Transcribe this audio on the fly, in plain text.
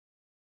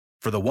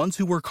For the ones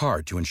who work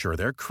hard to ensure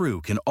their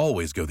crew can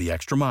always go the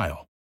extra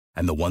mile,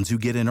 and the ones who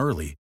get in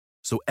early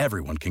so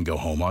everyone can go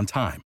home on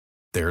time,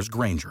 there's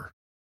Grainger,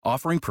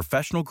 offering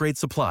professional-grade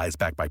supplies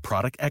backed by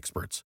product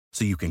experts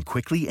so you can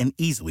quickly and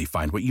easily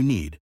find what you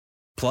need.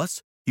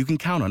 Plus, you can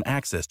count on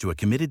access to a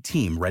committed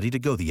team ready to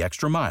go the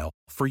extra mile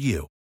for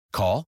you.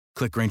 Call,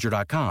 click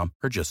Grainger.com,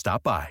 or just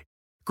stop by.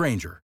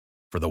 Grainger,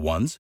 for the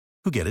ones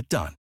who get it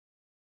done.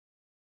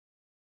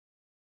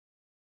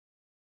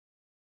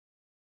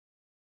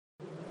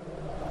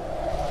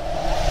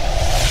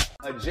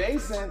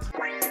 Adjacent.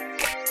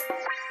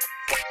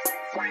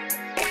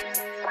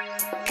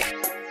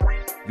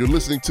 You're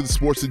listening to the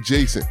Sports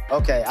Adjacent.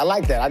 Okay, I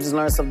like that. I just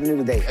learned something new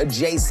today.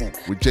 Adjacent.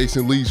 With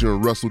Jason Leisure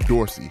and Russell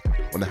Dorsey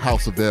on the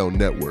House of L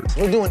Network.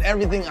 We're doing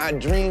everything I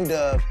dreamed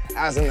of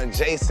as an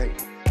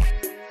adjacent.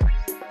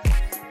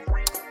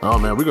 Oh,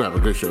 man, we're going to have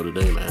a good show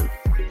today, man.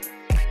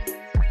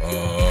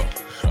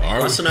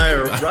 Russ and I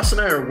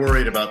are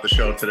worried about the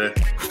show today.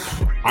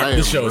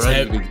 This show is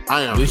heavy.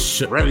 I am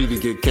ready to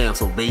get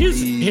canceled,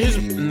 baby.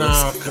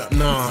 Nah,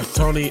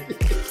 Tony.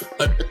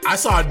 I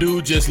saw a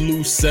dude just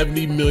lose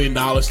 $70 million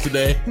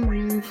today.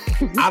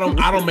 I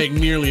don't make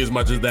nearly as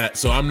much as that,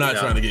 so I'm not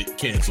trying to get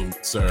canceled,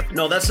 sir.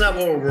 No, that's not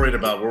what we're worried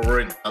about. We're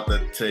worried about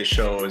that today's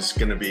show is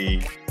going to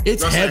be.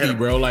 It's heavy,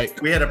 bro.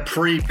 Like we had a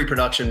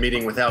pre-production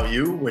meeting without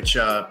you, which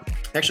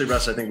actually,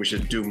 Russ, I think we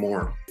should do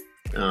more.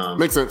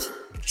 Makes sense.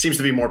 Seems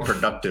to be more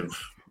productive.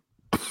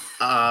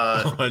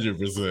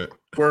 100%.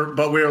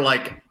 We're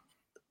like,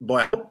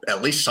 boy,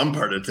 at least some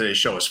part of today's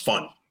show is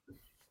fun.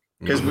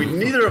 Because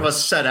neither of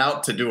us set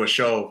out to do a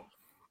show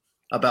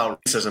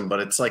about racism, but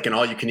it's like an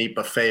all-you-can-eat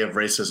buffet of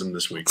racism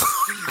this week.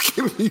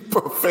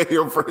 Buffet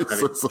of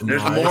racism.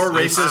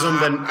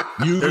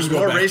 I mean, there's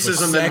more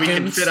racism than we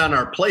can fit on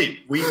our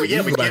plate. We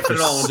can't fit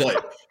it all on plate.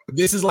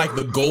 This is like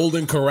the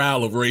golden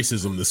corral of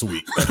racism this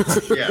week.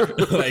 Yeah,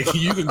 like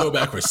you can go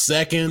back for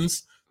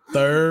seconds,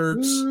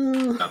 thirds.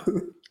 Yeah.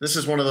 This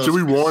is one of those. Should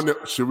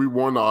we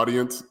warn the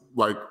audience,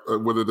 like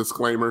with a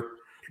disclaimer?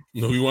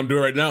 No, we want to do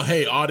it right now.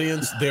 Hey,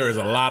 audience, there is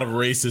a lot of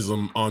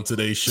racism on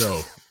today's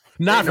show.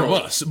 Not from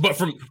us, but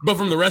from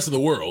the rest of the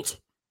world.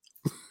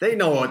 They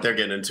know what they're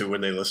getting into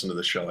when they listen to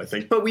the show, I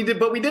think. But we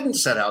didn't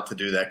set out to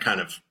do that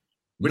kind of.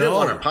 We didn't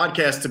want our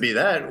podcast to be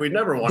that. We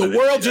never wanted. The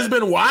world just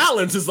been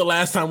wilding since the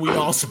last time we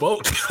all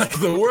spoke. Like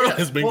the world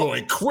has been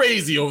going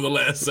crazy over the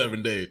last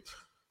 7 days.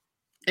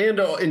 And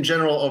in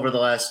general, over the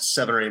last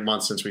 7 or 8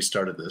 months since we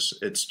started this,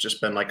 it's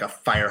just been like a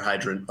fire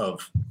hydrant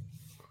of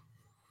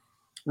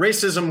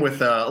racism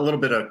with a little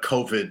bit of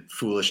COVID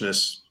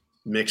foolishness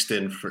mixed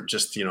in for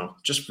just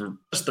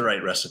the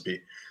right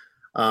recipe.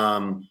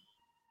 Well,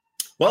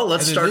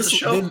 let's start the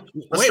show.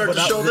 Let's start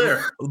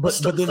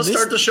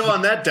the show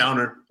on that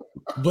downer.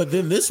 But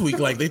then this week,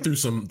 like they throw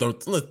some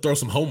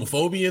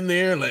homophobia in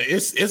there. Like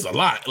it's a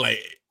lot. Like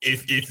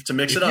if to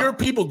mix it up, if you're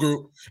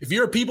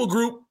a people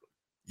group,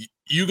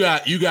 you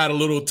got a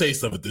little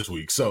taste of it this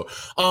week. So,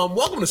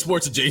 welcome to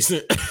Sports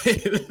Adjacent.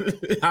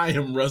 I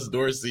am Russ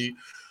Dorsey,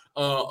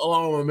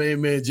 along with my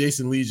main man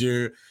Jason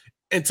Leisure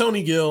and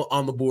Tony Gill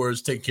on the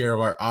boards. Take care of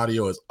our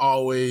audio as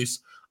always.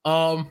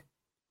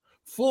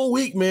 Full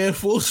week, man,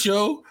 full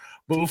show.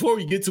 But before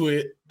we get to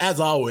it, as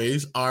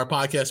always, our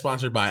podcast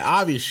sponsored by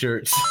Obvious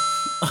Shirts.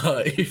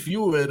 If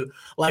you would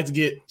like to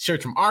get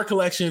shirts from our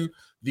collection,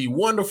 the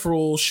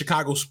wonderful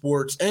Chicago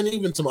sports, and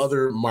even some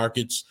other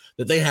markets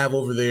that they have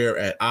over there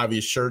at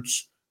Obvious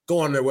Shirts, go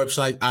on their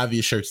website,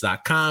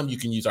 obviousshirts.com. You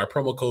can use our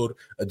promo code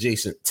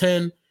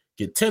adjacent10,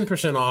 get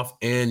 10% off,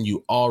 and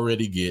you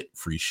already get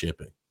free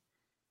shipping.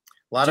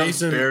 A lot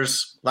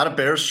of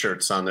Bears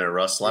shirts on there,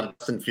 Russ. A lot of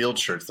Justin Fields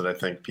shirts that I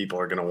think people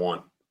are going to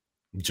want.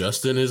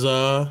 Justin is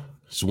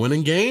he's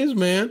winning games,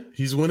 man.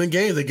 He's winning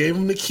games. They gave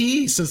him the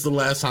key since the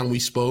last time we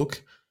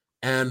spoke,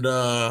 and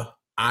I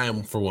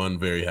am, for one,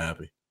 very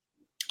happy.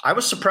 I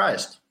was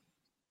surprised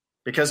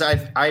because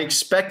I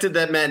expected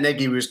that Matt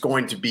Nagy was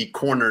going to be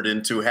cornered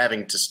into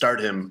having to start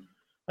him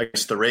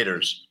against the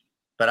Raiders,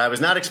 but I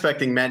was not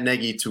expecting Matt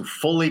Nagy to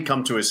fully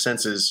come to his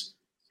senses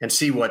and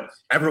see what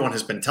everyone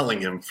has been telling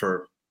him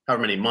for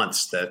however many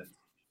months, that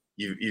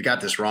you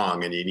got this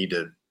wrong and you need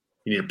to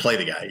play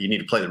the guy. You need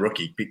to play the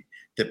rookie.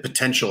 The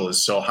potential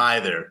is so high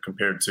there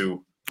compared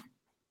to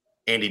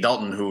Andy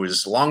Dalton, who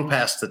is long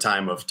past the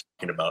time of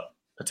talking about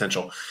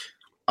potential.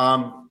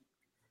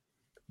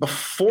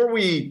 Before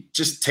we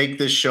just take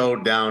this show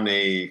down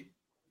a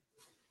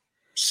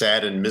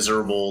sad and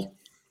miserable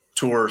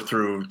tour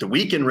through the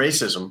week in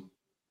racism,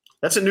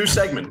 that's a new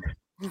segment.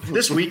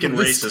 This week in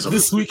racism.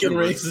 This week in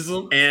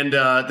racism. And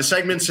the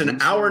segment's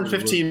an hour and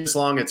 15 minutes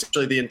long. It's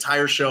actually the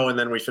entire show, and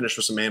then we finish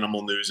with some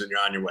animal news, and you're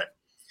on your way.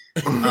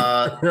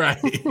 Right.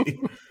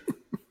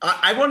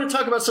 I want to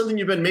talk about something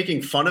you've been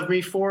making fun of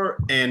me for,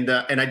 and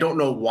I don't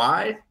know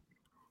why.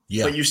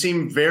 Yeah. But you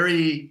seem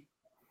very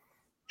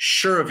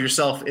sure of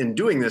yourself in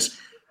doing this.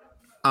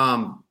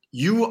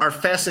 You are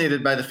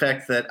fascinated by the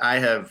fact that I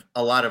have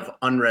a lot of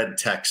unread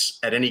texts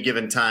at any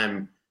given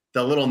time.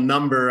 The little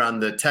number on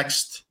the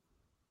text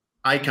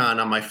icon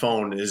on my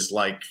phone is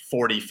like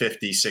 40,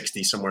 50,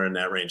 60, somewhere in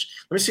that range.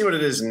 Let me see what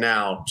it is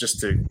now, just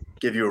to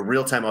give you a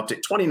real-time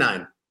update.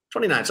 29.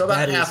 So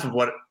about half of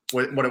what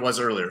it was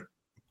earlier.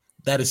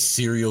 That is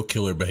serial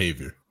killer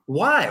behavior.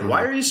 Why?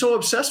 Why are you so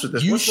obsessed with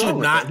this? You should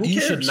not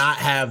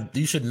have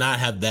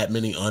that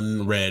many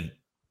unread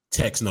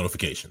text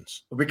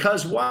notifications.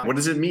 Because why? What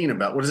does it mean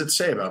about? What does it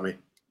say about me?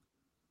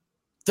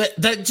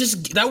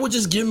 That would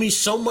just give me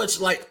so much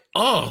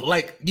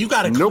you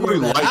got to. Nobody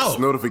likes out.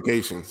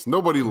 Notifications.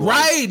 Nobody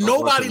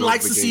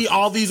likes to see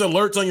all these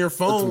alerts on your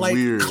phone. That's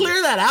weird.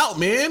 Clear that out,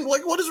 man.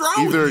 Like, what is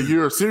wrong? Either with you?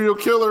 You're a serial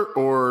killer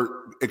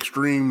or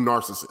extreme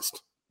narcissist.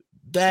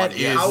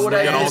 How would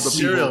I be a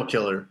serial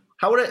killer?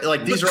 How would I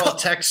these are all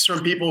texts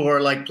from people who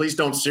are like, please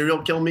don't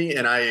serial kill me,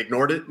 and I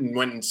ignored it and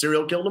went and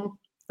serial killed them?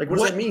 Like, what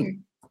does that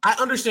mean? I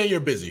understand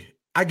you're busy.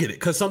 I get it,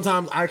 because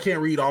sometimes I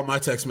can't read all my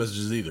text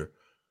messages either.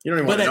 You don't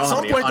even want to know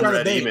how many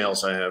unread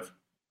emails I have.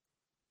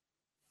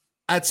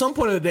 At some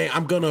point in the day,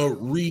 I'm going to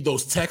read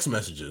those text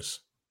messages.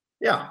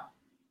 Yeah.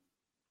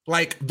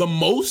 Like, the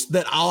most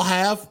that I'll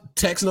have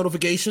text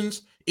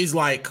notifications is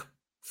like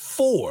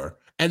 4.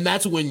 And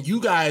that's when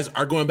you guys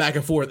are going back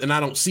and forth and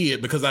I don't see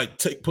it because I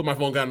put my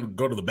phone down and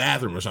go to the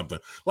bathroom or something.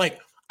 Like,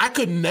 I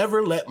could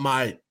never let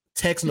my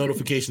text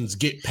notifications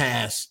get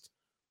past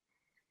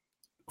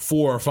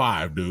 4 or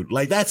 5, dude.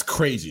 Like, that's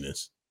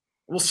craziness.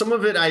 Well, some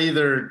of it I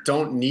either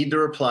don't need to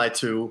reply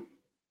to,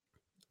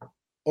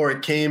 or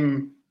it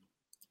came,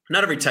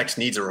 not every text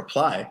needs a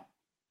reply,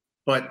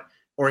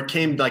 or it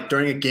came like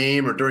during a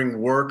game or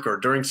during work or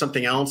during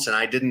something else and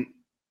I didn't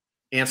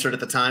answer it at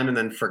the time and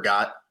then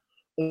forgot.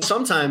 Or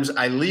sometimes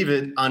I leave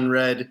it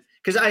unread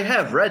because I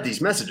have read these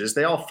messages.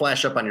 They all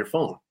flash up on your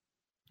phone.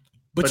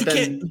 But you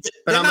can't.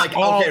 But I'm like,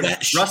 okay,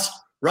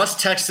 Russ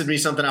texted me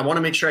something. I want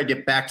to make sure I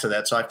get back to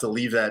that. So I have to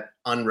leave that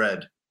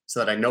unread so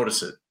that I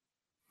notice it.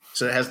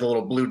 So it has the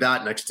little blue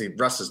dot next to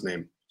Russ's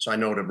name. So I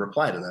know to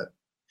reply to that.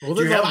 Well,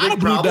 there's a lot of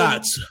blue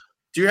dots.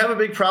 Do you have a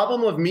big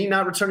problem of me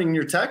not returning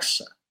your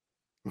texts?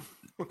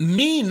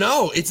 Me?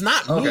 No, it's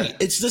not me.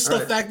 It's just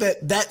the fact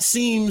that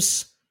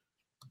seems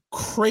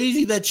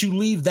crazy that you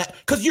leave that,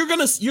 because you're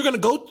gonna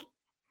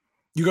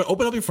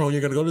open up your phone,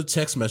 you're gonna go to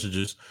text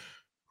messages,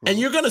 and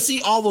you're gonna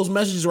see all those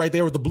messages right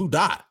there with the blue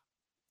dot.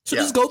 So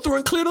just go through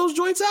and clear those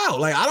joints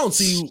out. Like, I don't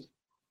see.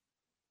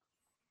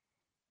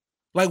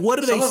 Like,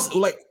 what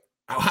are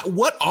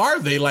what are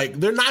they? Like,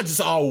 they're not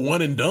just all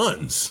one and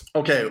dones.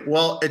 Okay,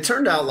 well, it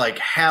turned out like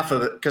half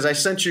of it, because I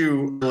sent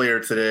you earlier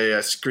today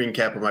a screen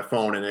cap of my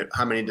phone, and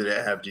how many did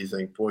it have, do you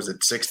think? What was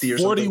it, 60 or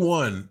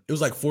 41. Something? It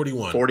was like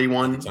 41.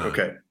 41?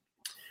 Okay.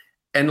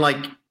 And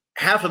like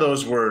half of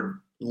those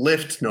were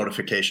Lyft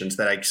notifications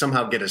that I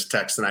somehow get as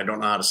text and I don't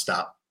know how to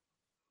stop.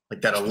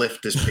 Like that a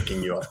Lyft is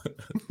picking you up.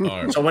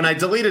 Right. So when I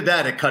deleted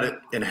that, it cut it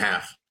in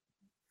half.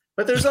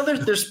 But there's a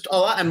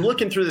lot. I'm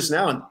looking through this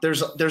now, and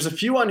there's a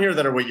few on here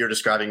that are what you're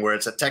describing, where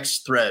it's a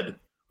text thread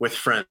with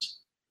friends.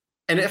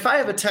 And if I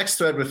have a text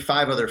thread with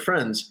 5 other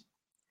friends,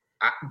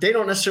 they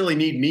don't necessarily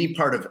need me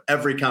part of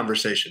every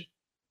conversation.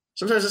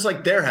 Sometimes it's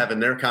like they're having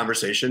their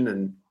conversation,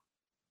 and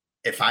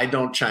if I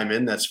don't chime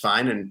in, that's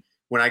fine. And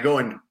when I go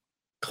and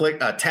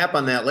tap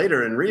on that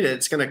later and read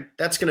it,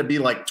 that's gonna be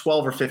like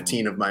 12 or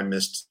 15 of my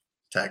missed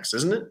texts,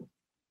 isn't it?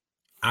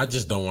 I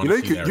just don't want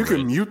to see that. You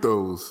can mute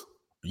those.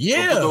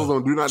 Yeah, put those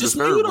on do not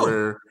disturb,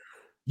 where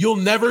you'll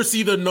never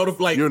see the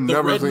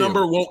the red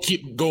number won't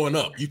keep going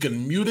up. You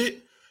can mute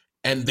it,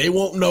 and they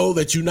won't know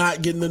that you're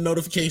not getting the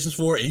notifications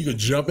for it, and you can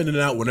jump in and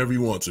out whenever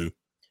you want to.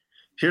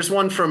 Here's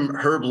one from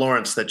Herb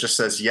Lawrence that just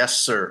says "Yes,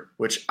 sir,"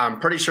 which I'm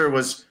pretty sure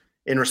was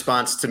in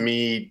response to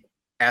me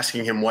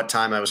asking him what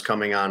time I was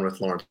coming on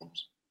with Lawrence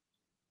Holmes.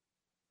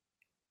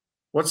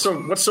 What's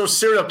so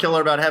serial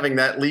killer about having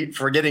that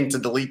forgetting to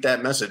delete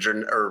that message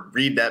or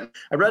read that?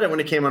 I read it when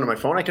it came onto my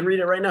phone. I can read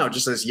it right now. It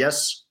just says,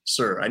 "Yes,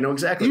 sir." I know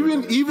exactly.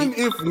 Even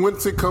if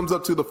once it comes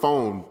up to the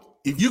phone,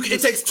 it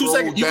takes 2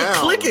 seconds. You can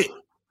click it.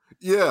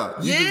 Yeah.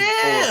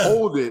 Or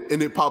hold it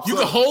and it pops up. You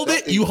can hold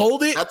it. You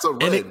hold it. That's a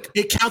red. And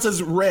it counts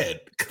as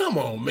red. Come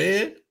on,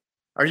 man.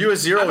 Are you a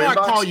zero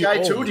inbox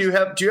guy too? Do you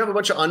have a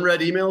bunch of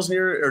unread emails in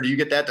your, or do you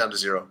get that down to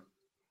 0?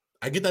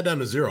 I get that down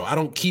to 0. I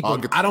don't keep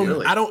them.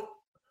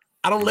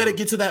 I don't let it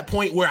get to that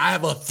point where I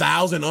have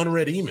 1,000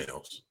 unread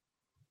emails.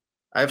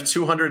 I have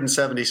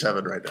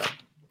 277 right now.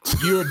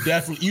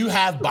 You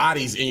have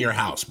bodies in your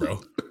house, bro.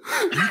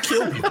 You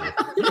kill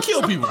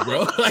people,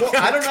 bro. Like, well,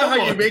 I don't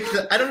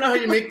know how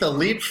you make the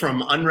leap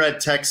from unread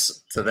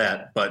text to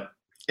that, but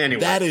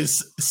anyway. That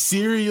is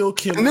serial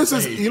killing. And this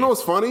is, you know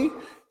what's funny?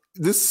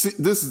 This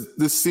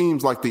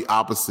seems like the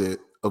opposite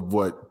of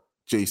what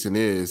Jason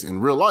is in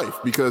real life,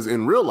 because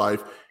in real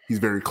life, he's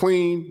very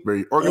clean,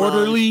 very organized,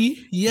 orderly.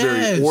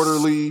 Yes. Very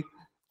orderly.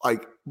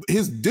 Like,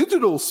 his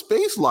digital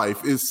space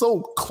life is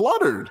so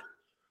cluttered.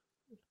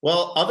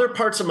 Well, other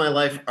parts of my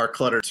life are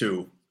cluttered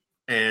too.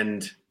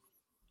 And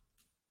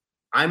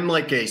I'm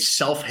like a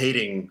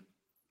self-hating,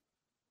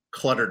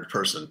 cluttered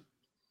person.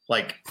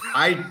 Like,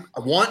 I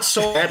want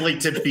so badly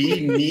to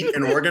be neat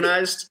and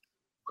organized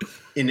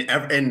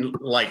in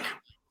like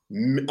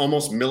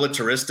almost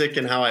militaristic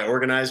in how I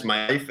organize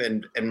my life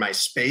and my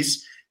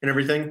space and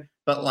everything.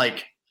 But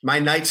like my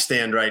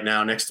nightstand right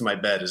now next to my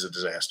bed is a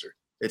disaster.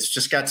 It's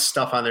just got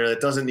stuff on there that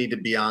doesn't need to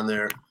be on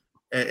there.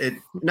 I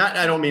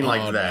don't mean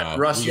like that. No.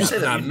 Russ, you say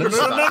that. No.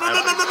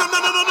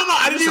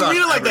 I didn't even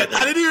mean it like that.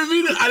 I didn't even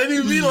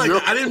mean it like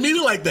that. I didn't mean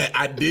it like that.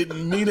 I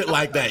didn't mean it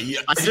like that.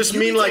 I just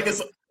mean like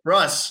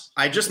Russ.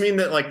 I just mean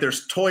that like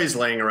there's toys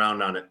laying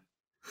around on it.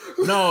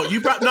 No,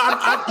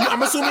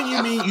 I'm assuming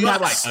you mean you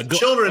have like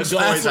children's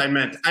toys. I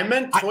meant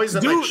toys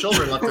that my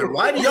children left there.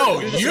 Why do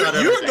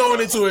you're going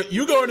into it?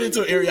 You're going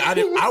into an area.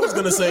 I was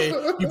gonna say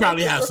you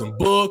probably have some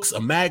books, a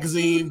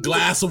magazine,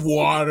 glass of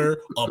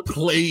water, a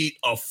plate,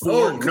 a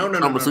fork. Oh,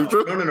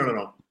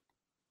 no.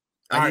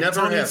 I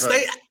never have.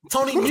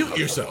 Tony, mute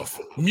yourself.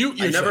 Mute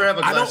yourself. I never have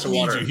a glass of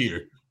water. I don't need you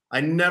here.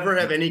 I never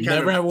have any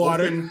kind of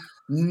water.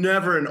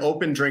 Never an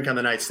open drink on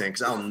the nightstand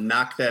because I'll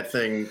knock that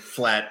thing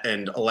flat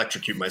and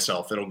electrocute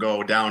myself. It'll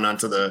go down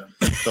onto the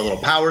little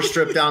power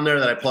strip down there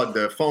that I plug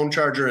the phone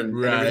charger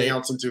and everything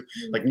else into.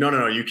 Like,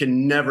 no. You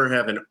can never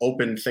have an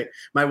open thing.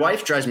 My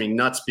wife drives me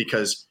nuts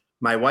because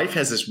my wife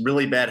has this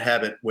really bad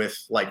habit with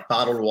like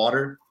bottled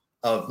water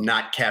of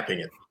not capping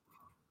it.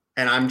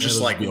 And I'm just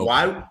like,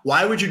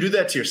 why would you do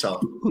that to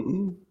yourself?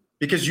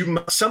 Because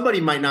somebody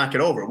might knock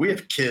it over. We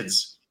have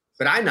kids,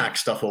 but I knock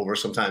stuff over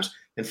sometimes.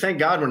 And thank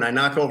God when I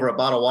knock over a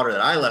bottle of water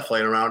that I left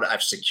laying around,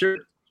 I've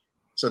secured it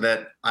so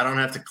that I don't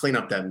have to clean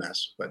up that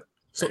mess. But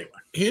anyway.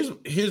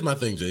 Here's my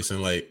thing,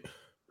 Jason. Like,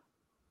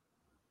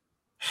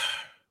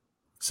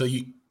 so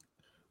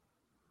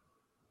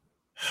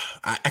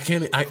I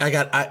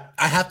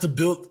have to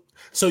build.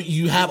 So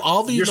you have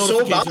all these. You're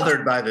so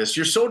bothered by this.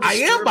 You're so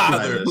disturbed. I am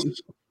bothered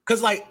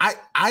because like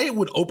I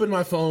would open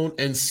my phone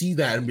and see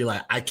that and be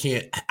like, I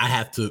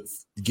have to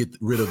get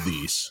rid of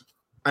these.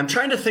 I'm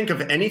trying to think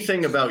of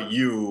anything about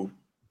you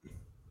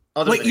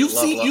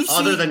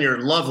other than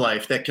your love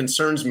life that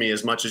concerns me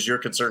as much as you're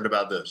concerned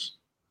about this.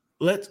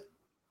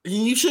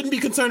 You shouldn't be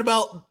concerned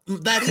about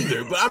that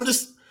either. But I'm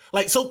just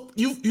like, so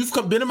you've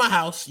been in my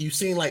house. You've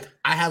seen like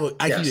I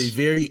keep a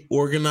very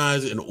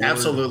organized and ordered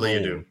absolutely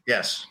home. You do.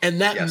 Yes,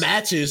 and that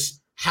matches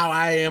how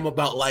I am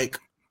about like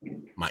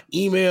my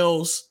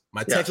emails,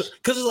 my texts.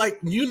 Because it's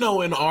like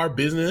in our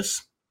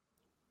business,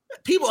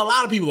 a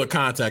lot of people are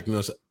contacting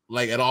us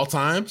like at all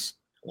times.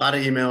 A lot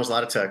of emails, a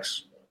lot of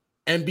texts.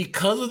 And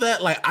because of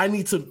that, like I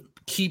need to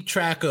keep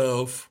track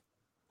of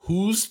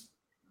who's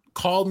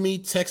called me,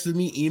 texted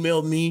me,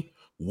 emailed me,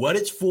 what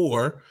it's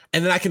for,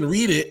 and then I can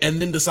read it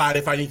and then decide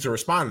if I need to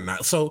respond or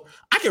not. So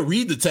I can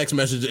read the text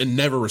message and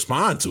never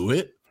respond to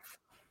it.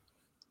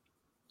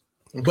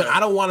 Okay. But I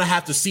don't want to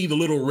have to see the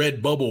little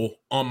red bubble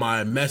on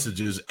my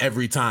messages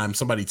every time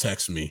somebody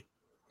texts me.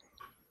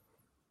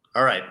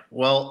 All right.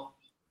 Well,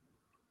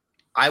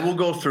 I will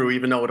go through,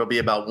 even though it'll be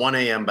about 1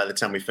 a.m. by the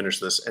time we finish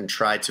this, and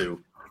try to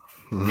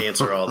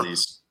answer all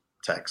these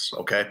texts.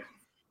 Okay.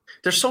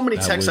 There's so many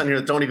texts on here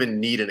that don't even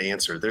need an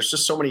answer. There's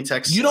just so many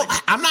texts.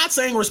 I'm not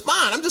saying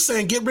respond. I'm just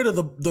saying get rid of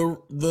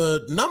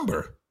the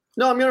number.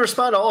 No, I'm going to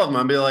respond to all of them.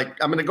 I'm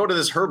going to go to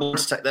this Herb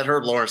Lawrence text, that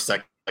Herb Lawrence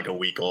text like a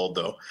week old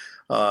though.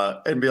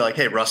 And be like,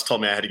 hey, Russ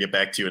told me I had to get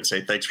back to you and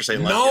say, thanks for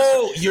saying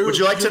would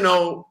you like to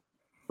know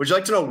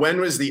when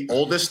was the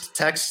oldest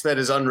text that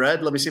is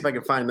unread? Let me see if I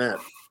can find that.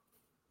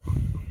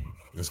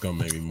 It's going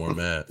to make me more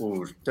mad.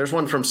 Ooh, there's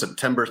one from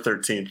September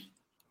 13th.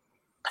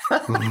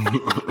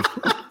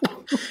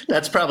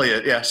 That's probably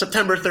it. Yeah.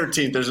 September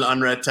 13th. There's an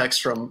unread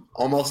text from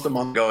almost a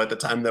month ago at the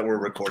time that we're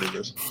recording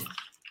this.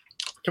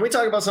 Can we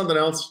talk about something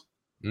else?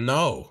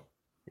 No.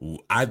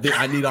 I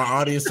need our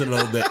audience to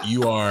know that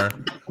you are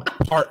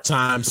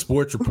part-time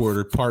sports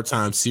reporter,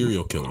 part-time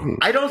serial killer.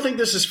 I don't think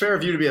this is fair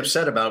of you to be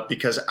upset about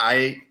because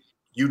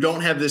you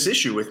don't have this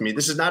issue with me.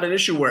 This is not an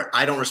issue where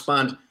I don't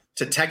respond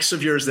to texts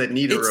of yours that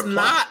need a reply. It's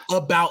not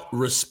about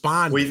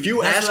responding. Well, if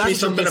you ask me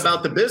something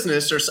about the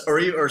business or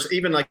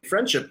even like a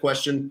friendship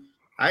question,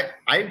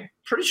 I'm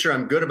pretty sure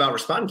I'm good about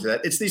responding to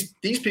that. It's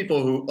these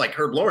people who like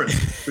Herb Lawrence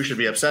who should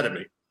be upset at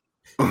me.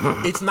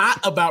 It's not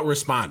about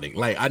responding.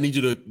 Like, I need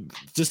you to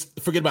just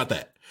forget about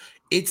that.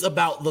 It's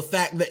about the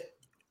fact that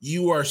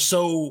you are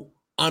so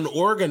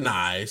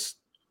unorganized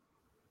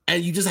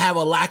and you just have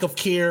a lack of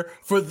care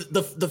for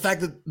the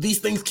fact that these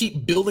things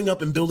keep building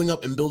up and building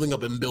up and building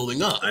up and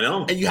building up. I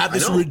know. And you have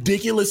this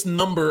ridiculous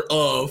number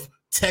of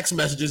text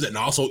messages and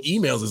also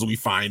emails, as we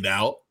find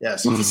out.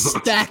 Yes.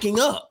 Stacking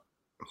up.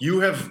 You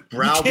have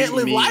browbeaten me. You can't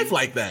live life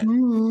like that.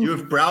 You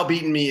have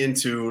browbeaten me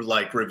into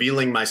like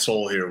revealing my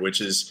soul here,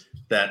 which is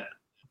that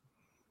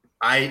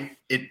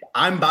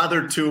I'm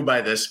bothered too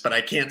by this, but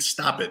I can't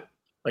stop it.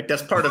 Like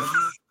that's part of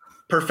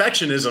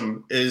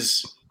perfectionism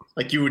is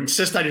like you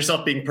insist on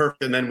yourself being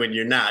perfect. And then when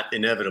you're not,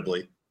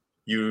 inevitably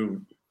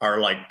you are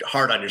like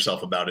hard on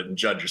yourself about it and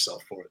judge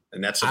yourself for it.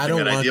 And that's something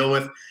that I deal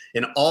with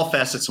in all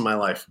facets of my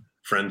life,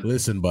 friend.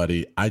 Listen,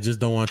 buddy, I just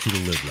don't want you to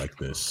live like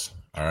this.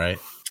 All right.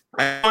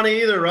 I don't want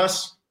to either,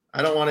 Russ.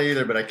 I don't want to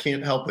either, but I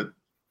can't help it.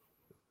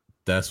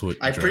 That's what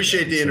I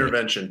appreciate the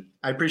intervention.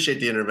 I appreciate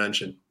the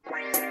intervention.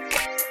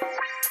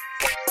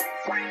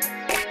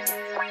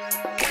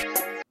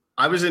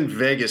 I was in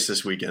Vegas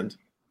this weekend.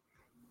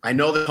 I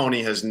know that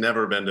Tony has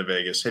never been to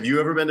Vegas. Have you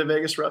ever been to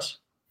Vegas, Russ?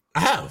 I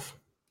have.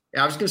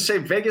 Yeah, I was going to say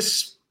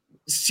Vegas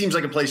seems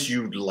like a place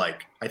you'd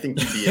like. I think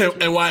you'd be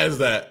into. And why is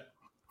that?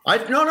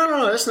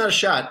 No. That's not a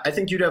shot. I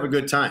think you'd have a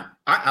good time.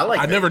 I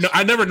like. I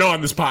never know on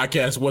this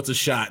podcast what's a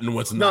shot and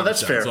what's not. No,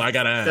 that's fair. So I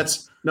gotta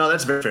ask.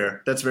 That's very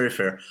fair. That's very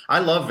fair. I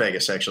love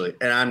Vegas actually,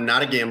 and I'm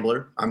not a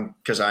gambler.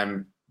 Because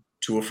I'm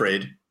too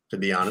afraid to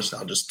be honest.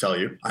 I'll just tell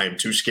you, I am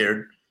too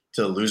scared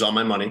to lose all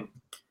my money,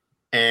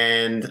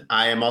 and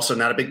I am also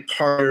not a big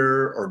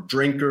partier or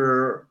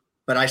drinker.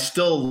 But I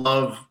still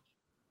love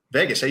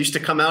Vegas. I used to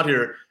come out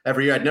here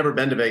every year. I'd never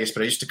been to Vegas,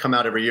 but I used to come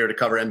out every year to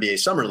cover NBA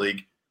Summer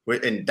League.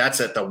 And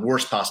that's at the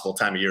worst possible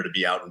time of year to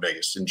be out in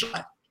Vegas in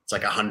July. It's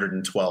like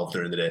 112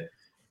 during the day.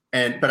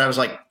 But I was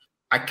like,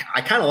 I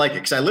kind of like it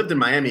because I lived in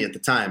Miami at the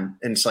time.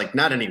 And it's like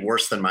not any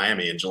worse than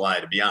Miami in July,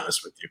 to be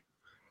honest with you.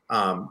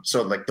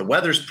 So like the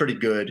weather's pretty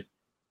good.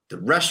 The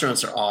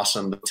restaurants are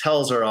awesome. The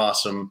hotels are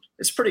awesome.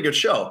 It's a pretty good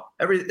show.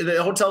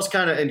 The hotels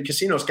kind of and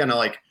casinos kind of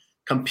like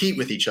compete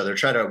with each other,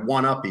 try to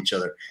one up each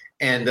other.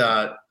 And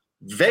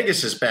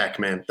Vegas is back,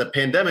 man. The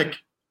pandemic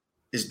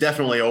is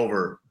definitely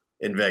over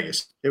in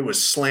Vegas. It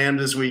was slammed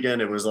this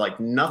weekend. It was like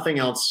nothing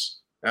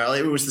else.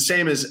 It was the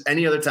same as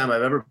any other time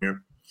I've ever been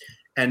here.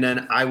 And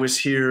then I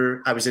was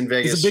in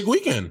Vegas. It's a big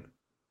weekend.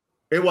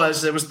 It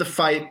was the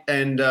fight.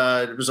 And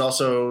it was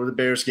also the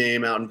Bears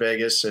game out in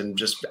Vegas. And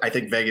just, I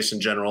think Vegas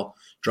in general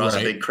draws a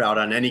big crowd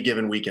on any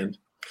given weekend.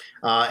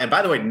 And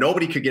by the way,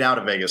 nobody could get out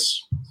of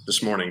Vegas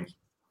this morning.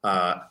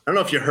 I don't know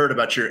if you heard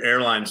about your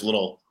airline's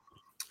little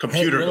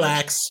computer. Hey,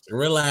 relax.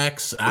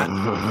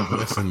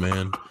 Listen,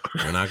 man,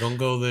 we're not going to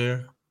go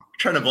there.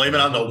 Trying to blame it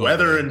on the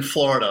weather in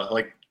Florida.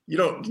 Like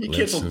you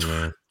canceled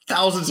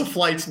thousands of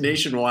flights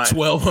nationwide.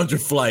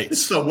 1,200 flights.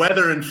 It's the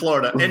weather in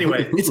Florida.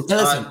 Anyway,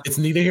 it's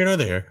neither here nor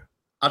there.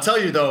 I'll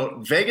tell you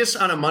though, Vegas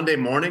on a Monday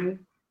morning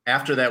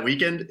after that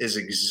weekend is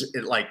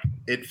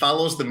it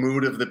follows the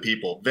mood of the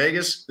people.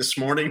 Vegas this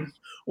morning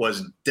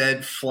was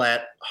dead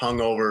flat,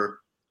 hungover,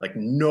 like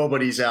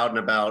nobody's out and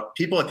about.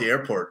 People at the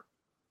airport.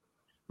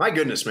 My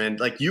goodness, man!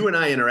 Like you and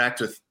I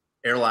interact with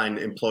airline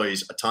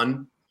employees a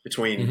ton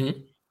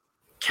between.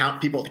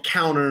 People at the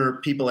counter,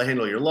 people that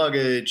handle your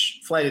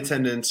luggage, flight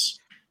attendants,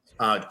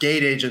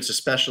 gate agents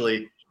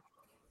especially.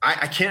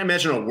 I can't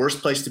imagine a worse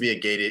place to be a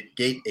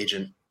gate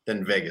agent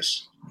than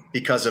Vegas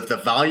because of the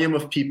volume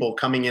of people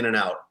coming in and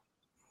out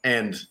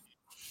and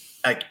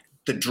like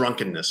the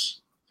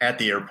drunkenness at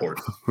the airport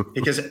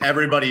because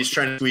everybody's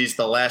trying to squeeze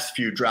the last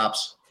few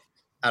drops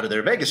out of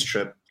their Vegas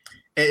trip.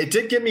 And it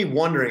did get me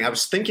wondering. I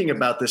was thinking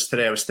about this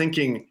today. I was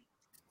thinking,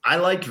 I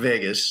like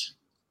Vegas.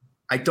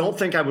 I don't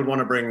think I would want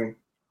to bring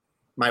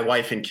my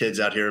wife and kids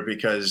out here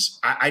because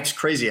it's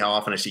crazy how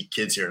often I see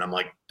kids here and I'm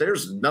like,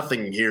 there's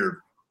nothing here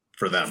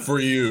for them. For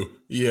you.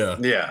 Yeah.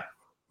 Yeah.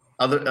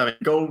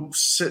 Go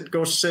sit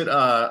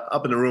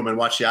up in the room and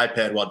watch the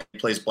iPad while he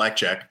plays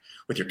blackjack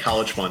with your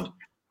college fund.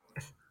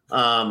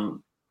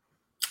 But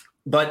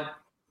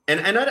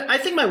I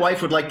think my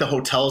wife would like the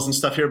hotels and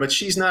stuff here, but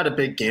she's not a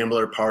big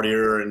gambler,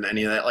 partier, and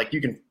any of that. Like you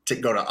can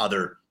go to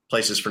other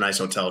places for nice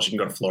hotels. You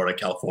can go to Florida,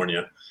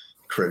 California,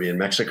 Caribbean,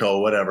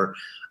 Mexico, whatever.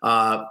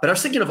 But I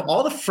was thinking of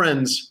all the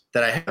friends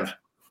that I have,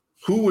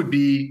 who would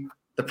be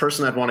the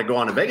person I'd want to go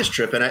on a Vegas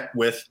trip and I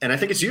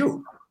think it's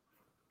you.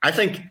 I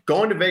think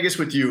going to Vegas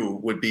with you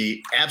would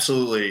be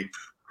absolutely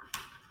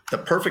the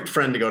perfect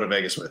friend to go to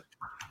Vegas with.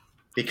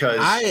 Because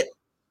I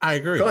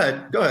agree. Go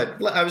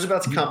ahead. I was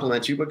about to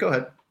compliment you, but go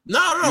ahead.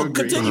 No,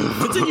 continue.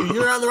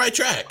 You're on the right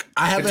track.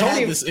 I haven't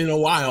had this in a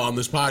while on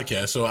this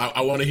podcast, so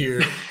I want to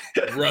hear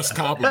Russ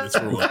compliments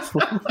for once.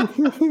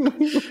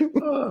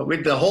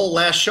 The whole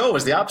last show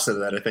was the opposite of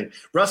that, I think.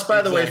 Russ,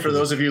 by the way, for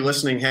those of you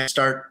listening,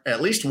 start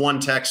at least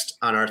one text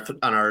on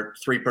our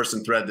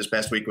 3-person thread this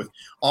past week with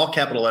all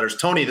capital letters.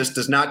 Tony, this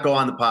does not go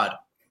on the pod.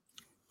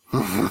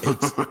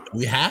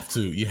 We have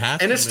to. You have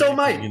to. And it still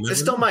might. It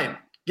still might.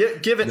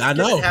 Give it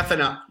half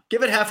an hour.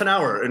 Give it half an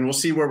hour, and we'll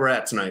see where we're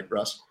at tonight,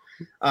 Russ.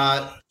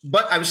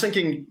 But I was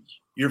thinking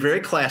you're very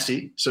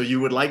classy, so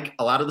you would like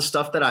a lot of the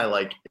stuff that I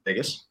like in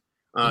Vegas.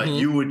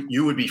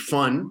 You would be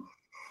fun,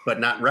 but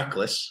not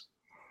reckless,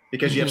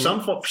 because you have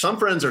some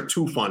friends are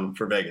too fun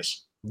for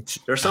Vegas.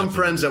 There are some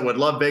friends that would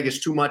love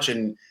Vegas too much,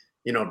 and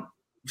you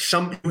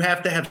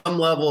have to have some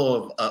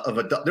level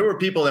of there were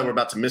people that were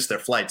about to miss their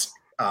flights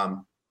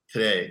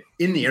today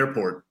in the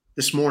airport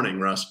this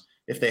morning, Russ,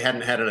 if they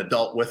hadn't had an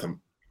adult with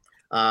them,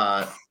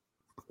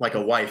 like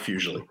a wife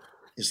usually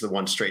is the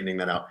one straightening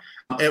that out.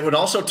 It would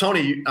also,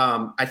 Tony,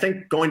 I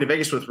think going to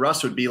Vegas with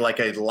Russ would be like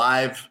a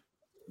live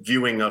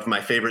viewing of my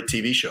favorite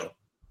TV show.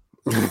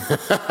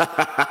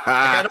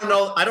 I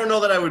don't know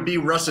that I would be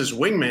Russ's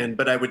wingman,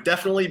 but I would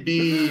definitely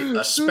be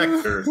a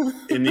specter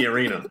in the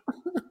arena.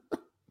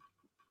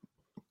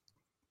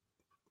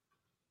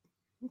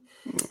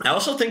 I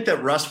also think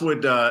that Russ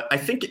would, I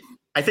think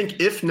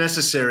if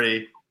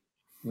necessary,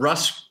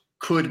 Russ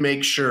could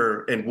make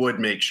sure and would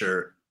make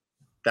sure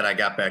that I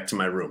got back to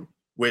my room.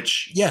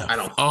 Which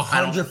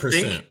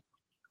 100%.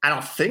 I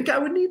don't think I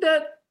would need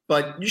that,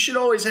 but you should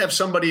always have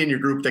somebody in your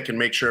group that can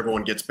make sure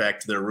everyone gets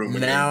back to their room.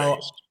 Now,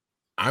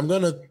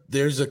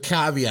 there's a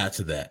caveat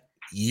to that.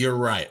 You're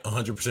right.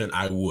 100%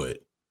 I would.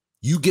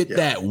 You get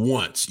that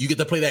once. You get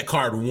to play that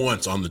card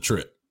once on the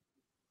trip.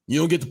 You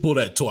don't get to pull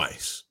that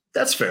twice.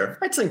 That's fair.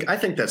 I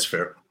think that's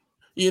fair.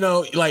 You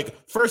know,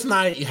 like first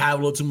night you have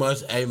a little too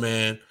much. Hey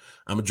man,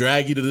 I'm gonna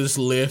drag you to this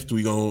lift.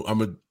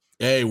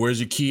 Hey, where's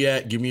your key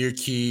at? Give me your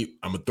key.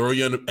 I'm gonna throw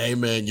you under. Hey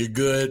man, you're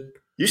good.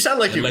 You sound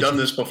like you've done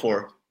this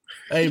before.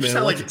 Hey man, I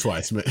like it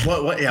twice, man.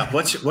 What? Yeah.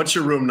 What's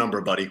your room number,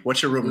 buddy?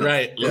 What's your room number?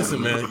 Right.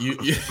 Listen, man.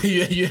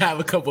 You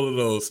have a couple of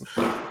those,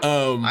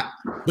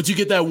 but you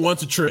get that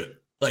once a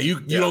trip. Like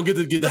you don't get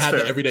to have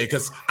that every day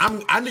because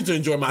I need to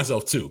enjoy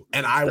myself too,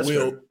 and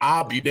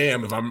I'll be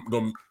damned if I'm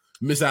gonna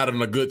miss out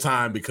on a good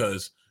time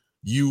because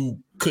you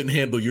couldn't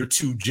handle your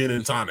 2 gin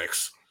and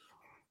tonics.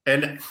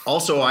 And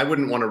also, I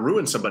wouldn't want to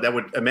ruin somebody. I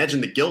would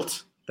imagine the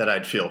guilt that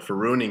I'd feel for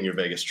ruining your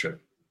Vegas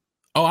trip.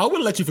 Oh, I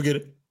wouldn't let you forget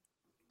it.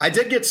 I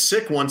did get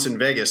sick once in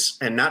Vegas,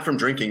 and not from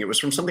drinking. It was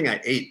from something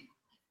I ate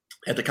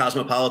at the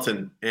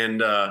Cosmopolitan.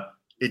 And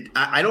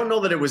I don't know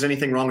that it was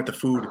anything wrong with the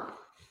food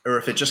or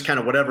if it just kind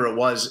of whatever it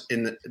was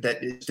that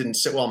it didn't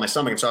sit well in my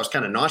stomach. And so I was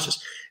kind of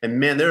nauseous. And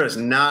man, there is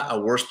not a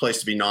worse place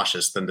to be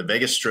nauseous than the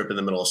Vegas Strip in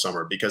the middle of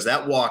summer, because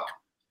that walk,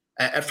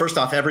 first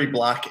off, every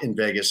block in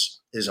Vegas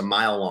is a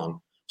mile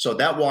long. So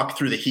that walk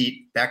through the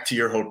heat back to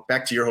your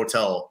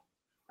hotel,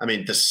 I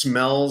mean, the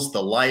smells,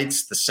 the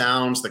lights, the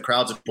sounds, the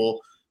crowds of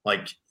people,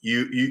 like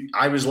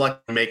I was lucky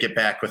to make it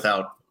back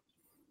without,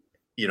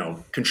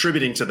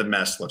 contributing to the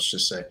mess, let's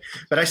just say.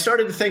 But I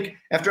started to think,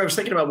 after I was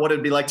thinking about what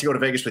it'd be like to go to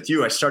Vegas with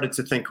you, I started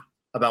to think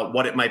about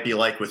what it might be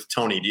like with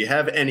Tony. Do you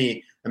have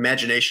any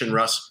imagination,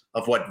 Russ,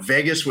 of what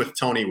Vegas with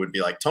Tony would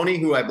be like? Tony,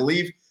 who I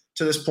believe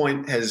to this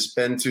point has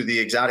been to the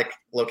exotic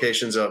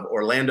locations of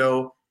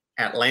Orlando,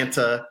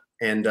 Atlanta,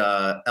 and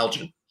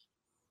Elgin.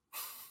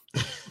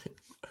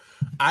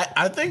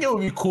 I think it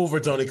would be cool for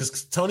Tony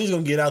because Tony's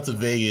going to get out to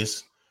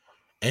Vegas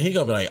and he's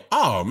going to be like,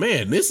 oh,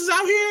 man, this is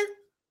out here?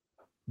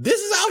 This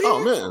is out here?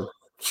 Oh, man.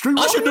 Street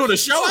Usher Warriors? doing a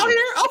show out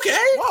here?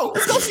 Okay. Whoa.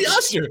 Let's go see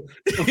Usher.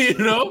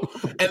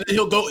 And then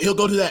he'll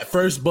go to that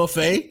first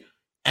buffet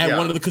at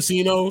one of the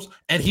casinos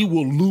and he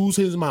will lose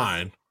his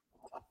mind.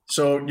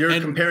 So you're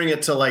comparing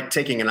it to like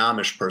taking an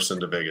Amish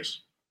person to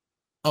Vegas.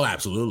 Oh,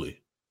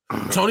 absolutely.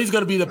 Tony's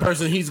going to be the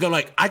person, he's going to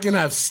like, I can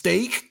have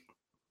steak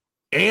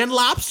and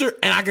lobster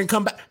and I can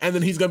come back. And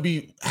then he's going to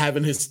be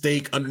having his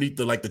steak underneath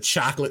the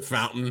chocolate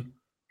fountain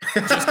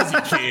just because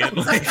he can.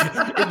 Like,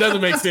 it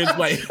doesn't make sense.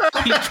 Like,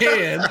 he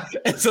can.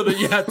 And so then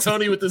you have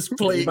Tony with this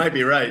plate. You might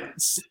be right.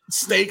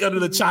 Steak under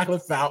the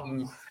chocolate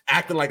fountain,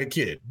 acting like a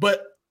kid.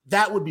 But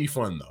that would be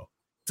fun, though,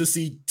 to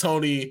see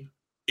Tony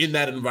in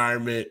that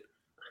environment,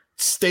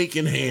 steak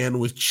in hand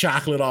with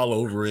chocolate all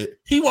over it.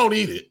 He won't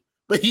eat it,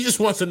 but he just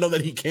wants to know that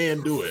he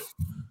can do it.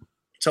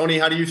 Tony,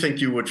 how do you think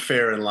you would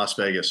fare in Las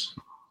Vegas?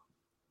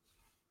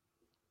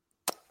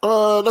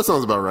 That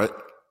sounds about right.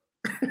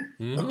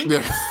 Mm-hmm.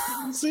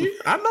 Yeah. See,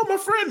 I know my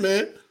friend,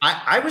 man.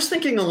 I was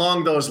thinking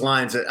along those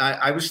lines.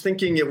 I was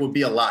thinking it would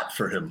be a lot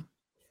for him,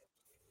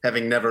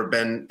 having never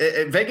been.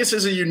 Vegas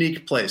is a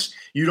unique place.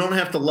 You don't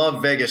have to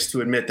love Vegas to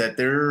admit that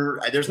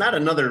there's not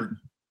another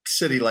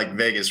city like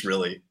Vegas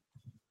really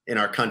in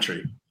our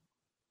country.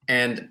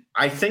 And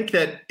I think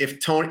that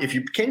if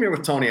you came here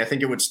with Tony, I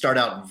think it would start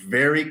out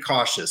very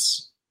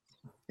cautious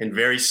and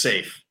very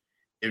safe.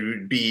 It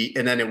would be,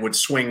 and then it would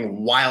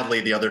swing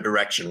wildly the other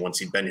direction once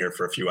he'd been here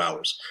for a few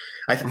hours.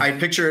 I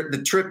picture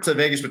the trip to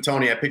Vegas with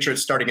Tony. I picture it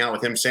starting out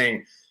with him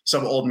saying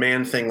some old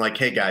man thing like,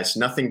 "Hey guys,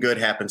 nothing good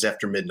happens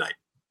after midnight,"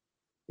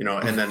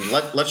 and then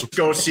let's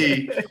go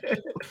see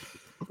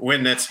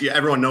when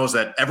everyone knows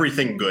that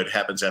everything good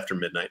happens after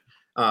midnight.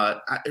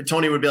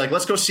 Tony would be like,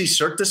 "Let's go see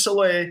Cirque du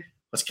Soleil.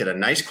 Let's get a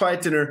nice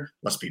quiet dinner.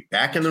 Let's be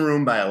back in the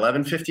room by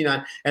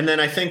 11:59." And then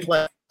I think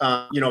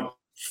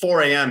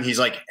 4 a.m. he's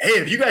like, "Hey,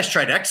 have you guys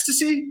tried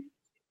ecstasy?"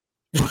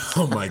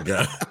 Oh my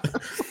God.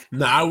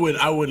 No, I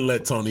wouldn't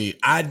let Tony.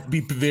 I'd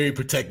be very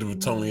protective of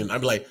Tony and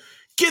I'd be like,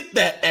 get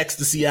that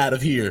ecstasy out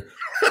of here,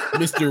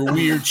 Mr.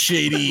 Weird,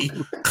 shady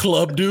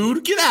club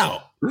dude. Get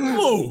out.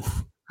 Move.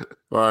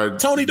 All right.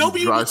 Tony, don't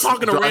be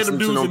talking to random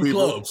dudes in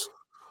clubs.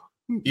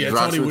 Yeah,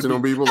 Tony would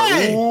be. People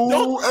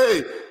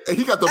hey,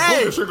 he got the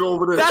booger sugar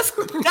over there.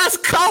 That's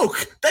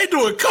coke. They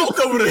doing coke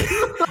over there.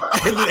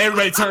 And then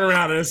everybody turn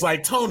around and it's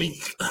like,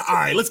 Tony, all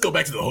right, let's go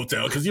back to the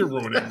hotel because you're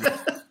ruining me.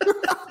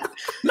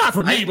 Not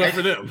for me, but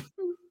for them.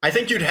 I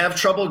think you'd have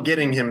trouble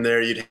getting him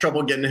there. You'd have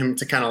trouble getting him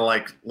to kind of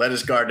like let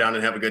his guard down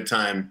and have a good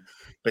time.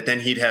 But then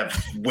he'd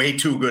have way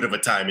too good of a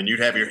time and you'd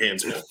have your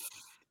hands full.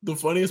 The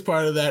funniest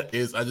part of that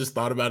is I just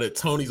thought about it.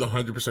 Tony's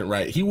 100%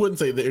 right. He wouldn't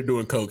say they're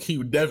doing coke. He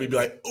would definitely be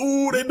like,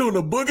 ooh, they're doing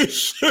a booger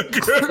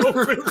sugar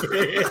over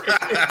there.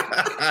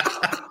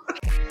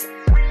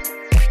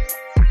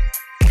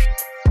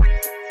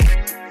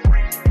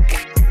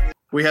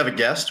 We have a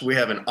guest. We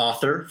have an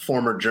author,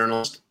 former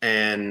journalist,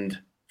 and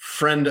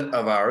friend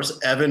of ours,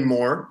 Evan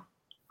Moore,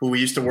 who we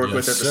used to work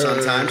with at the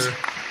Sun Times.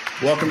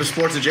 Welcome to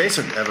Sports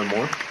Adjacent, Evan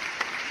Moore.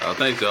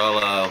 Thanks,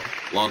 y'all.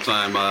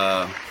 Longtime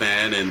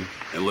fan and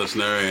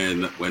listener.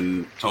 And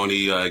when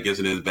Tony gets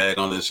in his bag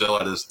on this show,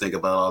 I just think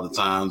about all the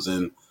times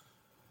and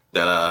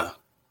that I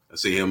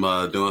see him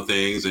doing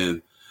things.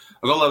 And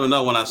I'm going to let him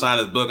know when I sign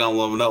his book, I'm going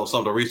to let him know some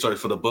of the research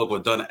for the book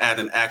was done at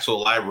an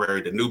actual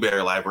library, the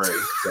Newberry Library.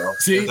 So,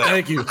 see,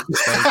 thank you.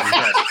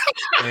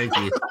 Thank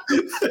you.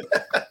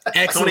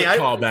 Excellent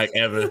callback,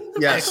 Evan.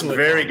 Yes, excellent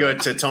very callback.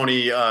 Good to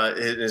Tony,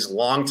 his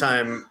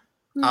longtime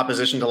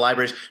opposition to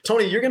libraries.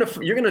 Tony, you're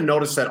gonna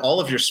notice that all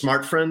of your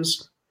smart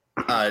friends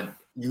are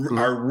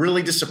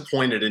really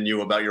disappointed in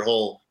you about your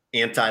whole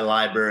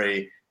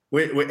anti-library.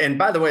 And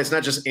by the way, it's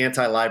not just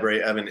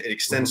anti-library, Evan. It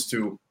extends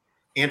to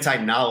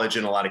anti-knowledge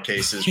in a lot of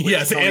cases.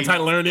 Yes,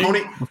 anti-learning.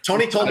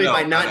 Tony told me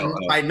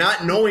by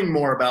not knowing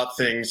more about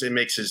things, it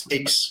makes his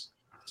takes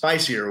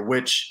spicier,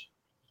 which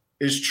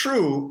is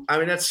true. I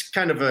mean, that's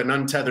kind of an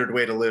untethered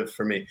way to live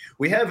for me.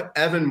 We have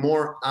Evan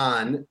Moore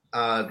on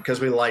because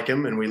we like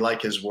him and we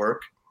like his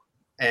work.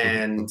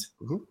 And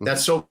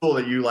that's so cool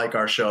that you like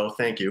our show.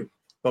 Thank you.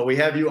 But we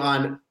have you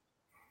on.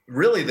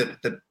 Really,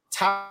 the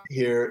top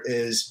here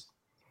is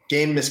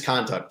Game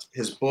Misconduct,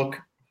 his book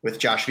with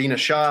Joshvina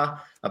Shah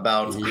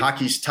about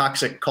hockey's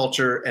toxic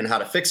culture and how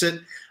to fix it.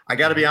 I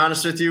got to be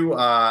honest with you.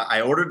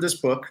 I ordered this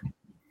book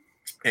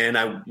and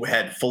I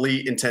had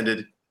fully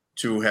intended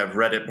to have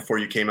read it before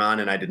you came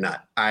on, and I did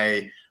not.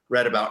 I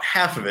read about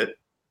half of it,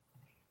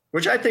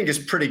 which I think is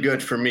pretty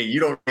good for me. You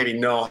don't maybe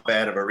know how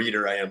bad of a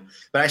reader I am.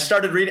 But I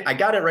started reading. I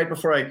got it right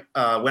before I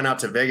went out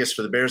to Vegas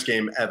for the Bears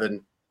game,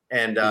 Evan,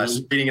 and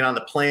reading it on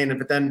the plane.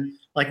 But then,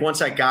 like,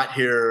 once I got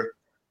here,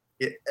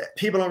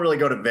 people don't really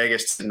go to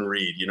Vegas and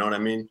read. You know what I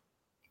mean?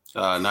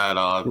 Not at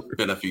all. I've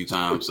been a few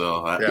times,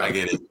 so I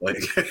get it.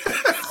 Like,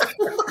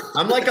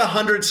 I'm like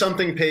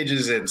 100-something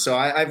pages in, so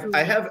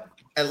I have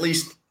at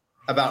least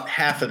about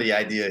half of the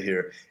idea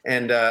here.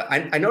 And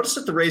I noticed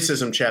that the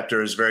racism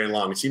chapter is very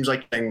long. It seems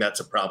like a thing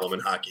that's a problem in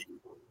hockey.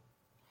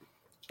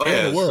 Oh,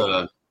 yeah, the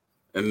world.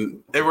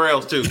 And everywhere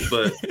else too.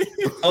 But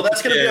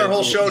that's going to be our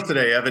whole show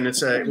today, Evan.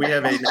 It's we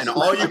have an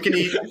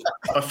all-you-can-eat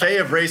buffet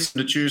of racism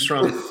to choose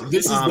from.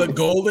 This is the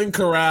golden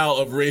corral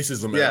of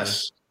racism.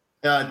 Yes.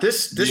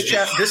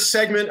 This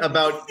segment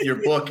about your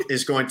book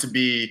is going to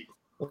be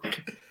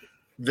like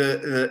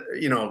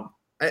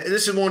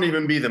this won't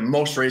even be the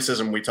most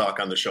racism we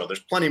talk on the show. There's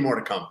plenty more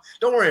to come.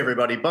 Don't worry,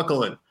 everybody.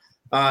 Buckle in.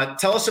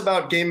 Tell us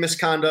about Game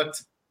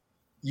Misconduct.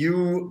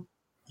 You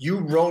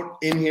wrote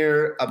in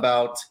here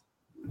about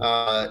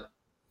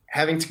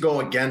having to go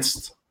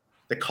against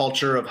the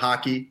culture of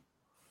hockey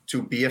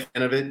to be a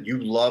fan of it. You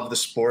love the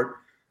sport.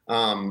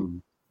 Hockey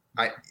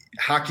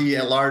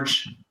at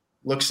large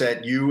looks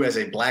at you as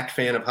a black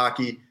fan of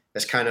hockey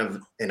as kind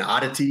of an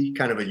oddity,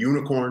 kind of a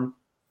unicorn.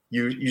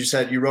 You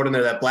said, you wrote in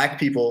there that black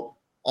people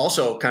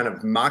also kind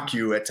of mock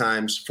you at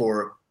times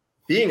for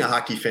being a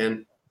hockey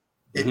fan.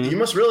 You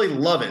must really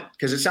love it,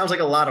 because it sounds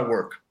like a lot of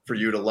work for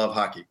you to love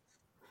hockey.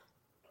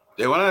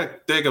 Yeah, when I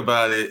think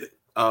about it,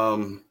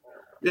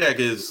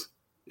 because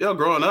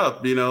growing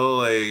up,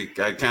 like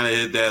I kind of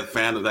hit that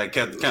fandom. I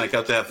kept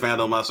that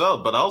fandom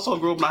myself, but I also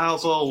grew up in a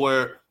household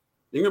where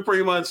you can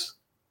pretty much,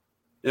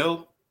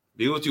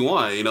 be what you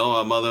want.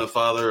 My mother and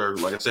father, or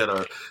like I said,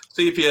 are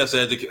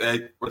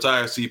CPS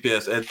retired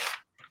CPS.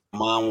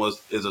 Mom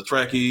is a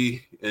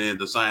Trekkie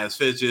into science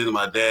fiction.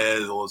 My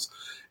dad was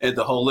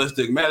into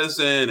holistic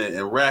medicine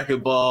and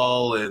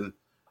racquetball and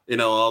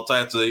all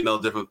types of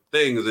different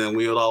things. And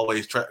we would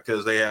always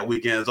because they had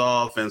weekends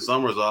off and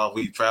summers off.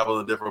 We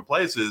traveled to different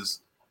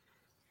places,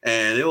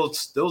 and it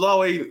was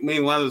always. I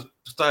mean, when I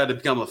started to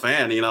become a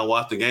fan, I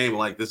watched the game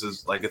like this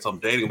is like I'm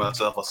dating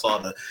myself. I saw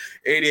the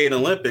 '88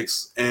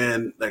 Olympics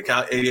and the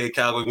 '88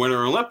 Calgary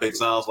Winter Olympics,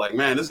 and I was like,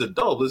 man, this is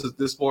dope.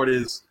 This sport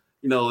is.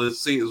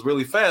 It's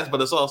really fast,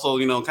 but it's also,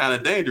 kind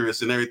of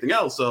dangerous and everything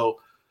else. So,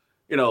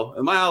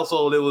 in my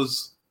household, it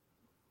was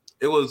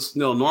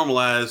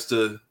normalized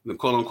to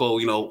quote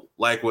unquote,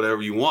 like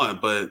whatever you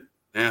want. But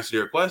to answer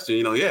your question,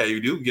 you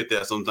do get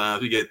that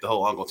sometimes. You get the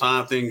whole Uncle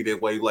Tom thing. You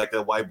get why you like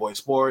that white boy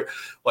sport,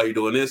 why you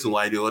doing this and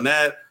why you doing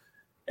that.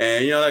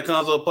 And, that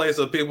comes to a place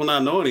of people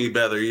not knowing any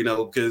better,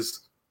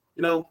 because,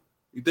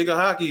 you think of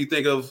hockey, you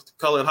think of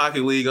Colored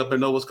Hockey League up in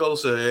Nova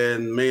Scotia,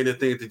 and many of the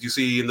things that you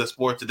see in the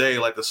sport today,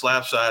 like the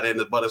slap shot and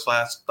the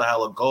butterfly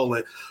style of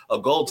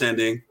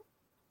goaltending,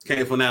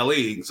 came from that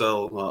league.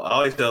 So I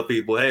always tell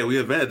people, hey, we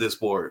invented this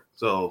sport.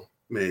 So,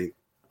 you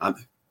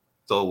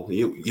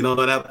know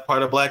that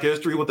part of Black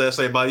history? What that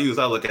say about you? Is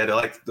I look at it, I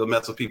like to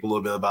mess with people a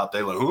little bit about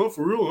that, like, oh,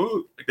 for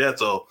real? Like that.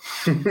 So,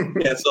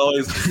 it's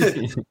always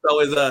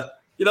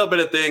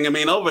been a thing. I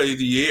mean, over the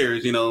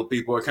years,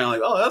 people are kind of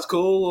like, oh, that's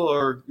cool.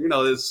 Or,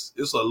 it's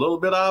a little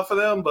bit odd for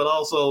them, but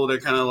also they're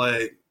kind of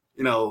like,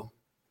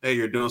 hey,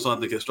 you're doing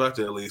something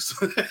constructive at least.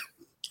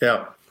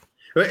 Yeah.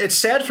 It's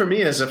sad for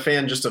me as a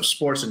fan just of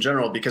sports in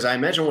general, because I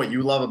imagine what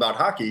you love about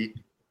hockey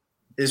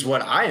is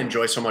what I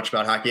enjoy so much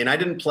about hockey. And I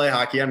didn't play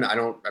hockey. I'm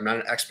not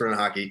an expert in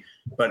hockey,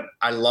 but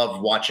I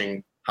love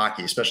watching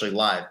hockey, especially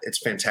live. It's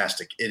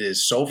fantastic. It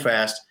is so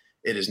fast.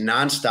 It is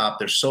nonstop.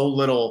 There's so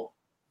little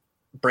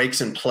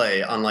breaks in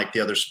play, unlike the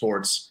other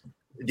sports.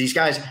 these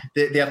guys,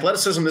 the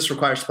athleticism this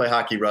requires to play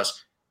hockey,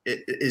 Russ,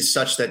 is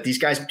such that these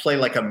guys play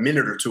like a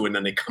minute or two and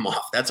then they come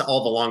off. That's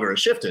all the longer a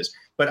shift is.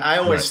 But I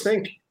always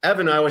think,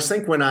 Evan,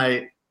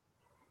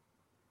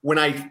 when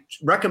I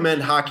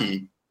recommend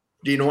hockey,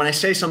 when I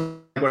say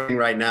something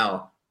right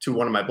now to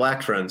one of my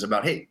black friends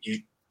about, hey,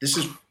 this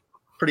is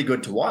pretty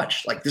good to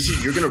watch. Like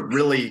you're going to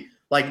really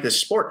like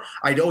this sport.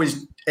 I'd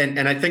always,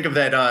 and I think of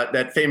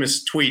that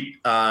famous tweet,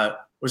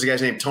 was the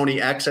guy's name?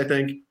 Tony X, I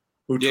think,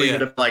 who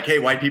tweeted like, hey,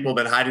 white people have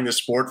been hiding the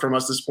sport from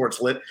us. The sport's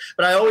lit.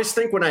 But I always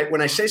think when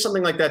I say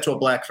something like that to a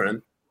black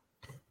friend,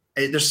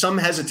 there's some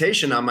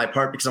hesitation on my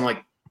part because I'm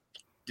like,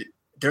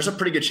 there's a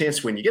pretty good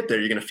chance when you get there,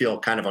 you're going to feel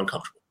kind of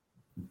uncomfortable.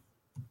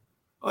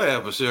 Oh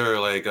yeah, for sure.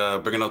 Like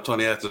bringing up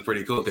Tony X is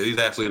pretty cool because he's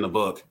actually in the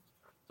book.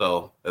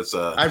 So it's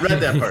I read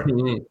that part.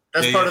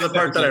 That's part of the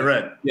part that I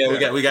read.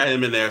 Yeah, we got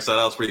him in there, so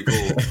that was pretty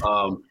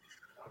cool.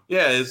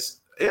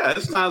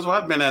 It's times where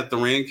I've been at the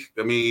rink.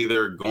 I mean,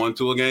 either going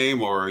to a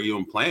game or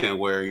even playing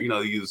where,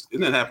 it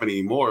didn't happen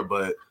anymore,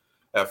 but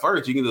at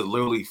first you can just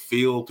literally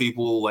feel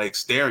people like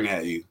staring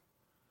at you.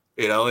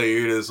 And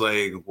you're just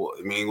like, well,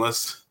 I mean,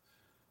 what's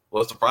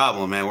the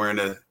problem,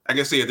 man? I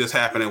can see it just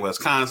happen in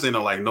Wisconsin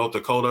or like North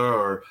Dakota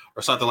or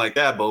something like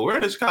that, but we're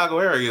in the Chicago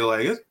area.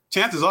 Like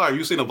chances are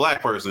you've seen a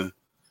black person,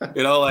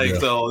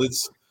 so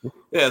it's,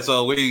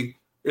 so we,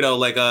 I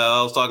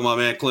was talking about,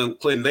 man,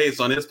 Clinton Dates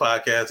on his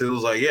podcast. It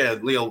was like,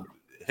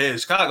 hey, in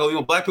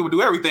Chicago, black people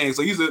do everything.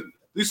 So you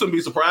shouldn't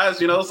be surprised,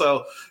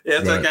 So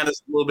it's kind of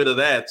a little bit of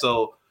that.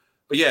 So,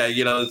 but yeah,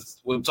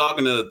 when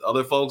talking to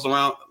other folks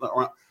around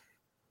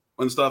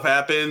when stuff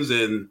happens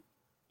and,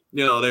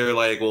 they're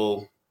like,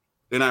 well,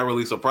 they're not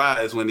really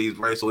surprised when these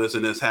racial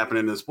incidents happen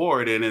in the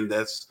sport. And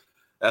that's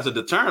a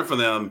deterrent for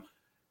them.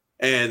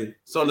 And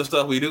some of the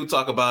stuff we do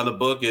talk about in the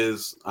book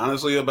is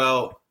honestly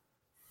about,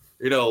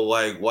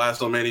 like why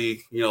so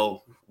many,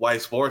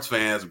 white sports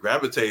fans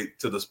gravitate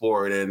to the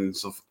sport. And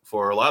so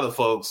for a lot of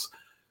folks,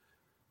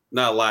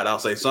 not a lot, I'll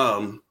say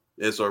some,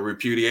 it's a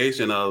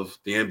repudiation of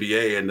the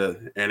NBA and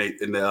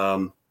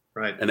the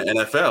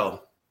NFL.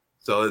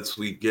 So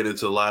we get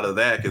into a lot of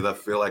that because I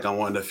feel like I'm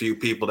one of the few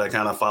people that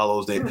kind of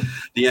follows the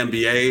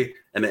NBA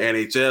and the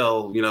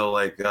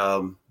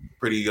NHL,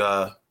 pretty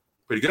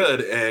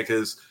good. And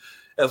because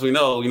as we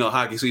know,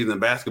 hockey season and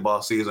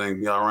basketball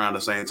season, around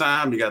the same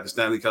time, you got the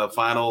Stanley Cup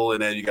final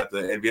and then you got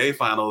the NBA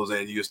finals,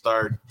 and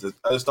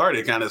I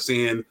started kind of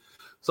seeing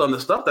some of the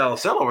stuff that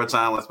was said over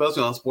time,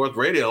 especially on sports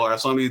radio, or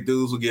some of these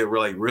dudes would get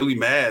really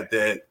mad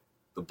that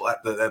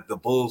the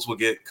Bulls would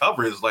get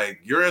coverage. Like,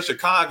 you're in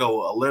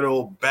Chicago, a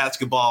little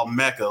basketball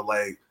mecca.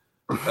 Like,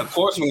 of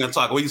course we're gonna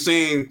talk. We've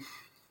seen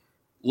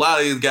a lot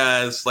of these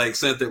guys, like,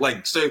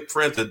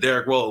 for instance,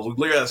 Derrick Rose. We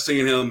literally have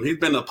seen him. He's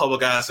been a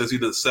public eye since he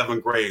did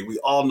 7th grade. We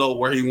all know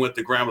where he went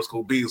to grammar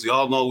school, Bees. We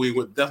all know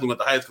definitely went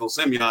to high school,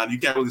 Simeon. You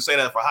can't really say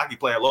that for a hockey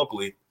player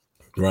locally.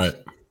 Right.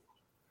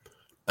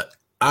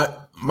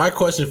 My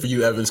question for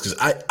you, Evans, because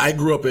I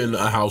grew up in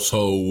a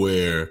household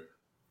where,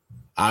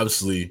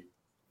 obviously,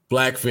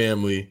 black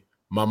family.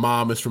 My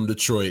mom is from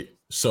Detroit,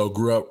 so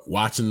grew up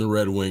watching the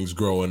Red Wings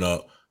growing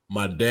up.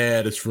 My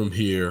dad is from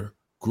here,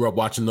 grew up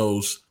watching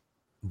those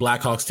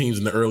Blackhawks teams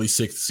in the early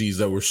 60s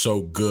that were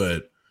so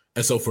good.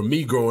 And so for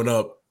me growing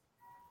up,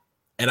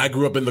 and I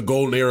grew up in the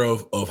golden era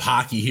of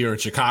hockey here in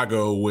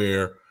Chicago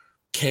where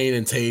Kane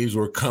and Taves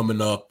were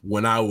coming up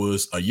when I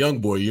was a young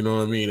boy, you know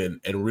what I mean?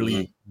 And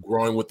really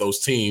growing with those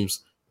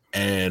teams,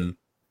 and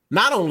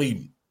not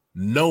only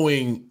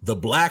knowing the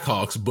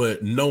Blackhawks,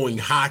 but knowing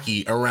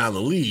hockey around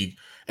the league.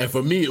 And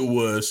for me, it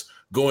was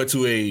going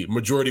to a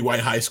majority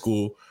white high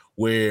school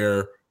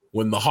where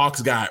when the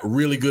Hawks got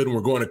really good and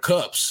were going to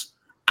cups,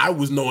 I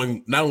was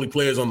knowing not only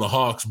players on the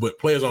Hawks, but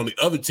players on the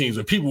other teams.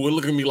 And people would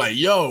look at me like,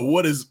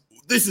 yo,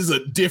 this is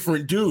a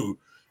different dude.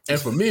 And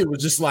for me, it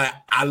was just like,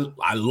 I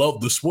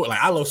love the sport.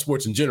 Like, I love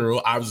sports in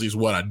general. Obviously, it's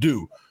what I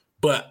do.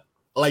 But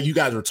like you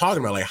guys were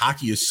talking about, like,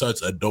 hockey is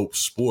such a dope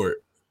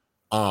sport.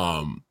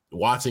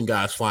 Watching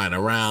guys flying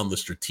around, the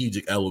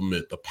strategic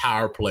element, the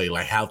power play,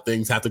 like how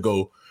things have to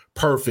go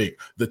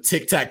perfect, the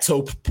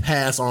tic-tac-toe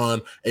pass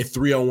on a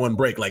 3-on-1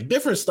 break, like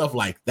different stuff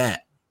like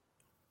that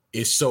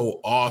is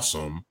so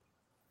awesome.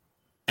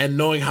 And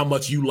knowing how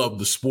much you love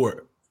the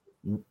sport,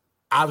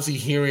 obviously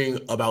hearing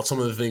about some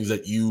of the things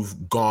that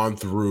you've gone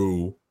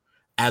through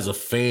as a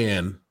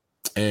fan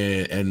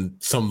and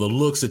some of the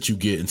looks that you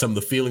get and some of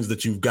the feelings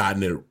that you've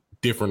gotten at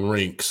different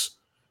rinks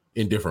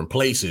in different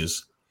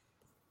places,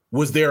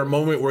 was there a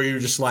moment where you're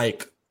just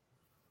like,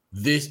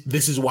 this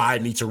is why I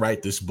need to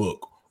write this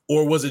book?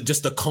 Or was it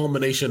just a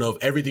culmination of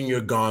everything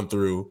you've gone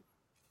through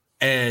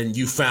and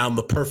you found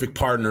the perfect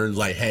partner and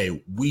like,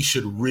 hey, we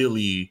should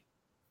really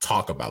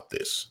talk about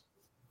this?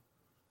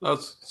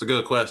 That's a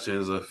good question.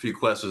 There's a few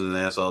questions in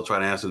there, so I'll try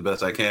to answer the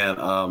best I can.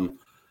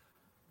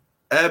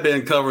 I've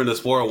been covering the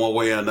sport one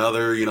way or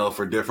another,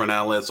 for different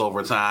outlets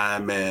over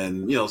time.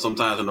 And,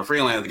 sometimes in the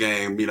freelance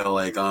game,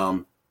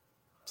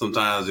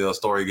 sometimes a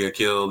story get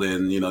killed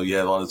and, you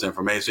have all this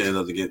information,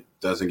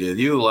 doesn't get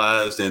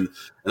utilized. And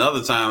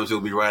other times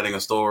you'll be writing a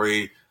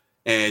story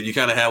and you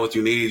kind of had what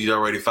you needed. You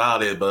already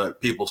filed it,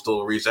 but people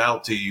still reach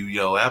out to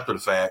you, after the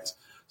fact.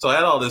 So I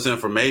had all this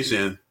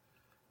information,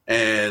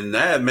 and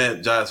I had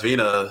met Josh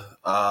Vina.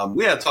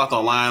 We had talked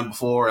online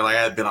before, and I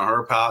had been on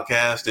her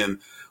podcast, and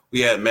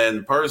we had met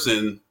in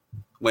person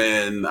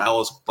when I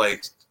was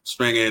like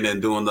stringing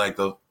and doing like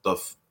the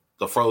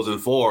Frozen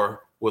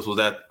Four, which was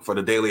for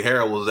the Daily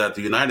Herald, was at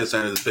the United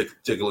Center this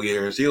particular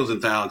year, and she was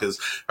in town because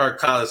her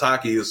college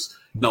hockey is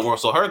no more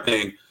so her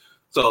thing.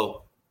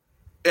 So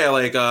yeah,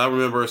 like I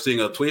remember seeing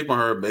a tweet from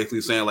her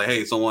basically saying like,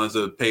 "Hey, someone wants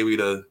to pay me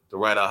to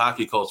write a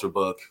hockey culture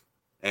book,"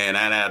 and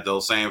I had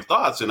those same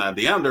thoughts, and I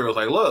DM'd her. I was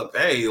like, "Look,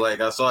 hey, like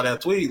I saw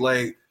that tweet,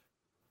 like,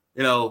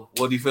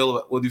 what do you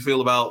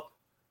feel about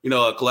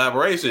a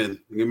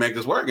collaboration? You can make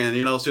this work," and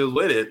she was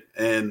with it,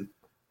 and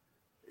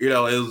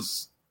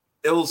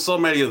it was so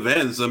many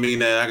events. I mean,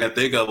 that I can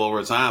think of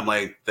over time,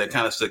 like that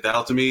kind of stuck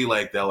out to me,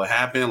 like that would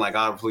happen. Like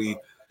obviously,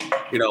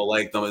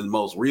 like the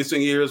most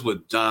recent years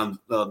with not John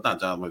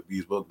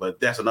McVie's book, but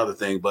that's another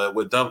thing. But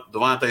with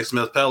Devontae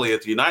Smith-Pelly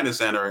at the United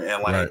Center,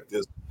 and like right.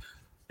 this,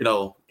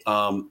 thinking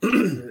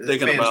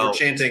fans about were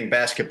chanting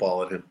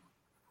basketball at him.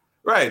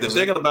 Right. They're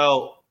thinking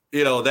about,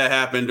 that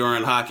happened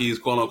during hockey's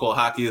quote unquote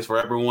hockey is for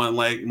everyone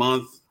like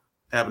month,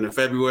 happened in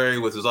February,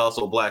 which is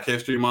also Black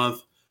History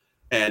Month.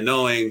 And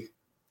knowing,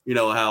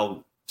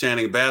 how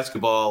chanting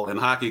basketball and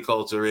hockey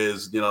culture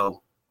is,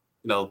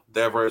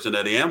 their version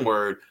of the M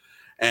word.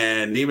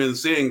 And even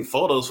seeing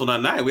photos from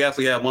that night, we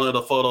actually have one of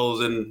the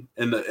photos in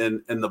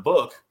the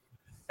book.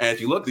 And if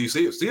you look, you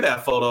see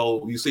that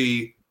photo, you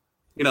see,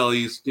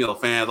 these,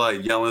 fans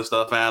like yelling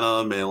stuff at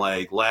them and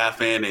like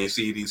laughing, and you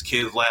see these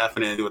kids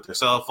laughing and with their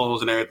cell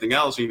phones and everything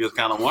else. And you're just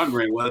kind of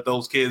wondering what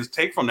those kids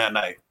take from that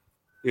night.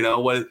 Did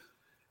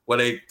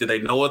they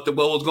know what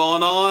was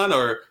going on,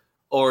 or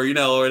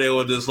they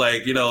were just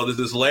like, this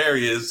is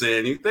hilarious.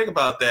 And you think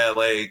about that,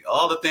 like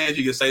all the things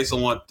you can say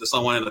to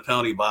someone in the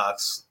penalty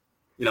box,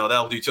 that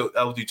was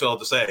what you chose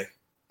to say.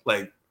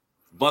 Like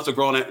a bunch of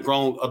grown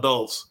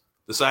adults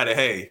decided,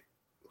 hey,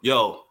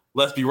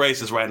 let's be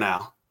racist right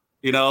now.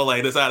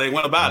 Like that's how they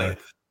went about it.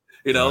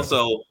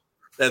 So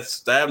I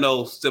have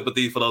no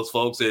sympathy for those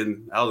folks,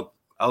 and I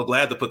was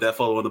glad to put that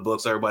photo in the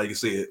book so everybody can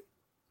see it.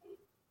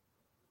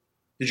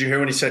 Did you hear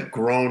when he said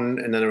grown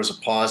and then there was a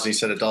pause and he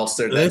said adults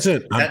there?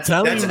 Listen, I'm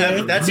telling you,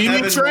 man. That's media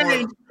Evan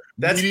trained. Moore.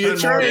 That's Media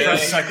Evan Moore, trained.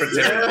 press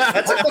secretary.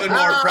 That's Evan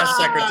Moore, press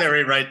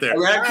secretary right there.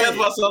 I catch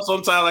myself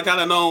sometimes. I kind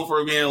of known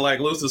for being like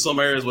loose in some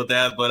areas with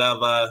that, but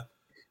I've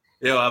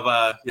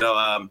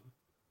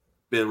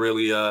been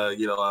really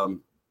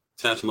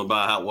intentional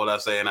about what I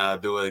say and how I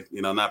do it.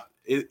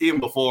 Even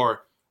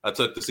before I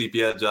took the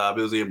CPS job,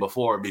 it was even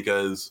before,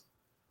 because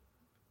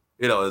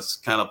it's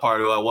kind of part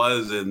of who I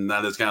was, and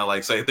I just kind of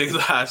like say things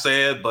that I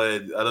said,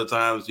 but other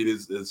times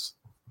it's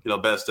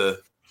best to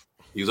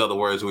use other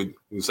words when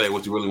you say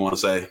what you really want to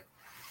say.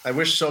 I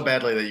wish so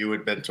badly that you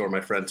would mentor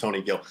my friend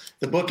Tony Gill.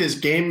 The book is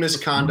Game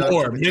Misconduct.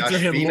 Mentor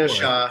him more,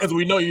 because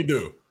we know you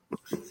do.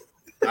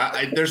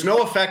 There's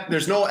no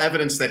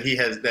evidence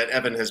that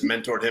Evan has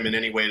mentored him in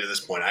any way to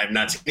this point. I have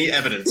not seen any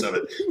evidence of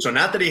it. So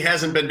not that he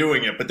hasn't been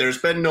doing it, but there's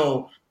been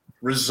no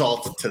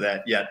result to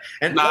that yet.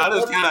 And I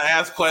just kind of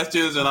asked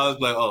questions, and I was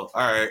like, "Oh,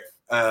 all right."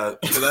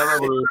 Because I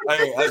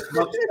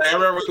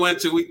remember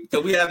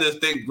we had this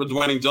thing with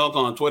running joke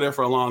on Twitter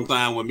for a long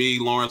time with me,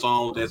 Lawrence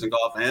Holmes, Jason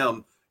Goff, and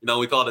him.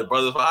 We called it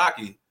Brothers for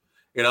Hockey.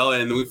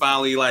 And we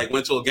finally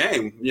went to a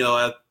game.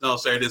 I'll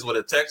share this with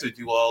a text with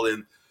you all,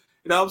 and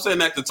I'm sitting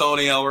next to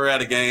Tony. We're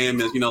at a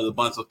game, and a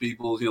bunch of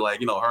people.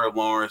 Herb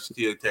Lawrence,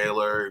 Tia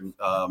Taylor,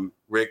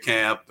 Rick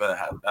Camp.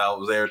 I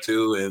was there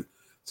too, and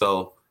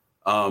so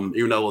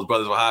even though it was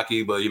Brothers for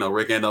Hockey, but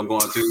Rick ended up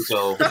going too.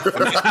 So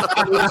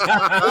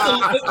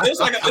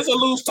it's a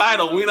loose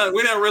title. We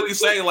didn't really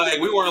say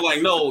we weren't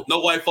like no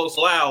white folks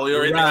allowed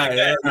or anything like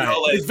that. Right.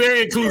 It's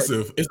very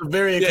inclusive. It's a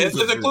very inclusive.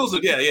 It's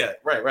inclusive. Yeah.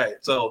 Right.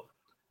 So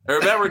I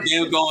remember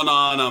games going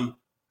on.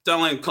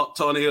 Telling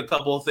Tony a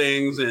couple of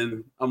things,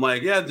 and I'm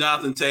like, yeah,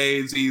 Jonathan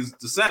Toews, he's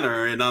the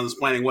center, and I'm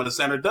explaining what a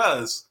center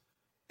does.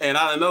 And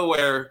out of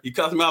nowhere, he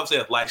cuts me off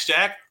and said, like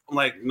Shaq? I'm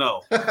like,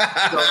 no. So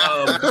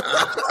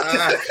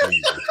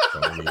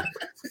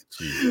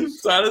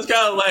I just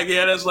kind of like,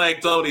 yeah, that's like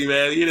Tony,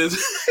 man.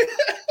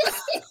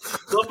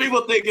 Some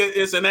people think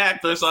it's an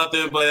act or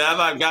something, but as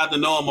I've got to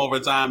know him over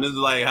time, this is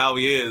like how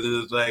he is.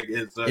 It's like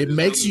it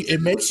makes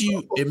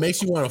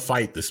you want to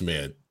fight this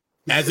man.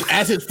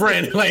 As his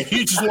friend, like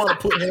you just want to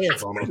put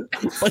hands on him,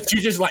 but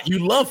you just you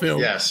love him,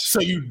 yes. So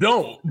you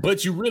don't,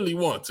 but you really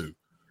want to.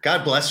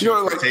 God bless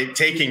you for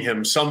taking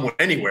him somewhere,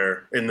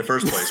 anywhere in the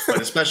first place, but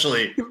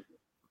especially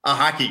a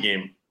hockey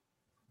game.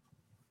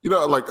 A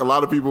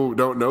lot of people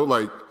don't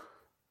know,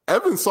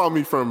 Evan saw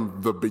me from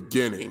the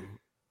beginning,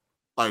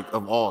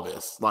 of all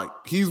this.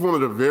 He's one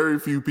of the very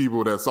few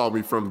people that saw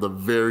me from the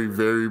very,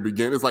 very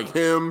beginning. It's like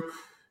him,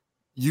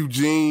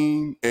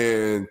 Eugene,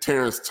 and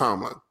Terrence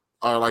Tomlin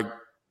are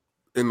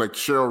and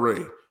Cheryl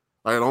Ray,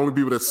 the only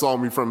people that saw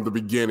me from the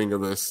beginning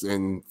of this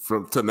and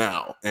from to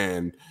now.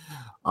 And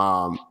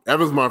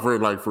Evan's my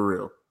friend, for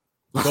real.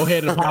 Go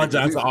ahead and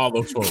apologize to all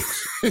those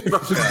folks. Go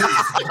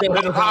ahead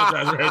and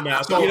apologize right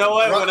now. So, you know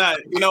what?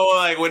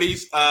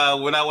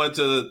 When I went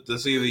to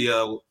see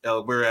the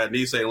we were at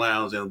Nisei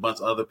Lounge and a bunch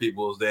of other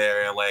people was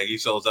there, and like he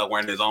shows up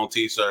wearing his own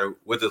T-shirt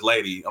with his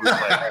lady. I'm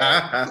just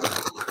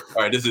like,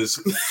 all right, this is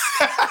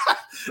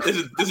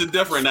this is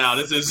different now.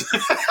 This is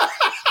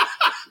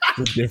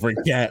a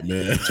different cat,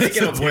 man.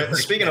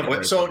 Speaking of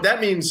which, so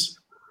that means.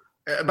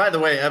 By the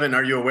way, Evan,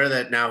 are you aware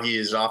that now he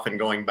is often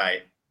going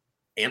by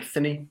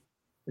Anthony?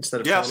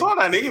 Instead of Tony? I saw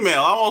that email.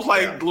 I almost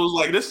was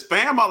like this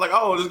spam. I was like,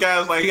 oh, this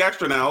guy's like he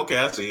extra now. Okay,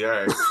 I see. All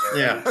right.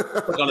 Yeah.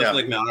 Click on this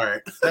link now. All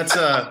right.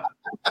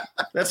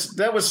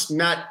 That was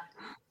not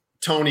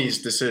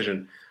Tony's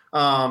decision.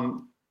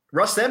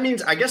 Russ, that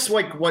means I guess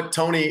like what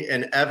Tony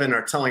and Evan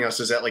are telling us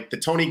is that like the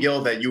Tony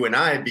Gill that you and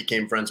I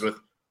became friends with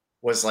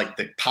was like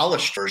the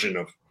polished version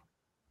of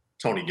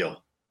Tony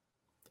Gill.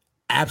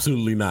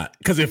 Absolutely not.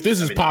 Because if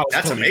this is polished,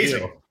 that's Tony amazing.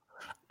 Gill,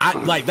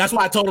 that's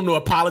why I told him to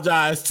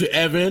apologize to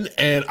Evan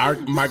and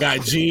my guy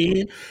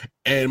Gene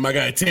and my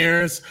guy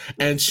Terrence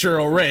and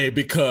Cheryl Ray,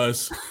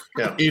 because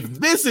if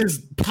this is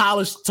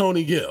polished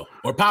Tony Gill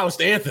or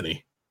polished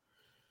Anthony,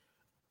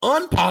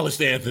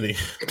 unpolished Anthony,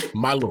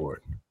 my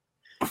lord.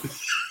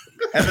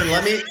 Evan,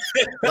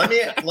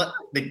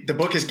 the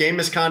book is Game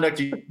Misconduct.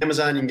 You can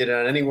Amazon, you can get it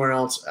on anywhere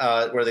else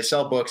where they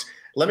sell books.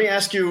 Let me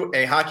ask you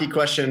a hockey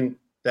question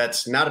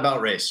that's not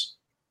about race.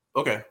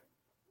 Okay.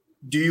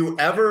 Do you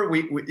ever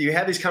you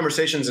have these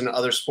conversations in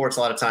other sports a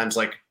lot of times,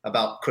 like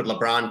about could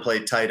LeBron play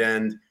tight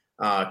end?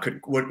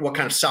 What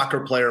kind of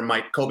soccer player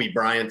might Kobe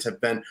Bryant have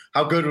been?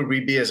 How good would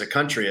we be as a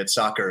country at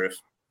soccer if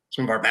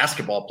some of our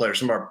basketball players,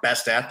 some of our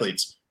best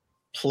athletes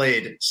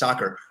played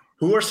soccer?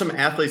 Who are some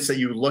athletes that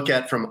you look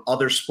at from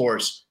other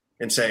sports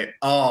and say,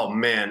 oh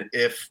man,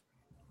 if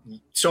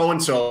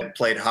so-and-so had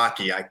played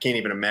hockey, I can't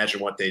even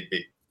imagine what they'd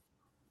be?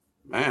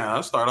 Man,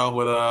 I'll start off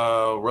with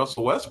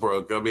Russell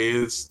Westbrook. I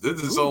mean, this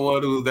is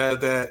someone who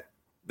that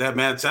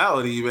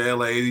mentality, man.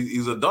 Like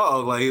he's a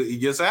dog. Like he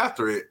gets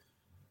after it.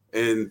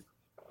 And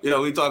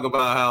we talk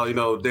about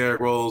how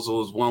Derrick Rose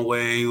was one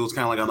way. He was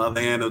kind of like on the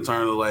other end in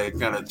terms of like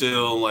kind of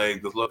chill,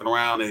 like just looking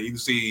around. And you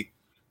see,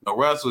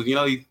 Russ was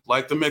he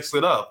liked to mix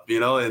it up.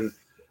 And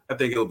I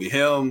think it'll be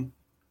him.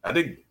 I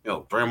think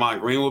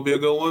Draymond Green would be a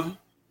good one.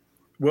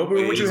 What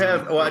would you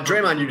have? Well,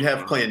 Draymond, you'd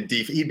have playing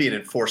deep. He'd be an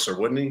enforcer,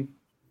 wouldn't he?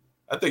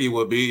 I think he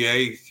would be. Yeah,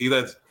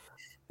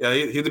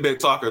 he's a big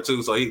talker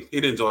too, so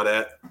he'd enjoy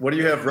that. What do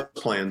you have Russ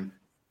playing?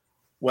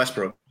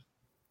 Westbrook.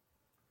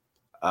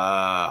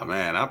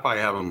 Man, I'd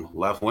probably have him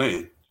left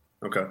wing.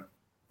 Okay.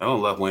 I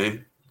don't left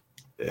wing.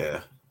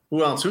 Yeah.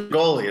 Who else? Who's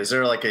goalie? Is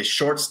there like a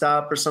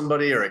shortstop or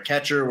somebody or a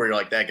catcher where you're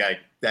like that guy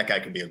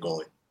could be a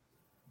goalie?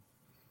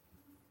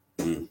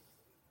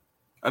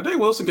 I think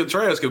Wilson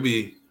Contreras could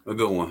be a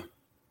good one.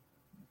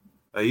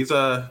 He's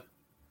someone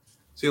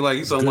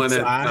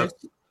that.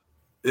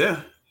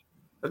 Yeah,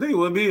 I think it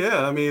would be.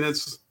 Yeah, I mean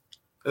it's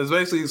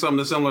basically some of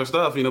the similar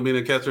stuff. being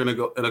a catcher and a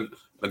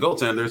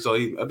goaltender. So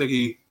I think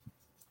he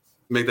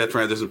make that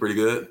transition pretty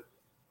good.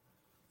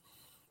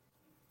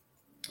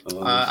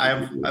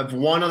 I have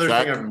one other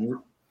thing.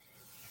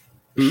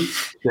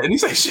 Didn't he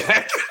say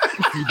Shaq?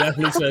 He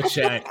definitely said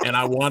Shaq,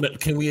 and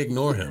can we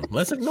ignore him?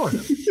 Let's ignore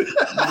him.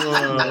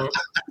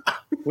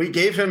 We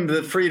gave him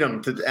the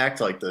freedom to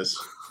act like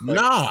this.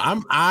 No,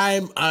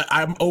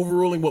 I'm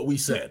overruling what we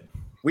said.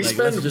 We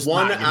spend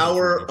 1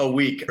 hour a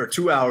week or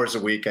 2 hours a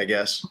week, I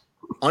guess,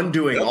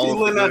 undoing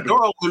all of that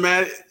door open,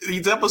 man.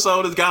 Each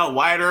episode has gotten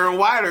wider and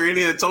wider, and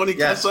then Tony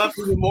cuts up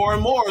even more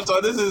and more.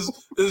 So this is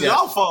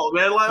y'all fault,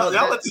 man. Like,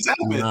 y'all let this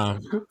happen.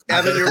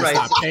 Evan, you're right.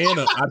 Stop paying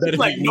him. I bet if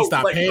we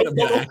stop paying him,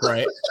 he'll act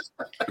right.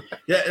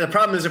 Yeah, the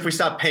problem is if we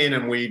stop paying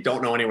him, we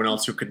don't know anyone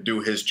else who could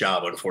do his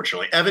job,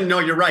 unfortunately. Evan, no,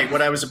 you're right.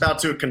 What I was about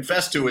to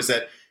confess to is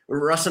that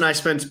Russ and I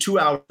spend 2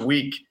 hours a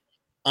week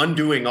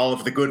undoing all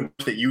of the good work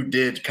that you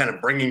did, kind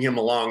of bringing him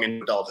along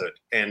in adulthood.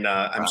 And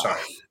I'm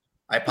sorry.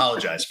 I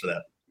apologize for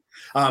that.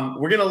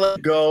 We're going to let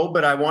it go,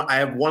 but I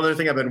have one other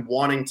thing I've been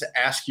wanting to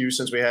ask you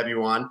since we have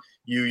you on.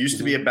 You used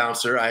to be a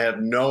bouncer. I have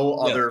no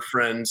other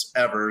friends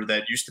ever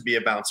that used to be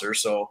a bouncer,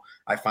 so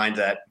I find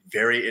that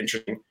very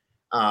interesting.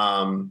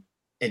 And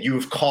you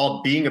have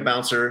called being a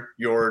bouncer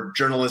your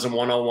journalism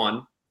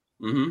 101.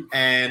 Mm-hmm.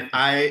 And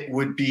I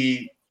would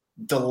be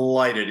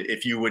delighted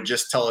if you would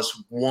just tell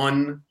us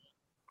one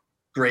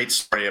great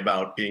story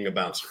about being a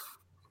bouncer.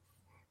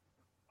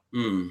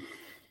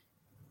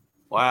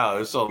 Wow,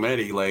 there's so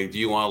many. Like, do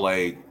you want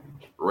like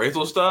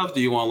racial stuff?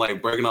 Do you want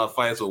like breaking off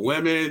fights with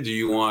women? Do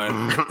you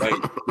want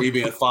like me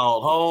being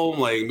followed home?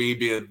 Like me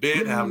being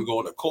bit, having to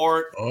go to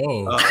court? I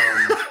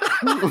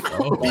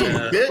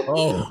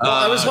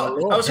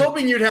was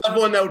hoping you'd have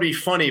one that would be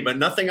funny, but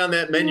nothing on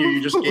that menu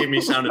you just gave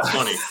me sounded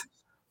funny.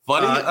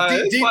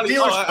 Funny?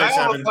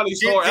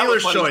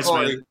 Dealer's choice,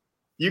 man.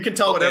 You can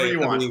tell whatever you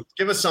want.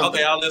 Give us something.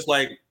 Okay, I'll just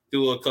like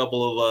do a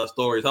couple of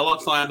stories. How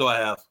much time do I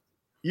have?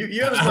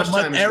 You have as much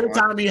time. Every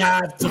time you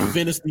have to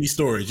finish these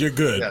stories, you're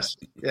good. Yes.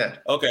 Yeah.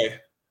 Okay.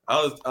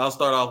 I'll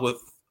start off with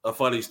a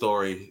funny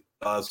story.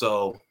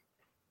 So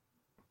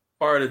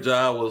part of the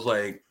job was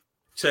like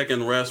checking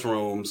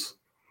restrooms,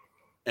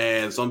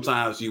 and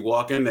sometimes you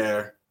walk in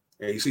there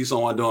and you see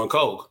someone doing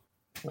coke.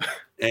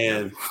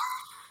 And,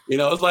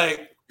 it's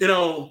like,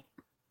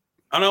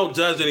 I don't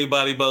judge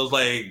anybody, but it's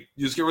like,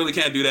 you just really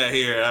can't do that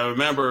here. I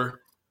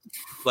remember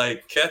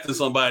like catching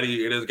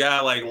somebody and this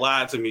guy like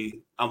lied to me.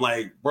 I'm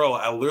like, bro,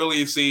 I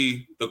literally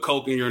see the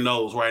coke in your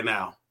nose right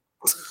now.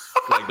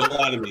 Like, don't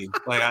lie to me.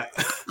 Like,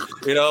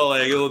 it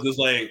was just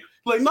like,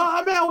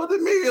 nah, man, what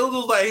did me? It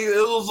was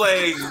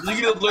like,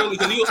 you just literally,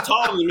 because he was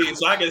taller than me,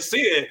 so I could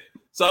see it.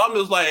 So I'm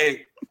just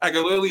like, I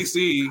can literally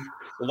see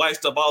the white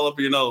stuff all up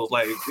your nose.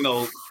 Like,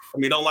 don't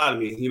lie to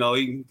me. He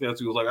was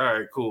like, all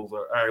right, cool.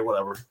 All right,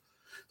 whatever.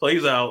 So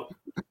he's out.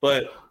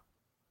 But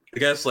I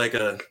guess like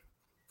a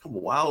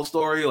wild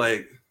story.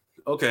 Like,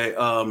 okay,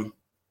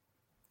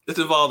 this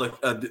involved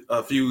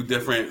a few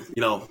different,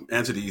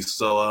 entities.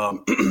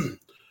 So,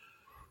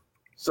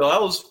 so I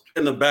was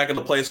in the back of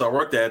the place I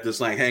worked at,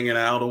 just like hanging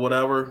out or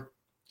whatever.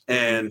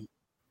 And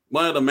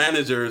one of the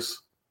managers,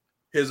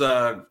 his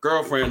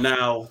girlfriend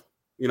now,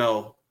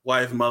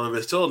 wife, mother of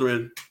his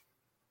children,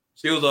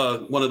 she was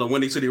one of the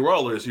Windy City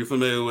Rollers. You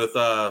familiar with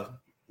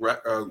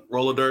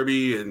roller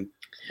derby and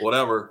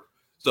whatever?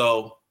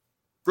 So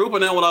group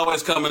of them would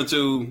always come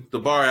into the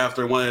bar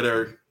after one of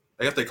their,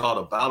 I guess they call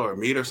it a bout or a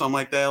meet or something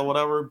like that or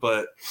whatever.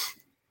 But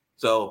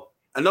so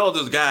I know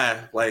this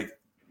guy like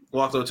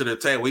walks up to the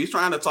table. He's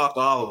trying to talk to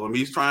all of them.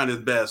 He's trying his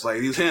best.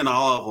 Like he's hitting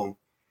all of them.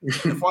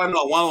 Before I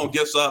know, one of them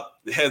gets up,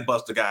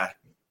 headbutts the guy.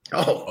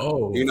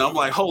 Oh. I'm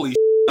like, holy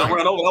I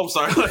ran over. I'm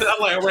sorry.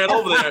 I ran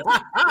over there.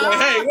 I'm like,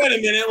 hey, wait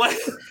a minute. Like,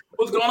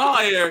 what's going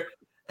on here?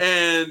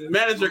 And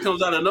manager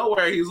comes out of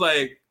nowhere. He's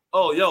like,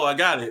 oh, yo, I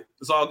got it.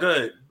 It's all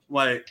good. I'm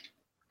like,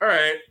 all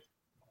right.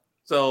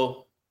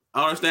 So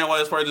I understand why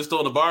this person's still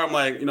in the bar. I'm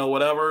like,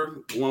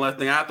 whatever. One less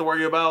thing I have to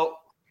worry about.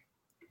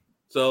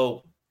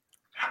 So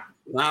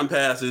time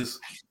passes.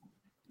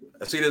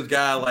 I see this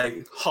guy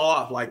like haul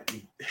off, like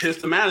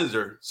hits the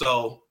manager.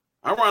 So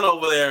I run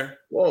over there.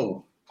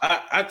 Whoa.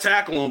 I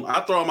tackle him.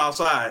 I throw him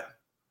outside.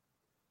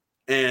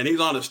 And he's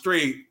on the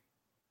street.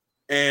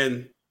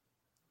 And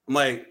I'm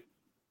like,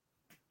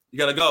 you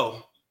got to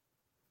go.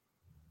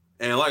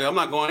 And like, I'm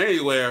not going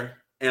anywhere.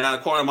 And out of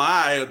the corner of my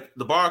eye,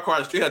 the bar across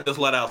the street had just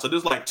let out. So this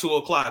is like 2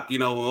 o'clock,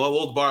 when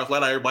all those bars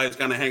let out, everybody's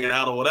kind of hanging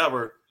out or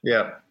whatever.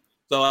 Yeah.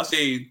 So I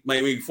see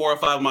maybe 4 or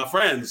 5 of my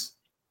friends.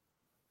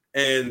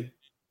 And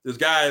this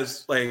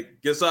guy's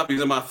like, gets up,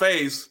 he's in my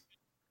face.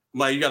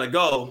 I'm like, you got to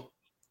go.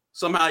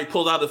 Somehow he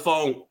pulls out the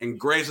phone and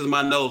grazes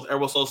my nose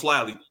ever so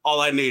slightly.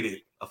 All I needed.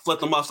 I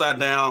flipped him upside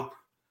down,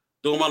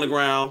 threw him on the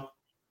ground.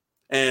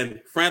 And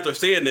friends are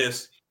seeing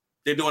this.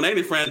 They're doing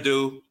any friends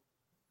do.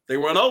 They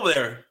run over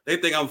there. They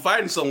think I'm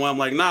fighting someone. I'm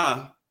like,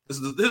 nah, this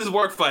is a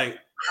work fight.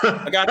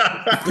 I got it. I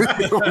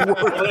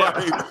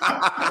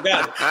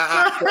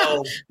got it.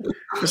 So,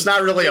 it's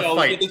not really a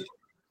fight.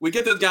 We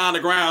get this guy on the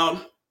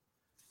ground,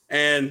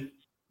 and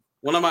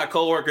one of my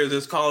coworkers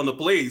is calling the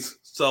police.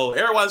 So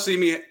everyone see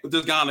me with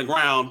this guy on the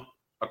ground.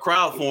 A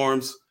crowd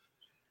forms.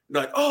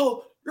 They're like,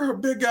 oh, you're a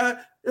big guy.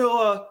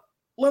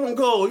 Let him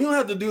go. You don't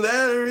have to do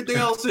that or anything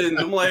else. And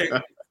I'm like,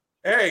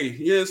 hey,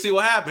 you didn't see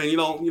what happened.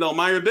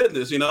 Mind your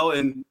business,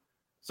 And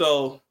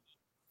so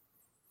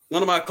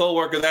one of my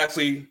coworkers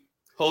actually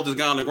holds this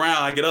guy on the ground.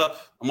 I get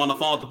up. I'm on the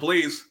phone with the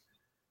police.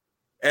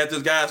 As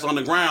this guy's on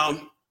the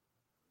ground,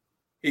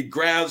 he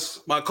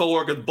grabs my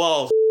coworker's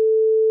balls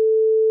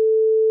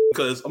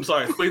because, I'm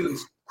sorry, squeezing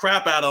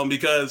crap out of him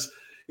because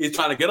he's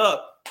trying to get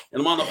up.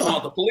 And I'm on the phone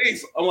with the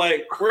police. I'm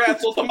like, we're at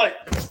so I'm like,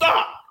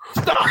 stop.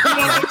 Stop.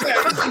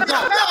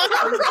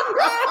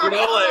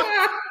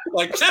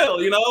 Like chill,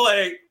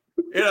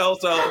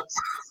 so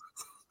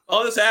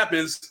all this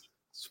happens.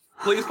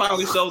 Police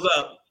finally shows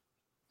up.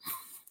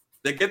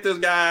 They get this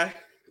guy,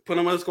 put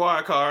him in a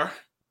squad car,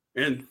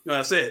 and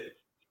that's it.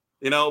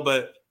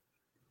 But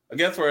I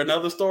guess for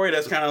another story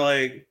that's kind of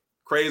like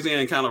crazy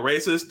and kind of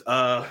racist.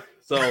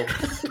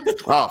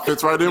 Wow,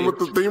 fits right in with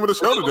the theme of the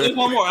show today. There's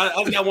one more.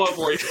 I've got one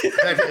for you.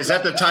 Is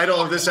that the title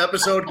of this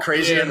episode?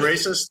 Crazy and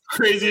Racist?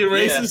 Crazy and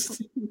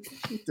Racist?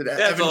 Did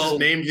Evan just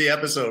named the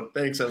episode?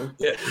 Thanks, Evan.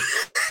 Yeah.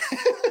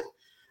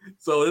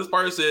 So this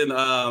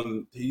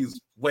person, he's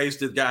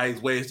wasted.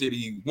 He's wasted.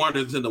 He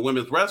wanders in the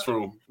women's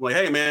restroom. I'm like,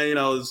 hey, man,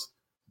 this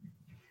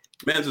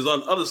men's is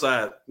on the other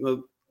side.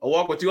 I'll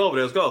walk with you over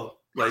there. Let's go.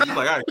 Like, he's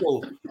like, all right,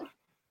 cool.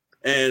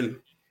 And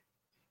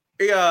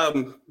he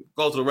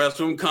goes to the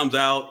restroom, comes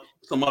out.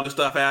 Some other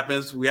stuff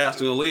happens. We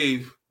asked him to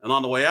leave. And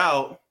on the way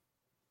out,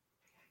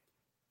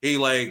 he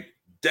like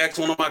decks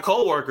one of my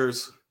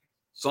coworkers.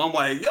 So I'm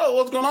like, yo,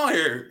 what's going on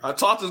here? I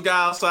talked to this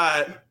guy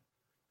outside.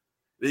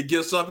 He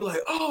gets up, he's like,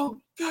 oh,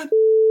 God,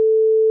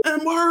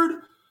 and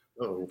word.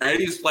 Oh. And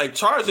he's like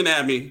charging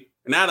at me.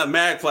 And out of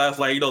mag flash,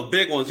 like,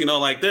 big ones,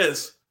 like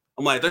this.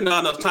 I'm like, there's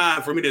not enough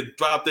time for me to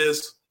drop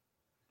this,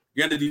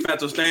 get in the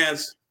defensive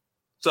stance.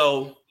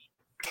 So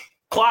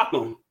clock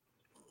him.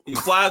 He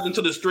flies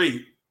into the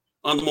street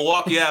on the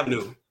Milwaukee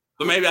Avenue.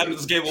 So maybe I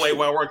just gave away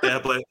where I worked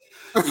at, but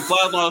he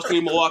flies on the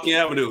street, Milwaukee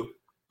Avenue.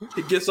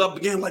 He gets up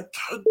again like,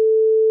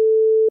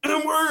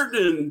 N-word.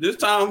 And this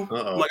time,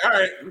 I'm like, all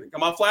right, got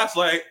my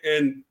flashlight.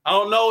 And I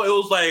don't know, it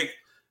was like,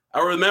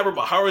 I remember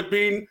Howard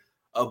being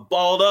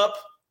balled up.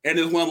 And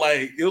it was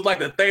like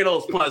the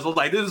Thanos punch. It was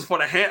like, this is for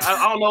the hand.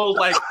 I don't know. It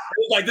was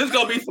like this is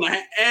gonna be for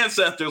the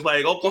ancestors,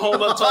 like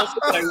Oklahoma, Tulsa.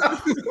 Like,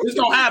 this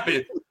gonna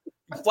happen.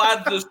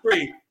 Fly to the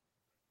street.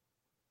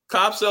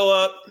 Cops show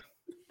up.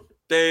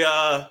 They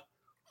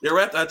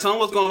arrest. I tell them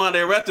what's going on. They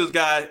arrest this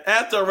guy.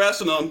 After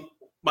arresting him,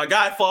 my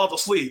guy falls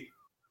asleep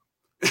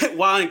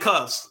while in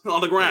cuffs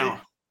on the ground.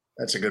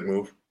 That's a good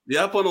move.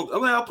 Yeah, I put him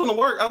to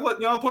work. I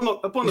put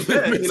him to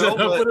bed. You know,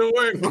 I put him to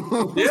work.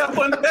 Yeah, I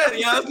put him to bed.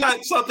 You know, it's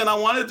not something I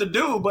wanted to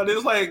do, but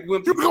it's like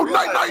when people go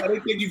night. I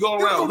didn't think you go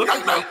around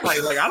looking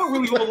like I don't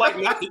really want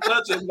to not to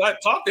touch and not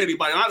talk to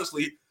anybody,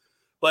 honestly.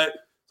 But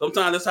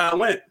sometimes that's how it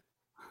went.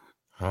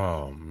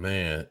 Oh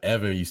man,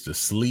 Evan used to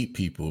sleep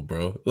people,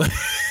 bro.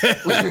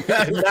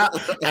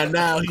 and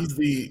now he's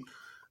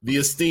the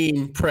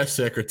esteemed press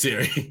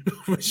secretary.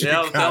 Yeah,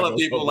 I was telling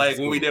people like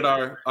when we did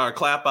our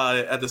clap out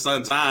at the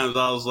Sun Times,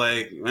 I was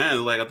like,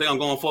 man, like I think I'm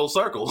going full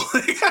circle.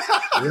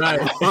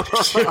 Right,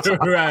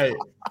 right.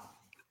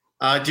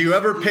 Do you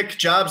ever pick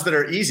jobs that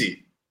are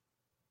easy?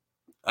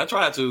 I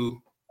try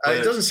to.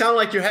 It doesn't sound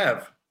like you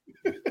have.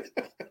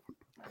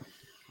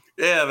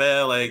 Yeah,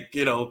 man. Like,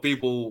 you know,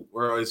 people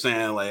were always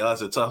saying like, "Oh,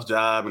 it's a tough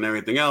job" and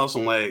everything else.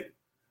 I'm like,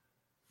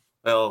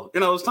 well, you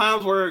know, it's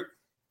times where,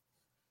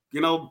 you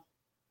know,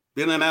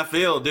 being in that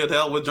field did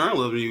help with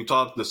journalism. You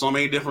talk to so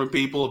many different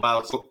people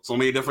about so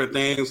many different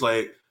things.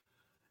 Like,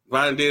 if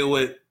I deal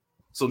with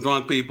some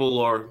drunk people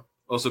or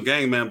some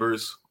gang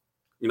members,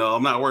 you know,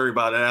 I'm not worried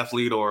about an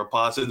athlete or a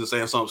politician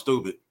saying something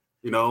stupid,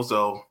 you know.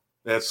 So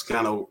that's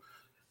kind of, you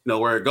know,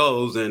 where it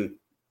goes. And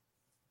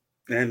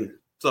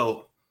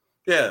so,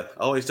 yeah, I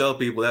always tell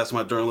people that's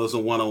my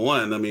journalism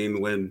 101. I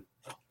mean, when,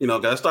 you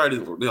know, I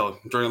started, you know,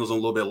 journalism a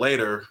little bit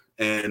later,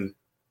 and,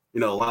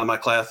 you know, a lot of my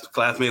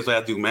classmates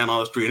had to do man on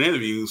the street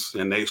interviews,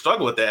 and they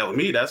struggle with that. With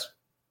me, that's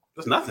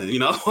nothing, you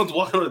know,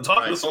 walking and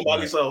talking to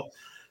somebody. Right. So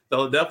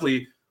it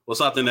definitely was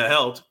something that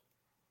helped.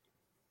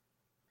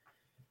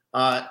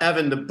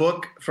 Evan, the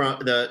book from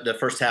the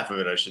first half of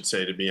it, I should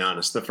say, to be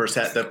honest, the first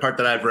half, the part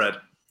that I've read,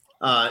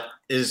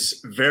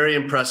 is very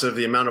impressive.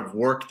 The amount of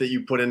work that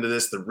you put into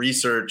this, the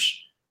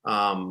research,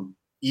 Russ,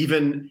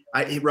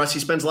 he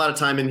spends a lot of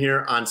time in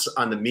here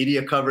on the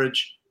media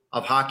coverage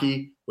of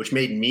hockey, which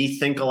made me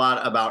think a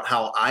lot about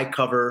how I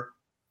cover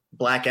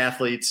Black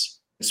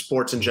athletes,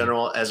 sports in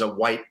general, as a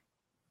white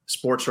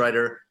sports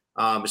writer.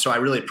 So I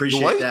really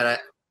appreciate that.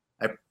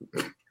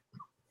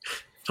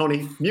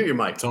 Tony, mute your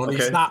mic. Tony,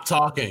 okay? Stop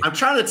talking. I'm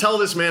trying to tell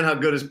this man how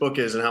good his book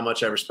is and how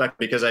much I respect him,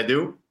 because I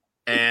do.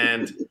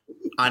 And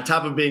on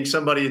top of being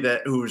somebody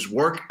whose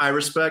work I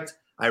respect,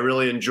 I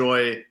really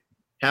enjoy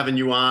having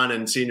you on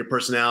and seeing your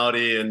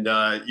personality. And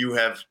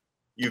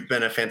you've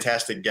been a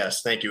fantastic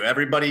guest. Thank you.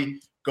 Everybody,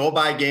 go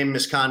buy Game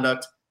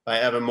Misconduct by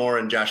Evan Moore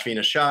and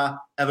Joshvina Shah.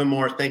 Evan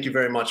Moore, thank you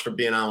very much for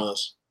being on with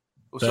us.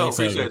 So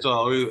appreciate it,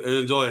 y'all.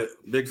 We enjoy it.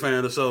 Big fan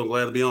of the show.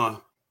 Glad to be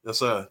on. Yes,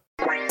 sir.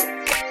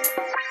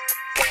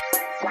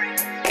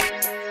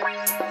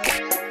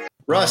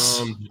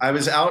 Russ, I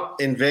was out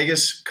in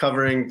Vegas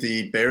covering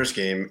the Bears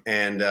game,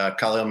 and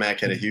Khalil Mack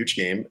had a huge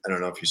game. I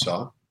don't know if you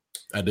saw.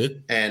 I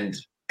did. And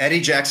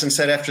Eddie Jackson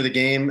said after the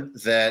game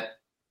that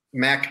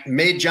Mack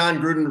made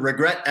John Gruden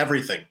regret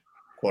everything,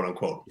 quote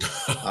unquote.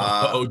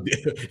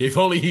 If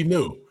only he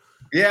knew.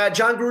 Yeah,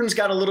 John Gruden's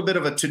got a little bit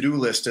of a to-do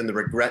list in the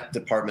regret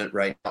department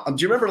right now.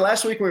 Do you remember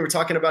last week when we were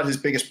talking about his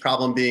biggest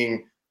problem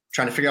being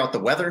trying to figure out the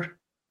weather?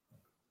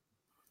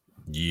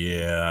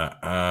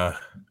 Yeah.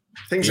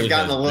 Things have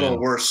gotten a little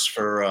worse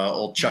for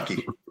old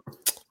Chucky.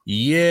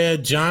 Yeah,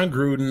 John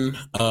Gruden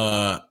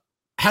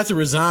had to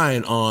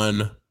resign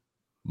on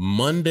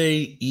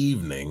Monday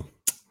evening.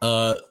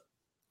 There's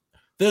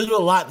been a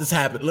lot that's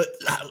happened.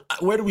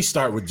 Where do we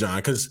start with John?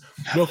 Because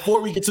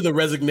before we get to the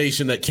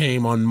resignation that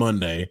came on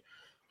Monday,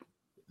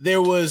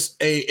 there was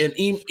an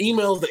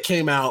email that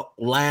came out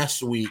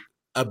last week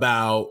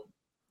about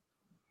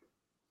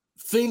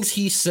things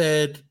he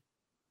said.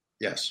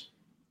 Yes.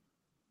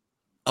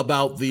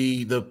 About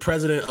the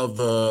president of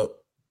the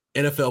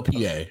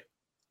NFLPA.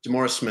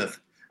 DeMaurice Smith.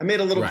 I made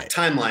a little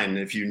timeline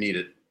if you need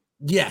it.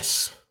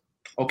 Yes.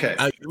 Okay.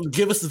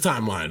 Give us the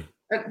timeline.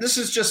 This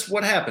is just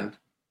what happened.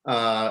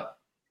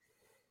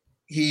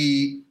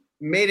 He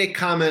made a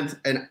comment,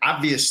 an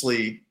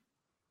obviously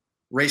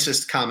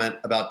racist comment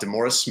about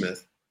DeMaurice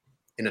Smith,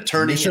 an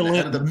attorney.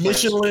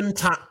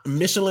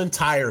 Michelin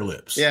tire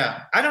lips.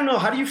 Yeah. I don't know.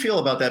 How do you feel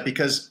about that?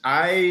 Because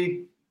I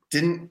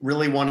didn't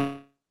really want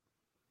to.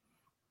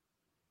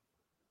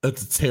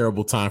 That's a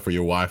terrible time for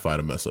your Wi-Fi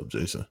to mess up,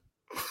 Jason.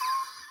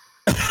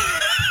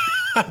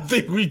 I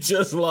think we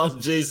just lost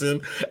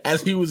Jason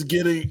as he was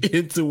getting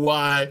into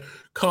why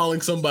calling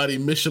somebody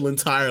Michelin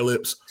tire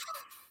lips,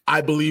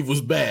 I believe,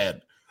 was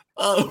bad.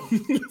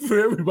 For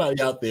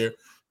everybody out there,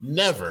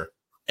 never,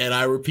 and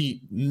I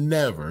repeat,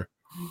 never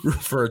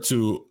refer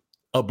to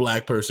a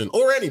Black person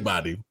or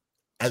anybody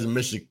as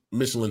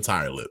Michelin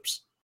tire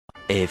lips.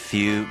 A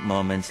few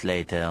moments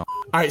later. All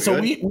right, so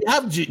we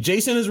have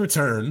Jason has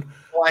returned.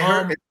 Well, I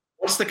heard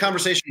once the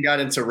conversation got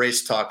into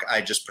race talk,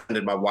 I just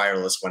pretended my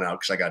wireless went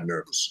out because I got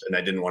nervous and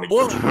I didn't want to.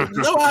 Well,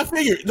 no, I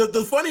figured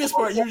the funniest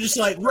part, you're just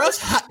like, Russ,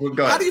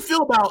 how do you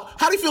feel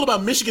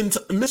about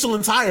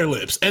Michelin tire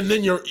lips? And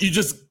then you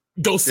just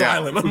go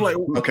silent. I'm like,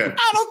 okay,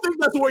 I don't think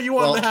that's where you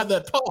wanted to have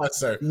that pause,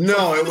 sir.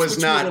 No, it was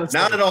not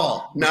at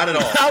all. Not at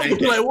all. I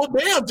was like, well,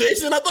 damn,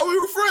 Jason, I thought we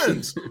were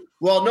friends.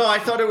 Well, no, I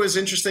thought it was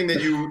interesting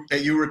that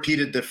you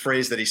repeated the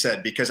phrase that he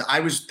said, because I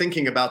was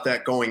thinking about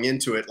that going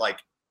into it, like.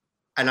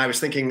 And I was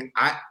thinking,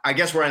 I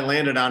guess where I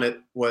landed on it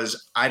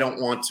was I don't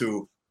want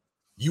to.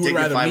 You would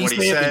rather me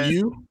say it than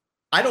you?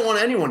 I don't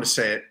want anyone to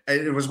say it.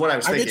 It was what I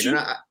was thinking.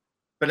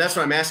 But that's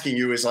what I'm asking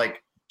you is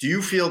like, do you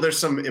feel there's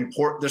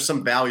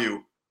some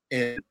value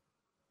in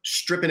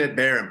stripping it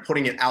bare and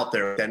putting it out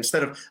there? That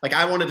instead of like,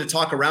 I wanted to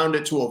talk around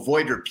it to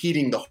avoid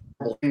repeating the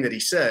horrible thing that he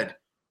said,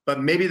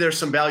 but maybe there's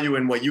some value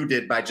in what you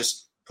did by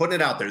just putting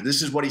it out there.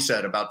 This is what he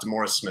said about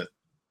DeMaurice Smith.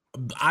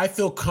 I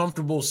feel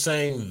comfortable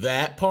saying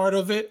that part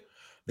of it.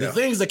 The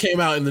things that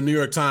came out in the New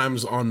York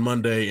Times on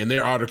Monday in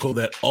their article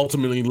that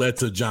ultimately led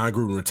to John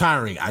Gruden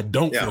retiring, I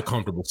don't feel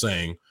comfortable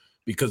saying,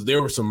 because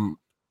there were some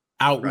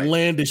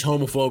outlandish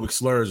homophobic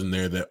slurs in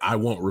there that I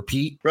won't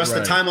repeat. Russ,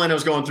 the timeline I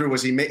was going through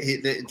was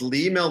the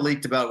email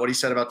leaked about what he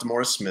said about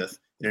DeMaurice Smith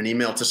in an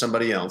email to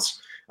somebody else.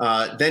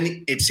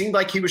 Then it seemed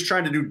like he was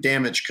trying to do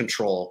damage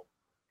control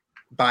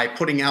by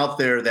putting out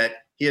there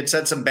that he had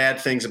said some bad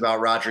things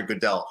about Roger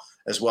Goodell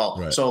as well.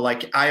 Right. So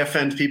like, I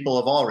offend people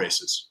of all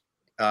races.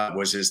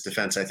 Was his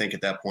defense, I think, at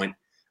that point.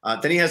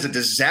 Then he has a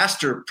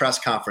disaster press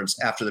conference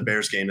after the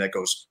Bears game that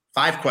goes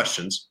 5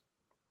 questions,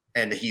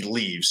 and he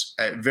leaves.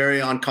 Very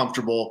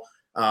uncomfortable.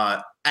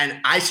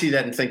 And I see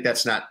that and think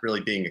that's not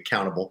really being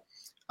accountable.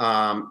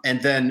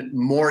 And then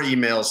more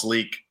emails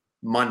leak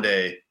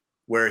Monday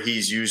where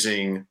he's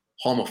using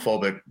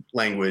homophobic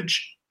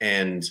language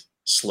and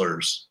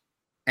slurs.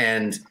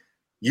 And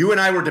you and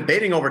I were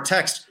debating over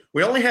text.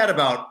 We only had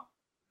about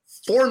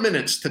 4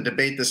 minutes to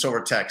debate this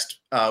over text,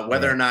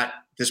 whether or not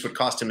this would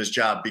cost him his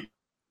job,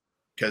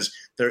 because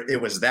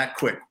it was that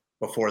quick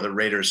before the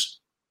Raiders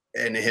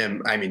and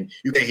him. I mean,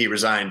 you think he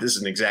resigned. This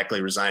isn't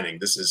exactly resigning.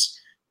 This is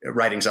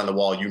writings on the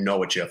wall. You know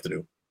what you have to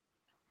do.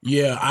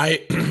 Yeah,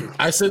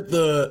 I sent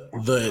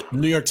the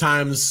New York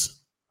Times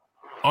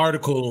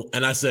article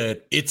and I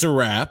said, it's a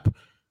wrap.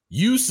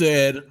 You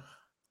said,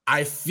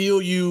 I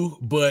feel you,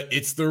 but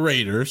it's the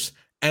Raiders.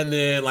 And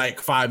then like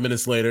 5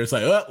 minutes later, it's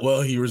like, oh,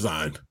 well, he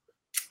resigned.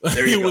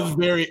 It was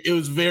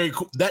very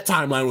that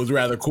timeline was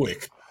rather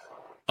quick.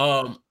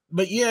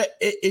 But yeah,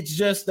 it's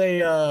just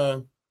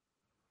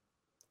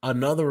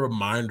another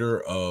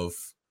reminder of,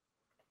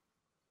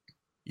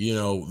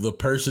 the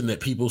person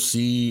that people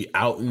see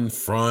out in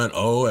front.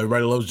 Oh,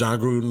 everybody loves John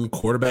Gruden,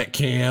 quarterback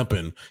camp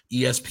and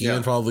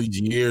ESPN for all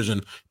these years.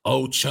 And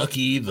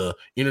Chucky, the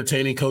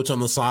entertaining coach on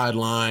the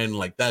sideline.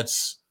 Like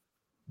that's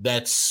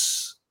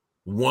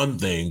one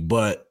thing,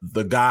 but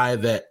the guy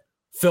that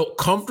felt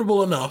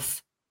comfortable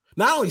enough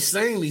not only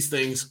saying these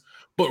things,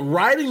 but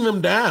writing them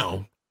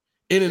down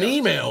in an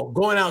email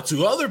going out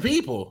to other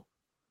people,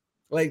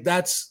 like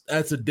that's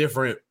a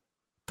different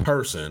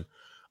person.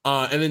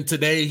 And then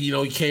today,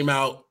 he came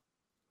out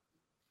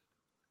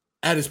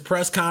at his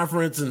press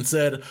conference and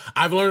said,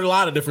 I've learned a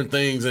lot of different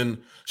things.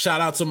 And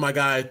shout out to my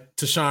guy,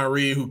 Tashawn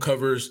Reed, who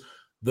covers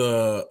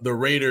the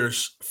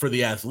Raiders for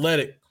The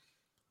Athletic.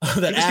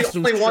 That asked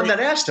him. The only one that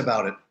asked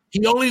about it. He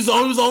was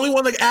the only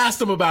one that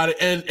asked him about it.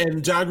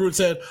 And John Gruden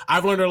said,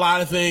 I've learned a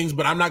lot of things,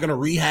 but I'm not going to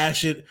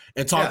rehash it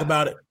and talk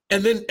about it.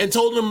 And then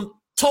told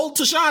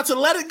Tashawn to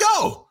let it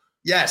go.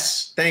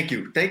 Yes. Thank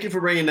you. Thank you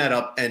for bringing that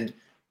up. And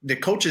the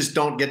coaches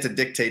don't get to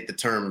dictate the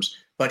terms,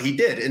 but he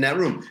did in that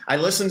room. I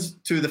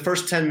listened to the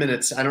first 10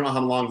 minutes. I don't know how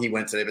long he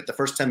went today, but the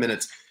first 10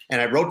 minutes, and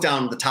I wrote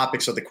down the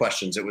topics of the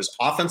questions. It was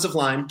offensive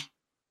line,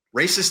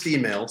 racist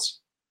emails,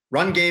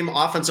 run game,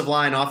 offensive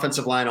line,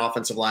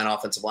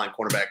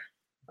 quarterback.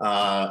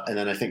 And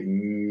then I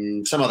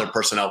think some other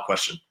personnel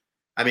question.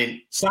 I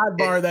mean,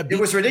 sidebar it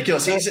was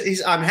ridiculous.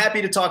 I'm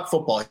happy to talk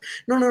football.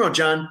 No,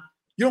 John,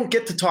 you don't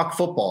get to talk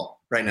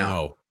football right now.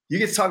 No. You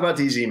get to talk about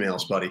these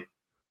emails, buddy.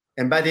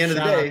 And by the end of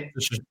the day,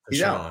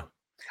 he's out.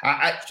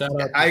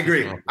 I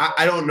agree.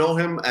 I don't know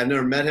him. I've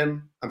never met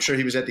him. I'm sure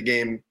he was at the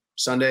game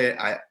Sunday.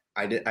 I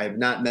have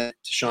not met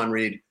Tashawn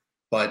Reed,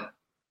 but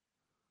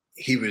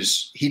he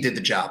did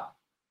the job.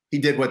 He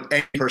did what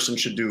any person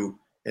should do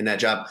in that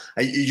job.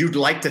 You'd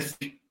like to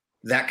think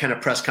that kind of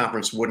press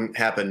conference wouldn't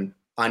happen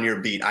on your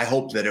beat. I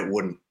hope that it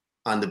wouldn't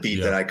on the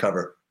beat that I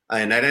cover.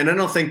 And I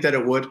don't think that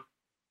it would,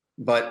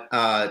 but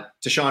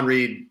Tashawn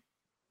Reed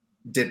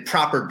did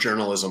proper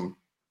journalism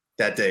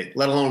that day,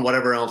 let alone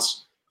whatever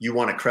else you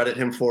want to credit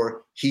him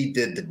for. He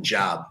did the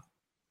job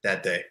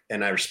that day,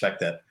 and I respect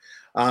that.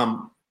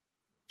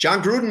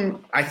 John Gruden,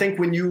 I think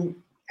when you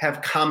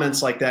have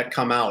comments like that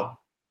come out,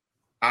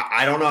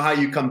 I don't know how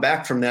you come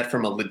back from that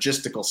from a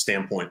logistical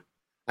standpoint.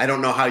 I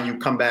don't know how you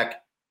come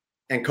back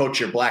and coach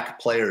your black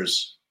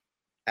players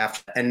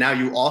after. And now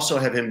you also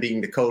have him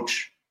being the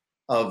coach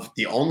of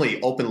the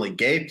only openly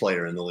gay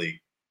player in the league,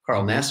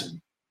 Carl Nassib.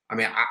 I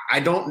mean, I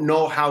don't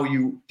know how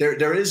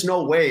there is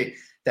no way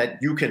that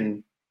you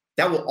can,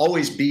 that will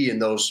always be in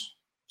those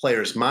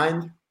players'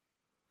 mind.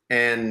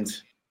 And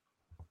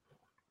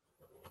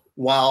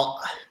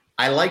while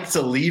I like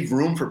to leave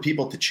room for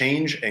people to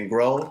change and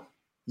grow,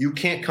 you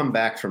can't come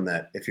back from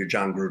that if you're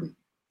John Gruden.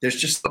 There's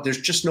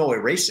just no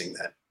erasing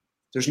that.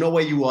 There's no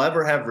way you will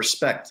ever have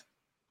respect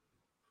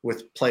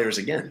with players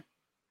again.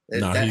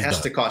 That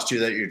has to cost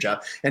you your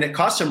job. And it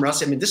costs him,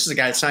 Russ. I mean, this is a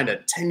guy that signed a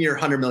 10-year,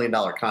 $100 million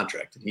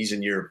contract, and he's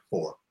in year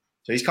 4.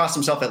 So he's cost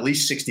himself at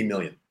least $60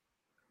 million.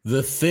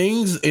 The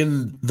things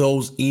in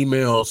those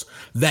emails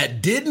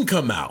that didn't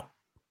come out,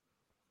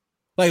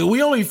 like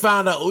we only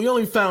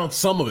found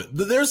some of it.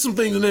 There's some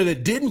things in there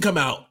that didn't come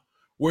out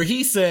where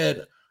he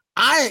said,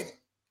 I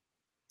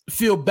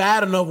feel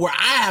bad enough where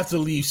I have to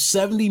leave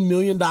 $70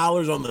 million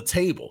on the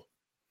table.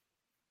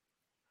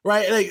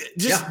 Right? Like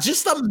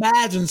just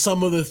imagine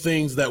some of the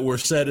things that were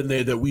said in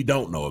there that we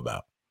don't know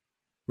about.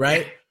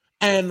 Right?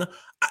 And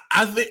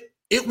I think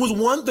it was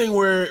one thing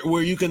where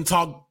you can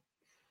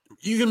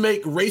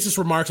make racist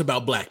remarks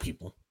about black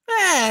people.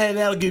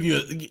 That'll give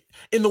you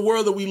in the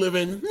world that we live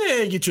in,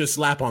 get you a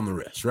slap on the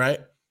wrist, right?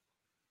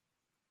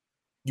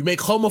 You make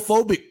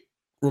homophobic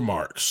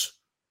remarks.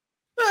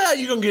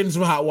 You're going to get in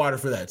some hot water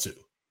for that too.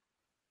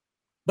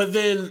 But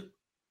then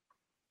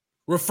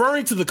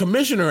referring to the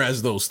commissioner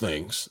as those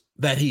things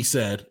that he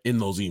said in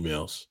those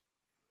emails,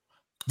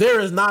 there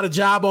is not a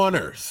job on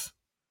earth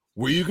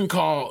where you can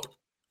call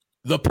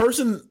the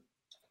person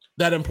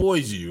that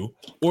employs you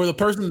or the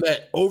person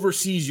that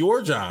oversees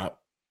your job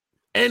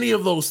any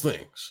of those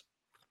things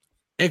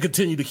and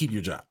continue to keep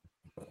your job.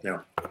 Yeah.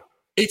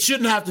 It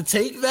shouldn't have to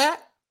take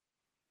that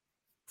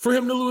for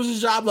him to lose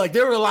his job. Like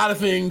there were a lot of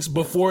things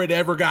before it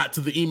ever got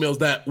to the emails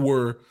that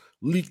were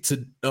leaked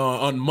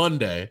on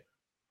Monday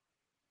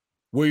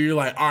where you're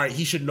like, all right,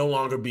 he should no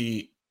longer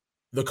be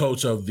the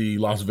coach of the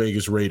Las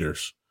Vegas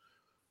Raiders.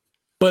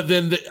 But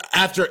then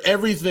after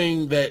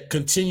everything that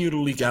continued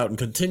to leak out,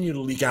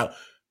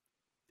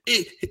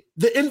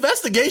 the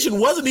investigation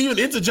wasn't even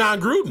into John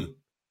Gruden.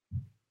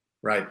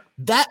 Right.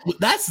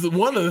 That's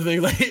one of the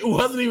things. Like it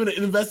wasn't even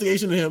an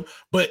investigation of him,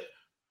 but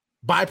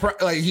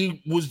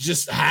he was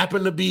just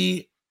happened to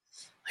be.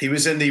 He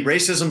was in the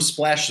racism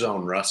splash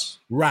zone, Russ.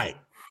 Right.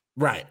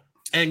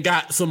 And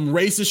got some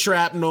racist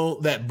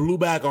shrapnel that blew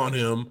back on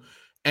him.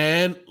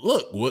 And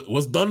look,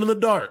 what's done in the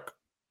dark.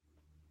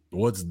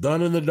 What's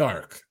done in the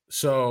dark.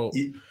 So,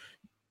 you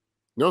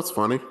know what's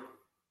funny?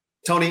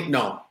 Tony,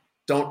 no.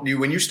 Don't you,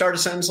 when you start a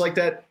sentence like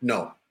that,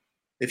 no.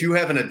 If you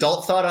have an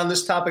adult thought on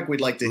this topic, we'd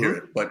like to hear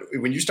it. But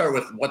when you start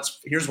with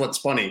here's what's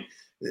funny,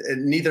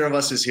 neither of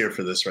us is here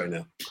for this right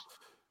now.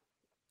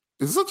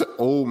 It's such an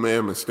old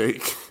man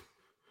mistake.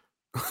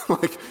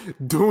 Like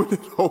doing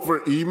it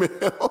over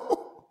email.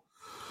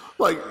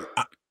 Like,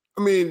 I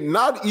mean,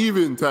 not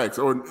even text.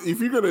 Or if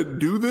you're going to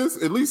do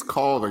this, at least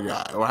call the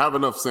guy or have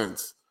enough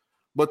sense.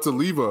 But to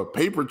leave a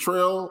paper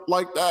trail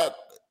like that,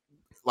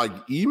 like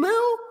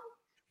email,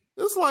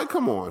 it's like,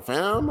 come on,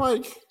 fam.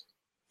 Like,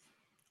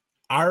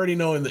 I already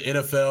know in the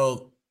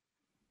NFL,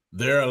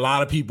 there are a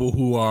lot of people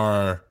who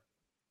are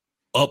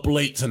up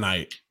late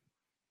tonight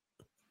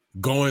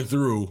going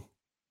through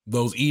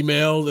those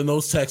emails and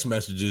those text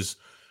messages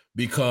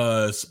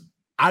because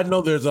I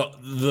know there's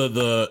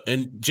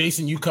and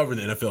Jason, you cover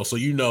the NFL, so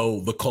you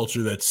know the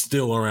culture that's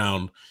still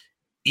around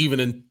even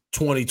in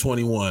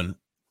 2021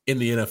 in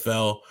the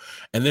NFL.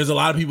 And there's a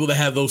lot of people that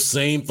have those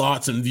same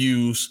thoughts and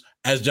views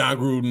as John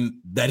Gruden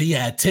that he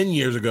had 10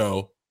 years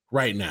ago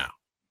right now.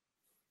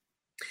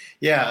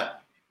 Yeah.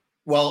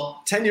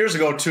 Well, 10 years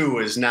ago, too,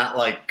 is not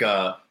like,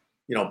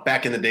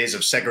 back in the days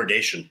of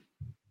segregation.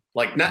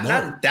 Like,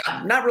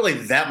 not really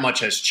that much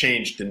has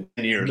changed in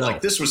 10 years. No.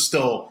 Like, this was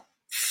still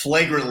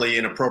flagrantly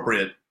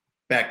inappropriate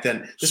back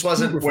then. This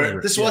wasn't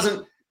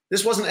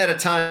at a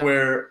time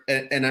where,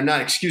 and I'm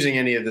not excusing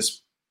any of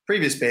this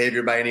previous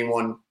behavior by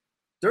anyone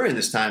during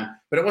this time,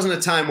 but it wasn't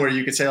a time where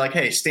you could say like,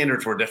 hey,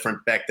 standards were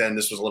different back then.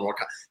 This was a little more,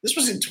 this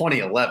was in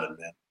 2011,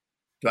 man.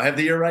 Do I have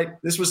the year right?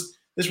 This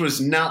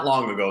was not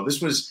long ago. This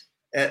was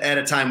at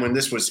a time when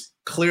this was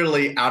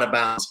clearly out of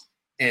bounds,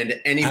 and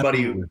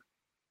anybody,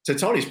 to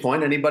Tony's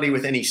point, anybody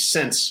with any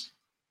sense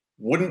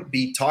wouldn't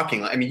be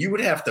talking. I mean,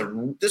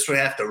 this would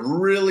have to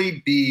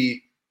really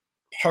be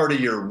part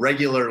of your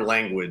regular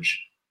language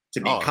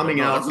to be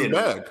coming out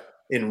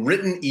in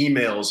written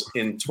emails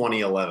in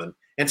 2011.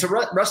 And to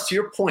Russ, to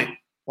your point,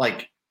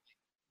 like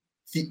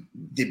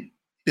the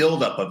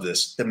buildup of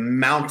this, the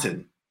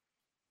mountain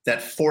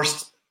that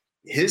forced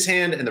his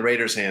hand and the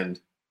Raiders' hand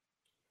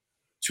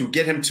to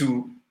get him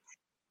to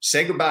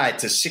say goodbye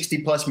to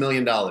 $60+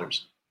 million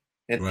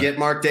and get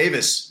Mark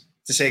Davis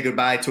to say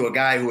goodbye to a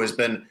guy who has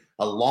been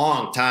a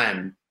long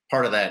time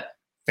part of that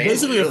family.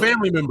 Basically a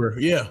family member.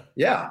 Yeah.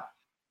 Yeah.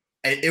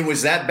 It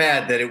was that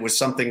bad that it was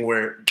something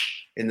where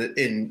I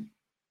don't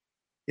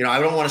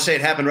want to say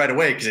it happened right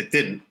away because it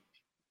didn't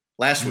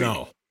last week.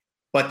 No.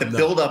 But the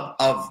buildup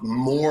of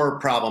more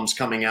problems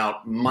coming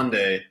out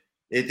Monday,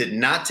 it did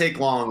not take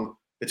long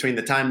between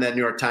the time that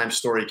New York Times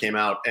story came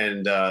out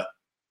and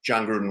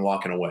Jon Gruden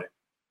walking away?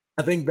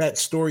 I think that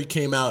story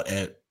came out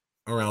at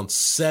around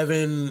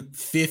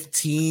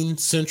 7:15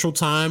 Central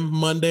Time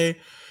Monday,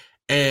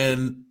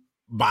 and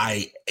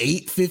by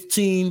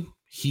 8:15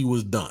 he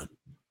was done.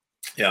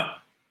 Yeah.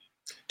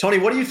 Tony,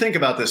 what do you think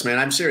about this, man?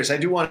 I'm serious. I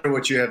do want to know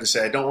what you have to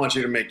say. I don't want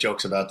you to make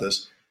jokes about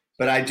this,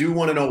 but I do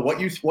want to know what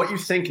you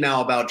think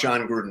now about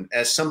Jon Gruden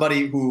as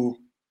somebody who,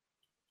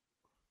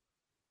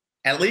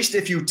 at least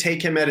if you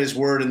take him at his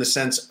word in the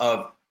sense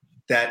of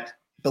that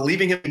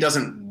believing him, he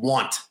doesn't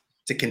want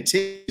to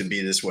continue to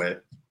be this way,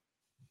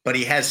 but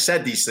he has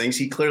said these things.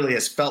 He clearly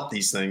has felt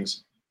these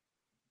things,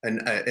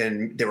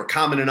 and they were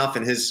common enough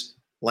in his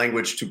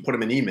language to put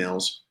him in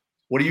emails.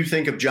 What do you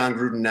think of Jon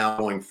Gruden now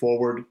going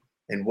forward?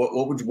 And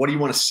what do you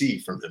want to see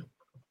from him?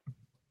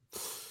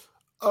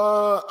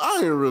 I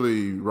didn't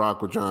really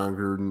rock with Jon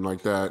Gruden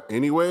like that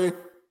anyway.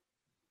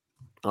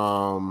 I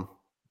don't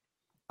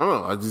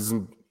know. I just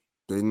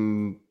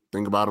didn't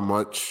think about him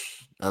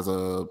much as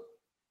a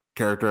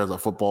character, as a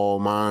football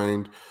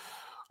mind.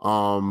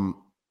 But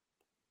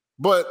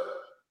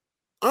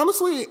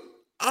honestly,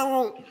 I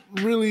don't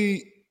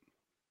really.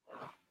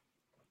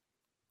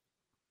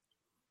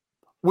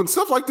 When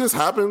stuff like this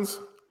happens,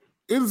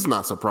 it's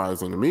not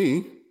surprising to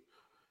me.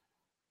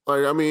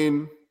 Like, I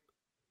mean,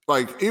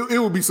 like it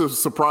would be so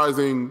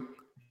surprising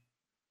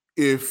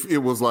if it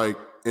was like,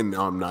 and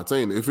I'm not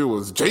saying if it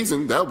was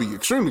Jason, that would be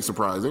extremely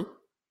surprising.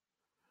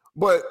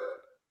 But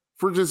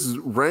for just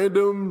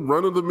random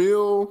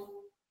run-of-the-mill,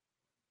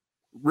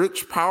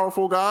 rich,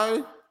 powerful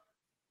guy,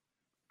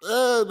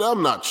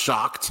 I'm not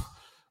shocked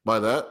by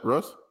that,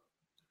 Russ.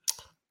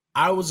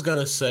 I was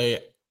gonna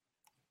say,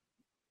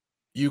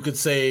 you could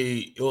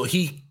say, well,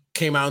 he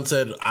came out and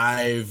said,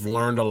 I've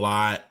learned a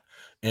lot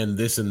and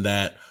this and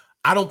that.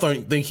 I don't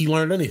think he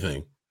learned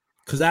anything,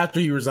 because after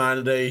he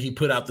resigned today, he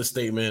put out the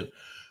statement,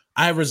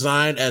 I have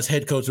resigned as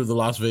head coach of the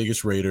Las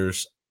Vegas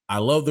Raiders. I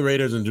love the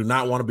Raiders and do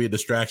not want to be a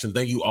distraction.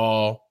 Thank you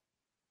all.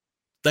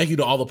 Thank you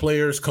to all the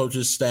players,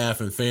 coaches,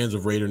 staff, and fans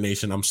of Raider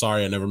Nation. I'm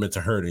sorry I never meant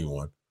to hurt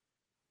anyone.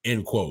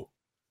 End quote.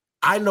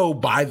 I know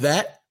by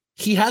that,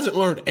 he hasn't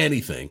learned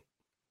anything,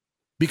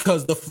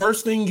 because the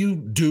first thing you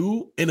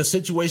do in a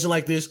situation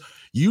like this,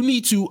 you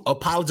need to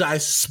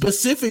apologize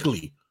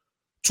specifically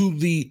to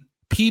the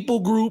people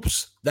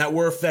groups that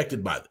were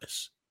affected by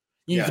this.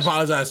 You need to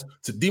apologize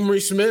to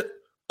DeMaurice Smith.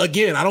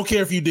 Again, I don't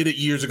care if you did it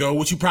years ago,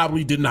 which you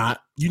probably did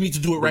not. You need to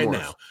do it right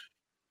now.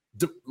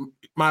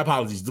 My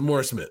apologies,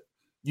 DeMaurice Smith.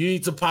 You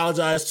need to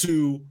apologize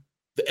to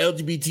the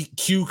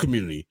LGBTQ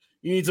community.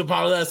 You need to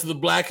apologize to the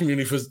Black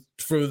community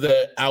for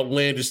the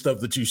outlandish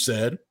stuff that you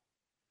said.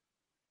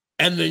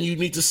 And then you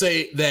need to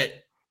say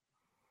that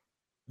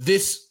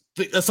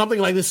something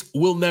like this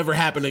will never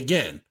happen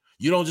again.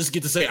 You don't just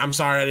get to say, I'm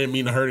sorry, I didn't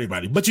mean to hurt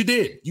anybody. But you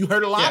did. You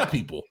hurt a lot of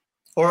people.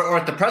 Or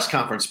at the press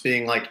conference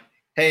being like,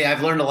 hey,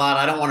 I've learned a lot.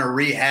 I don't want to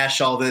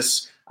rehash all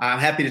this. I'm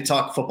happy to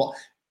talk football.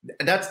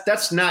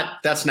 That's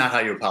not how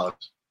you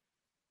apologize.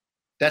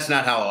 That's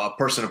not how a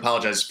person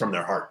apologizes from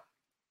their heart.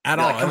 At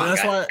all.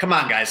 Like, come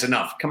on, guys,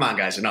 enough. Come on,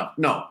 guys, enough.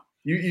 No,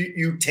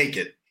 you take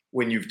it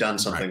when you've done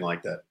something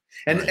like that.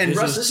 And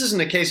Russ, this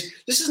isn't a case.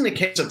 This isn't a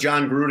case of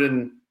Jon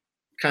Gruden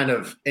kind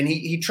of, and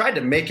he tried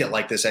to make it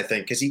like this, I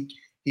think, because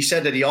he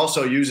said that he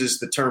also uses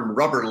the term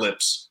rubber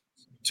lips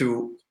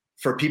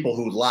for people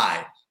who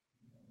lie.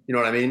 You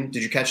know what I mean?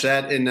 Did you catch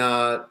that in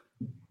the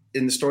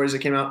stories that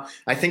came out?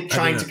 I think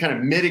trying to kind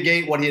of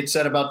mitigate what he had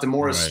said about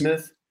DeMaurice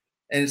Smith.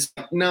 And it's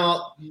like,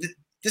 no,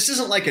 this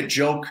isn't like a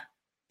joke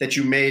that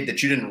you made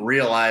that you didn't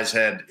realize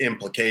had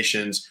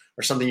implications,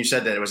 or something you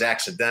said that it was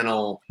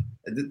accidental.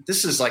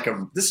 This is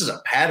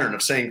a pattern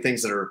of saying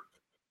things that are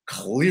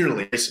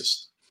clearly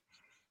racist.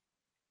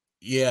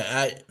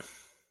 Yeah,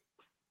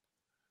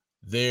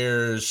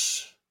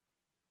 there's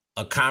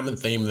a common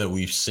theme that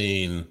we've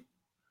seen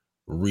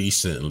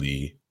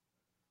recently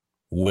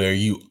where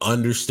you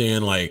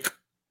understand, like,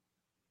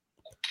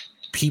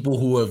 people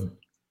who have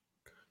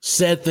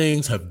said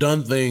things, have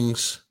done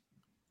things.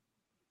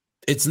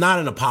 It's not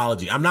an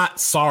apology. I'm not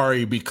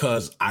sorry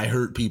because I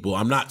hurt people.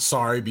 I'm not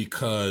sorry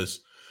because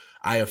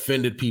I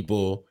offended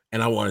people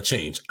and I want to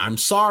change. I'm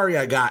sorry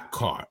I got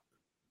caught.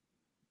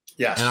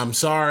 Yes. And I'm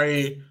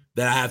sorry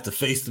that I have to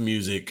face the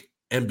music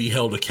and be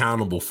held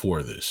accountable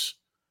for this.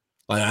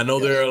 Like, I know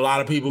there are a lot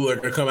of people that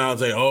are going to come out and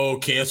say, oh,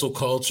 cancel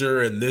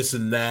culture and this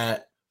and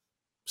that.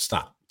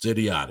 Stop. It's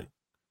idiotic.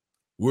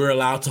 We're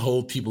allowed to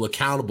hold people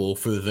accountable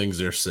for the things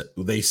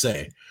they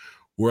say.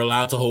 We're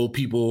allowed to hold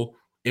people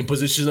in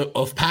positions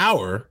of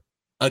power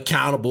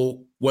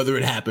accountable, whether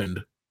it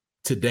happened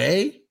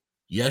today,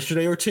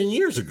 yesterday, or 10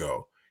 years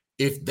ago.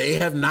 If they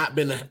have not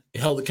been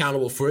held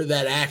accountable for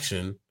that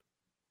action,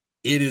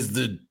 it is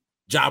the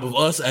job of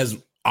us,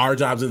 as our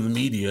jobs in the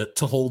media,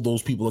 to hold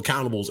those people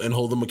accountable and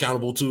hold them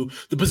accountable to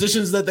the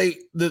positions that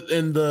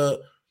and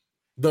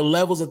the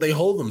levels that they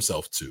hold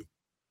themselves to.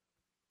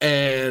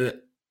 And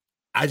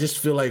I just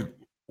feel like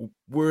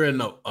we're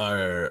in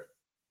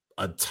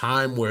a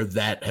time where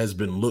that has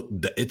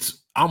been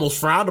it's almost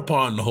frowned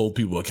upon to hold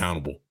people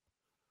accountable.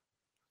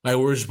 Like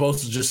we're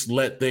supposed to just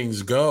let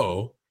things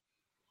go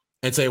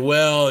and say,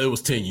 well, it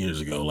was 10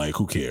 years ago. Like,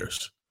 who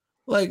cares?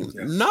 Like,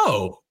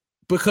 no,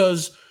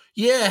 because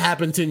it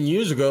happened 10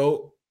 years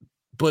ago,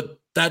 but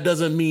that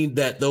doesn't mean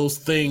that those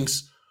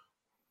things,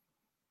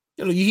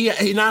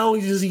 he not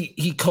only does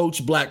he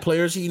coach black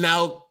players, he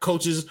now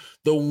coaches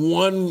the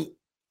one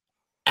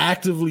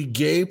actively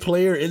gay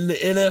player in the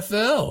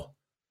NFL.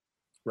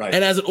 Right.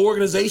 And as an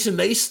organization,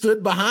 they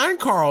stood behind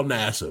Carl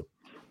Nassib.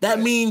 That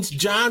means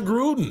John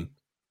Gruden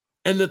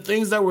and the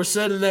things that were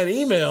said in that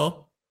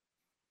email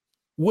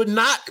would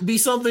not be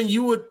something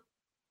you would,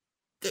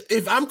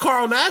 if I'm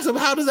Carl Nassib,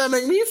 how does that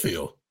make me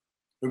feel?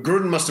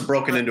 Gruden must have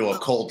broken into a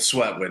cold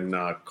sweat when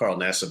Carl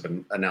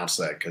Nassib announced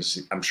that,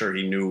 because I'm sure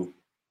he knew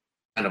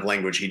kind of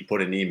language he'd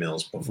put in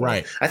emails before.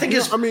 Right. I think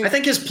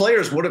his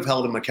players would have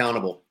held him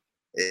accountable.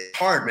 It's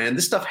hard, man.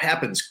 This stuff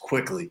happens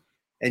quickly.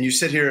 And you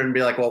sit here and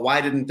be like, well, why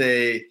didn't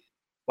the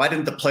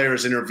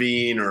players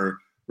intervene or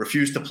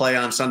refuse to play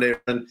on Sunday?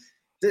 And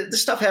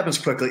this stuff happens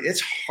quickly.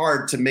 It's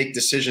hard to make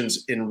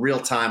decisions in real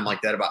time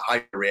like that about how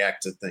you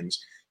react to things.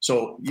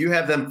 So you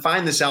have them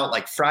find this out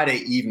like Friday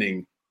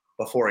evening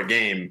before a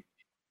game.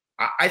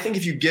 I think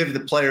if you give the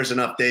players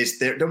enough days,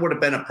 there would have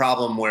been a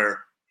problem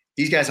where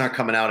these guys aren't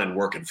coming out and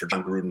working for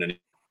John Gruden anymore.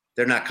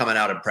 They're not coming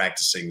out and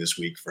practicing this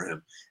week for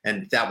him.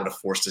 And that would have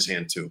forced his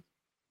hand too.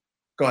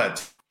 Go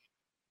ahead.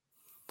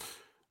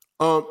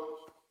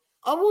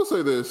 I will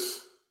say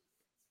this,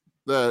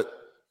 that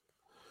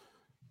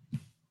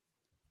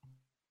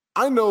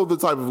I know the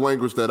type of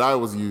language that I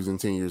was using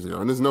 10 years ago,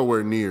 and it's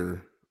nowhere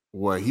near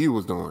what he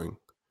was doing.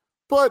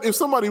 But if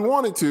somebody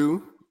wanted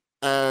to,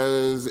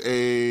 as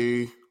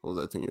a, what was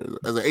that, 10 years ago?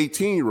 As an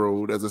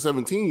 18-year-old, as a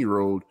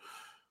 17-year-old,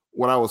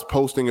 when I was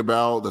posting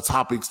about the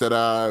topics that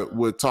I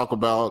would talk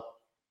about,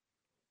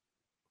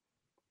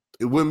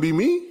 it wouldn't be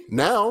me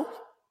now.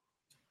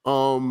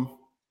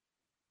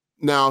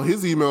 Now,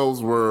 his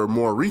emails were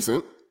more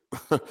recent.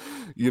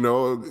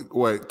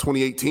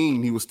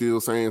 2018, he was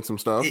still saying some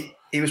stuff.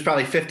 He was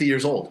probably 50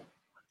 years old.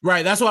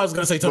 Right. That's what I was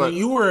going to say, Tony.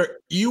 You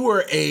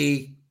were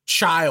a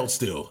child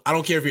still. I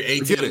don't care if you're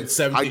 18,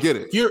 17. I get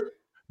it.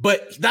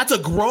 But that's a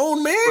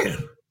grown man.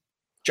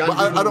 John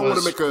Gruden I don't want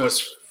to make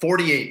was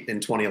 48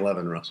 in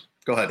 2011, Russ.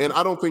 Go ahead. And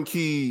I don't think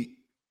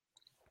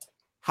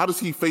how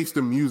does he face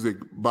the music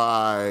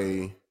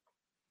by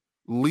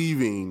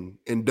leaving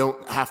and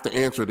don't have to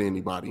answer to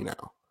anybody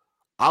now?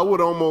 I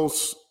would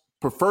almost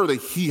prefer that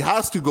he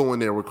has to go in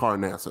there with Carl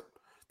Nassib,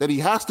 that he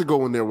has to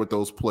go in there with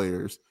those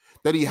players,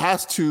 that he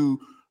has to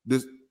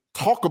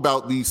talk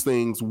about these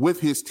things with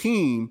his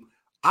team.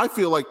 I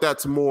feel like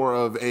that's more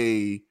of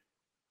a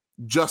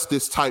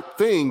justice type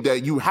thing,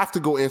 that you have to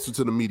go answer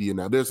to the media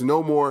now. There's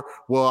no more,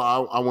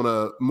 well, I want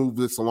to move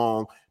this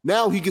along.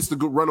 Now he gets to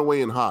go run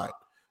away and hide.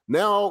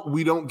 Now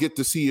we don't get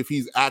to see if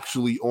he's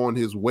actually on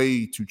his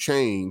way to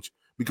change,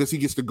 because he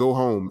gets to go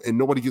home and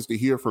nobody gets to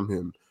hear from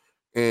him.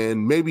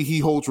 And maybe he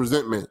holds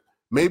resentment.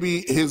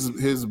 Maybe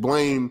his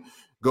blame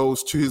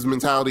goes to his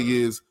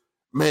mentality is,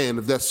 man,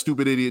 if that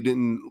stupid idiot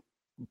didn't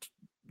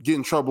get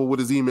in trouble with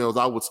his emails,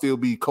 I would still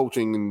be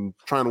coaching and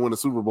trying to win a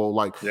Super Bowl.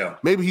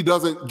 Maybe he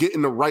doesn't get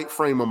in the right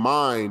frame of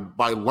mind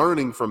by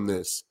learning from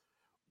this.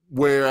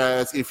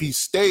 Whereas if he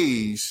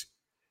stays,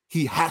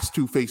 he has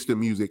to face the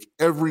music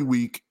every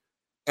week,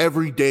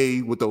 every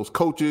day, with those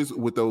coaches,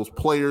 with those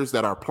players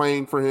that are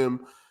playing for him.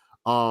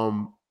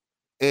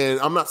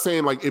 And I'm not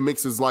saying like it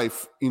makes his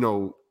life,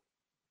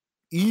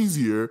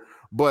 easier,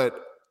 but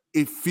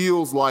it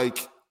feels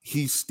like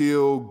he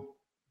still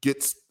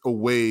gets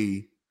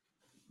away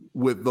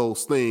with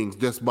those things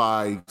just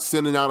by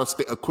sending out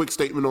a quick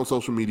statement on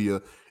social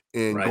media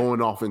and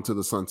going off into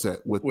the sunset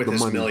with the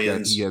money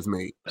millions that he has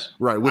made.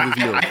 Right. With his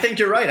millions. I think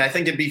you're right. I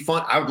think it'd be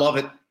fun. I would love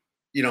it.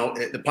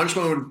 The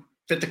punishment would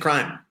fit the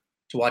crime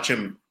to watch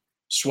him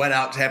sweat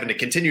out having to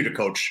continue to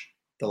coach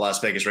the Las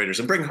Vegas Raiders,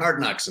 and bring Hard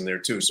Knocks in there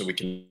too, so we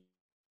can,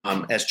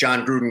 as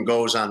John Gruden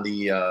goes on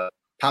the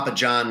Papa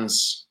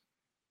John's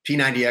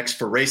P90X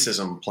for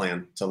racism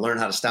plan to learn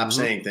how to stop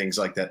saying things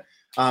like that.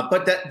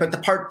 But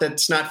the part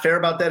that's not fair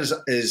about that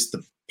is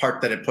the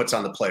part that it puts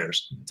on the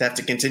players to have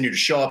to continue to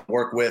show up,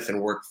 work with,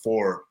 and work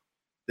for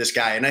this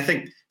guy. And I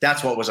think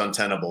that's what was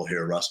untenable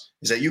here, Russ,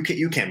 is that you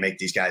can't make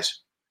these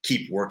guys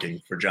keep working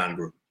for John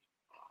Gruden.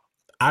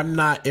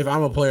 If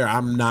I'm a player,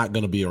 I'm not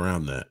going to be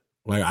around that.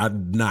 Like,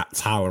 I'm not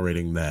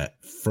tolerating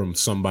that from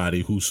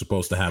somebody who's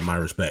supposed to have my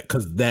respect,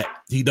 because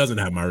he doesn't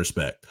have my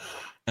respect.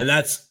 And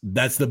that's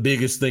the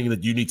biggest thing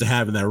that you need to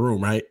have in that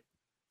room, right?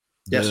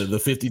 Yes. The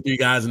 53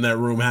 guys in that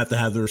room have to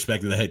have the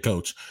respect of the head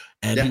coach,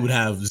 and he would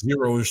have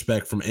zero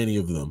respect from any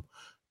of them.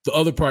 The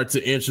other part,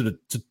 to answer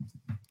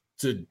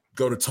to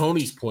go to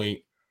Tony's point,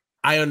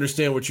 I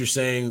understand what you're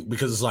saying,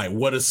 because it's like,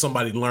 what does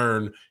somebody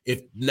learn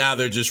if now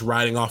they're just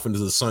riding off into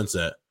the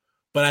sunset?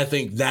 But I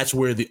think that's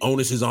where the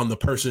onus is on the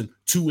person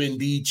to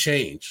indeed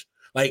change.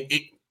 Like,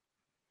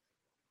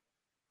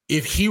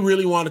 if he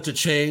really wanted to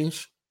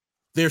change,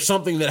 there's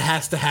something that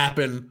has to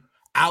happen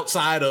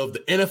outside of the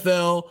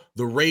NFL,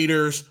 the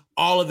Raiders,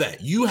 all of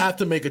that. You have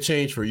to make a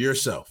change for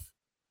yourself,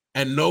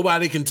 and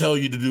nobody can tell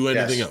you to do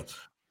anything else.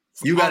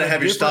 You got to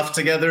have your stuff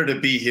together to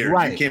be here.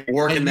 Right. You can't be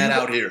working that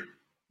out here.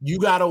 You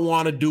got to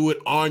want to do it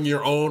on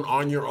your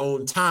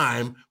own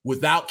time,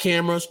 without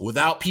cameras,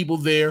 without people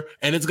there.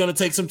 And it's going to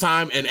take some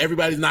time, and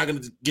everybody's not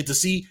going to get to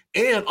see.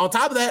 And on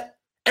top of that,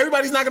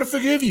 everybody's not going to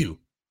forgive you.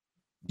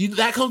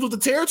 That comes with the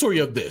territory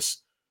of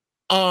this.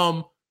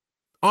 On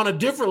a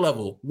different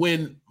level,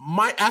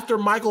 after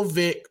Michael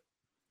Vick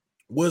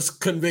was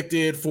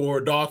convicted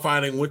for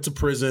dogfighting, went to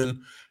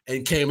prison,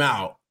 and came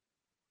out,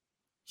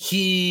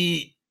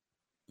 he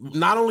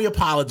not only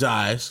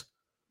apologized,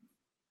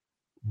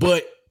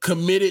 but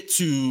committed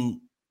to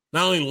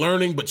not only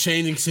learning, but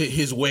changing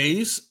his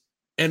ways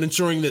and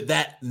ensuring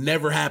that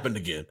never happened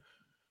again.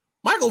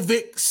 Michael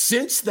Vick,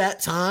 since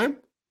that time,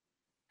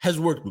 has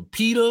worked with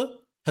PETA,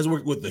 has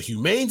worked with the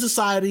Humane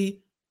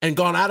Society, and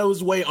gone out of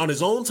his way on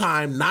his own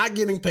time, not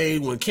getting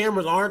paid when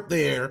cameras aren't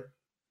there,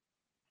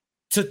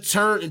 to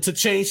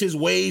change his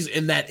ways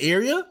in that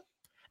area.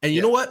 And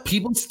you know what?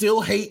 People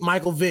still hate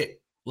Michael Vick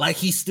like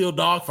he's still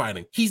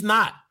dogfighting. He's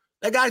not.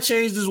 That guy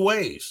changed his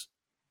ways.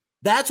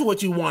 That's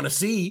what you want to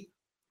see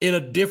in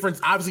a different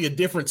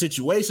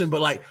situation.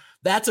 But like,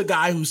 that's a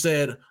guy who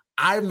said,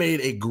 I made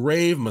a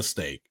grave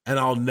mistake and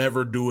I'll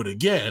never do it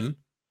again.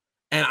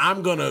 And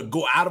I'm going to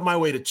go out of my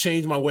way to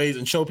change my ways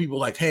and show people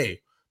like,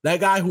 hey, that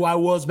guy who I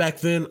was back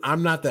then,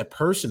 I'm not that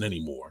person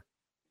anymore.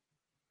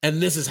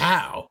 And this is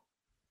how.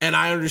 And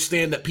I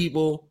understand that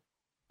people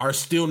are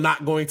still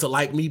not going to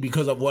like me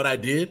because of what I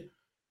did.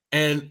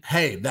 And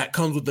hey, that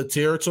comes with the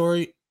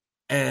territory,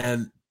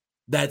 and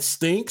that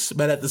stinks.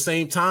 But at the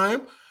same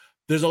time,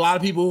 there's a lot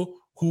of people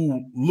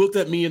who looked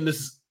at me in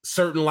this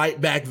certain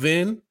light back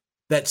then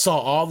that saw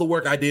all the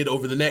work I did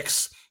over the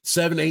next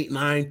 7, 8,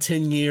 9,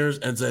 10 years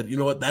and said, you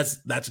know what,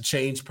 that's a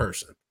changed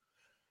person.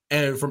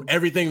 And from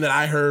everything that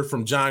I heard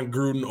from John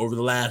Gruden over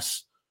the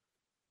last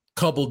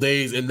couple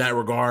days in that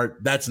regard,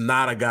 that's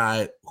not a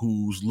guy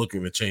who's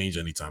looking to change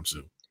anytime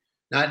soon.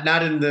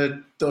 Not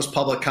in those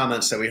public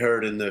comments that we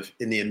heard in the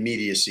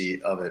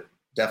immediacy of it.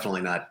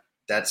 Definitely not.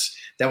 That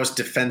was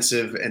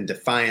defensive and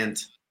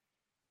defiant.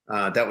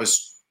 That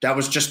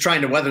was just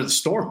trying to weather the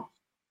storm.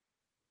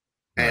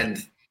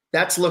 And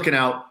that's looking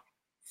out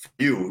for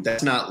you.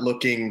 That's not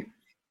looking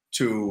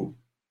to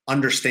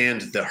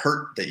understand the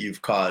hurt that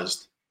you've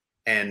caused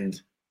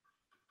and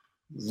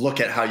look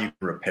at how you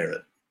can repair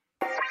it.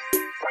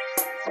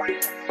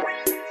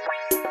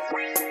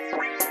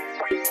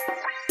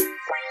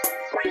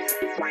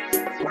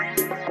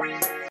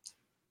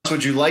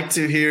 Would you like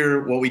to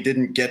hear what we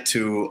didn't get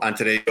to on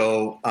today's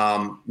show?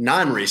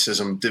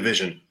 Non-racism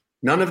division.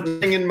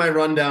 Nothing in my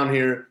rundown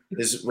here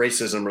is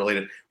racism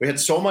related. We had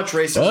so much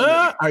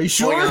racism. Are you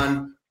sure? Going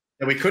on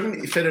that we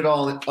couldn't fit it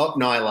all in. Oh,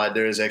 no, I lied.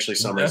 There is actually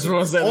some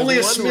racism. Only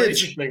a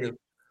smidge.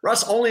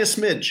 Russ, only a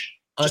smidge.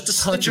 Just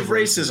a touch of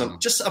racism.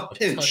 Just a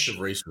pinch. Touch of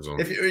racism.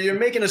 If you're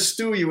making a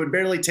stew, you would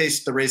barely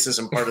taste the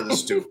racism part of the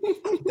stew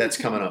that's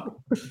coming up.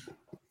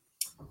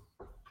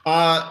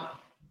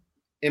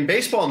 In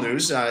baseball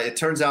news, it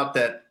turns out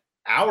that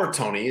our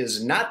Tony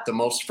is not the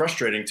most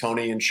frustrating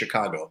Tony in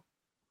Chicago.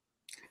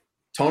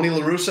 Tony La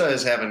Russa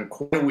is having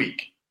quite a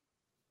week.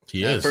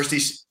 He is.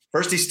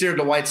 First he steered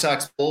the White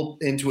Sox bull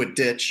into a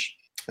ditch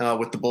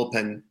with the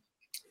bullpen,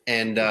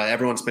 and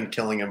everyone's been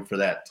killing him for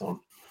that, Tony.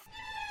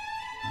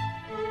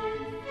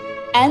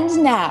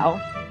 And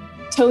now,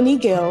 Tony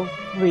Gill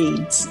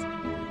reads.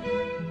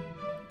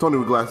 Tony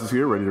with glasses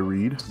here, ready to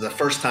read. The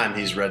first time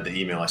he's read the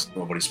email, I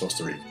know what he's supposed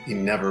to read. He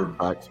never.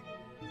 Right.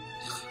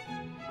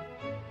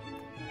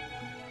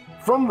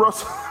 From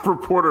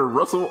reporter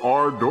Russell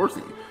R.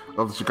 Dorsey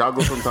of the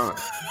Chicago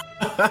Sun-Times.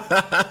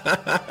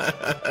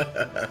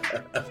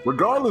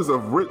 Regardless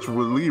of which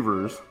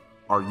relievers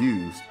are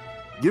used,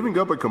 giving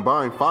up a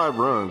combined 5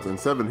 runs and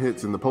 7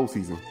 hits in the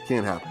postseason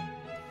can't happen.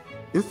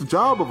 It's the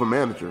job of a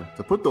manager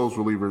to put those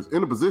relievers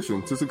in a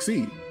position to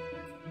succeed.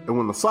 And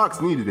when the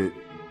Sox needed it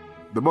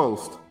the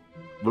most,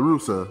 La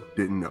Russa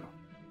didn't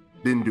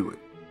do it.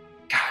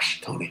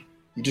 Gosh, Tony,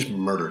 you just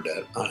murdered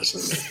that,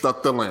 honestly.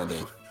 Stuck the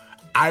landing.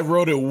 I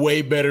wrote it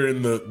way better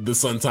in the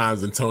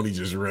Sun-Times than Tony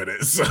just read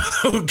it. So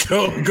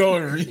go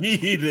and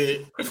read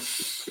it.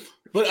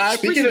 But I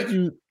appreciate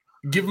you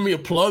giving me a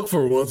plug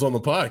for once on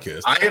the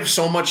podcast. I have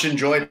so much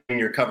enjoyed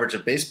your coverage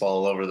of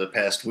baseball over the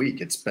past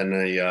week. It's been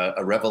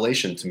a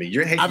revelation to me.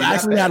 I've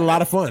actually had a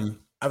lot of fun.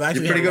 You're a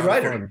pretty good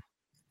writer.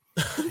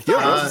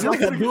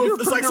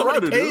 It's like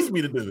somebody pays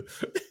me to do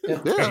it.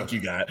 Thank you,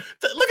 guys.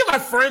 Look at my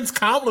friends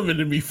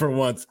complimenting me for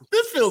once.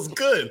 This feels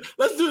good.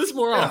 Let's do this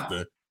more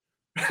often.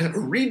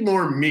 Read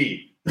more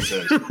me.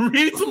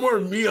 Read some more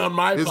me on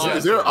my podcast.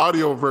 Is there an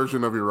audio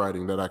version of your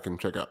writing that I can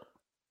check out?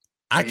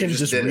 I can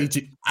just read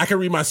to you. I can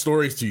read my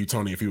stories to you,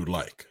 Tony, if you would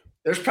like.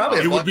 There's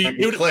probably a button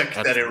you click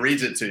that it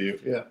reads it to you.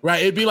 Yeah.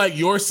 Right. It'd be like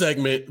your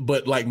segment,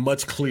 but like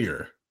much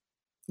clearer.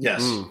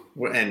 Yes.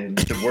 And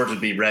the words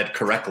would be read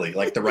correctly,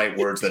 like the right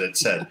words that it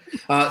said.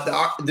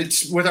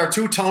 With our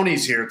two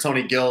Tonys here,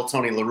 Tony Gill,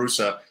 Tony La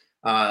Russa,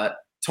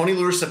 Tony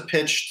La Russa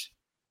pitched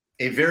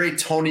a very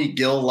Tony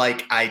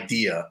Gill-like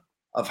idea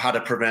of how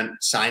to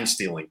prevent sign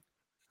stealing.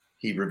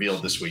 he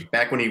revealed this week.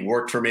 Back when he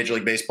worked for Major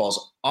League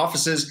Baseball's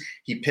offices,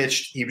 he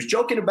pitched. He was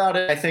joking about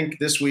it, I think,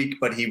 this week,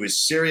 but he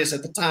was serious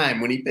at the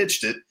time when he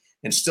pitched it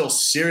and still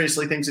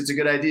seriously thinks it's a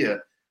good idea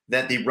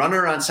that the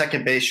runner on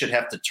second base should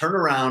have to turn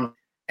around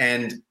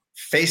and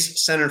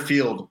face center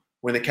field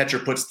when the catcher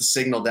puts the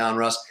signal down,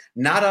 Russ.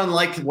 Not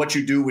unlike what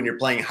you do when you're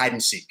playing hide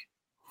and seek.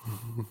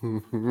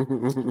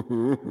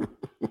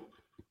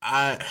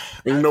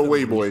 Ain't no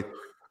way, boy.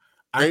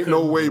 Ain't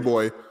no way,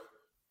 boy.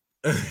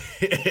 The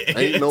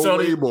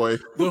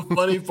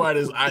funny part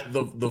is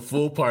the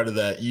full part of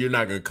that, you're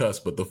not gonna cuss,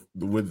 but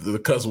with the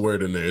cuss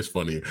word in there is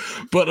funnier.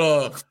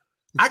 But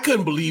I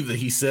couldn't believe that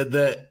he said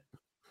that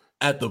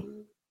at the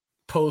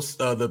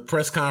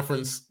press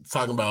conference,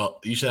 talking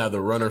about you should have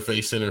the runner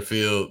face center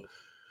field.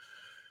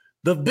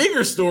 The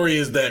bigger story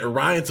is that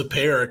Ryan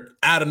Tepera,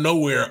 out of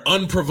nowhere,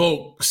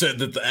 unprovoked, said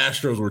that the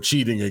Astros were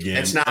cheating again.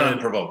 It's not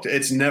unprovoked.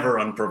 It's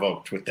never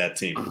unprovoked with that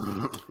team.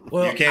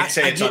 Well, you can't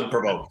say it's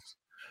unprovoked.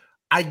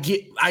 I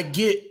get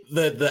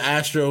that the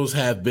Astros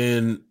have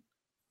been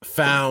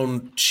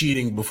found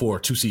cheating before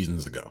 2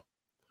 seasons ago.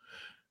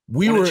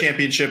 We won a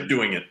championship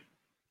doing it.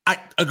 I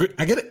agree.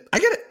 I get it.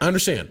 I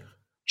understand.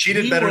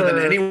 Cheated better than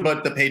anyone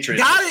but the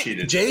Patriots. Got it,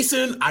 cheated.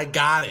 Jason. I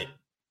got it.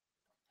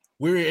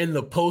 We were in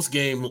the post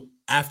game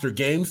after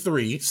Game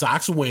 3.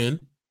 Sox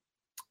win,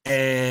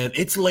 and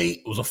it's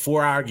late. It was a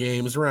 4-hour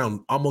game. It's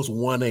around almost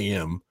 1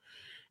 a.m.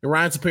 And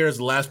Ryan Tepera is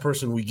the last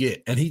person we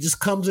get, and he just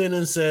comes in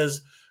and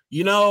says,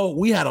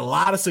 we had a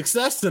lot of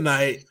success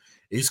tonight.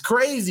 It's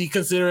crazy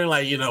considering,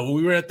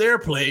 we were at their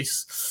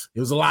place. It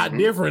was a lot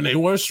different. They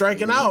weren't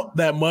striking out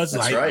that much.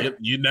 That's right.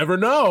 You never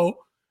know.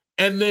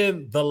 And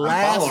then the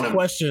last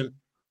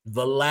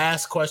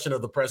question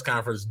of the press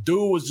conference,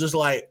 dude was just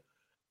like,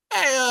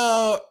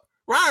 hey,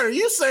 Ryan, are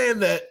you saying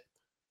that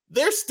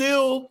there's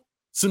still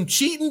some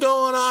cheating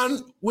going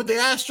on with the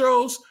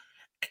Astros?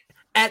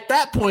 At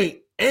that point,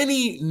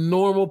 any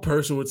normal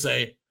person would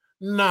say,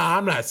 nah,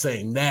 I'm not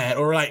saying that.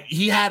 Or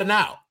he had an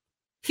out.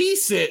 He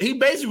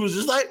basically was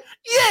just like,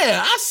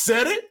 yeah, I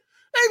said it.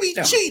 They be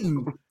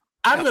cheating.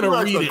 I'm going to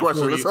read it for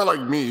you. It's not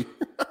like me.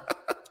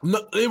 No,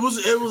 it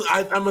was.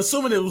 I'm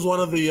assuming it was one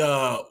of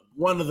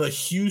the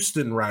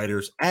Houston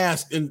writers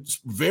asked and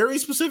very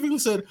specifically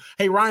said,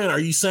 hey, Ryan, are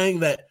you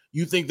saying that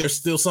you think there's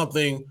still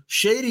something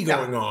shady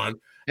going on?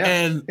 Yeah.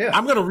 And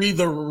I'm going to read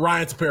the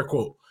Ryan Tepera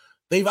quote.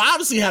 They've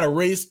obviously had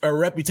a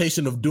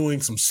reputation of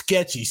doing some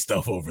sketchy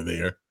stuff over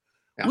there.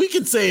 Yeah. We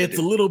can say it's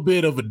a little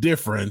bit of a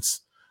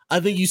difference. I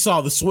think you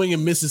saw the swing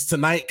and misses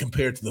tonight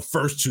compared to the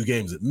first 2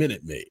 games at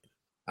Minute Maid.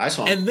 I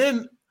saw. And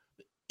then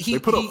they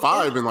put up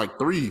 5 in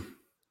 3.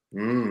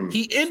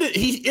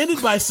 He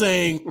ended by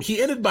saying,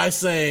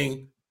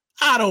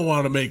 I don't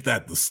want to make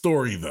that the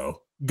story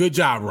though. Good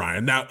job,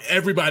 Ryan. Now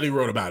everybody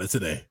wrote about it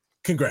today.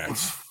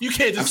 Congrats. You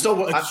can't just.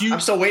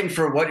 I'm still waiting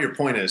for what your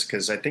point is,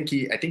 because I think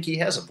he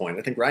has a point.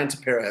 I think Ryan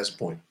Tepera has a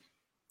point.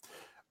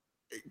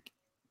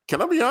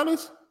 Can I be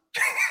honest?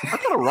 I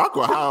kind of rock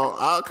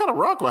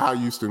with how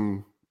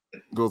Houston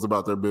goes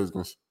about their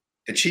business.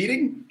 The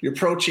cheating? You're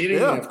pro cheating?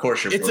 Yeah. Of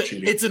course you're pro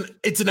cheating.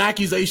 It's an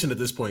accusation at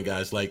this point,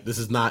 guys. This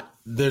is not.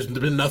 There's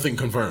been nothing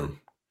confirmed.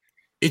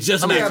 It's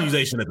just an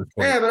accusation at this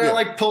point. Yeah, but I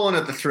like pulling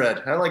at the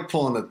thread.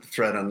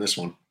 On this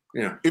one.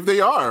 Yeah. If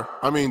they are,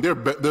 they're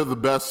the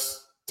best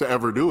to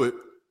ever do it.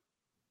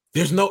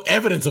 There's no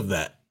evidence of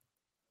that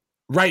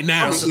right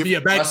now.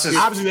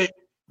 Obviously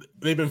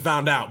they've been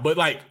found out, but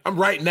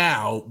right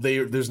now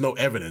there's no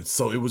evidence.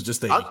 So it was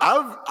just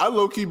I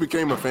low key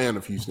became a fan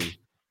of Houston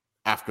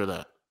after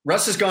that.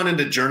 Russ has gone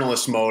into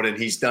journalist mode, and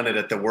he's done it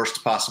at the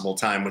worst possible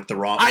time with the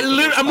wrong.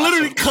 I'm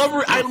literally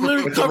covering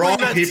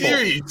that people.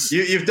 Series.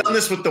 You've done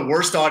this with the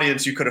worst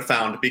audience you could have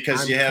found,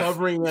 because you have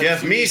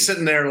me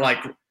sitting there like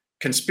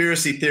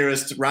conspiracy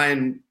theorist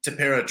Ryan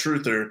Tepera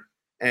truther,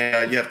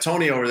 and you have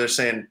Tony over there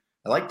saying,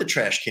 "I like the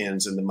trash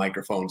cans and the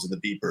microphones and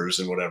the beepers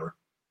and whatever."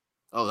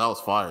 Oh, that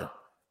was fire!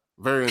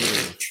 Very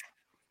interesting.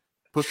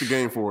 Push the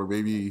game forward,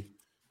 baby.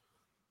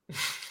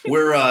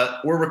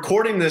 We're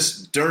recording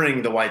this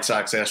during the White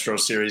Sox Astros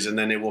series, and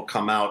then it will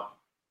come out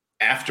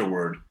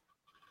afterward.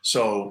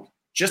 So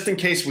just in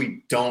case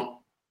we don't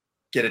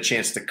get a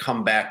chance to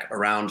come back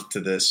around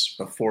to this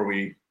before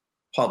we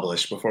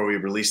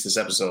release this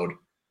episode,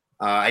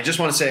 I just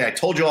want to say I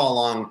told you all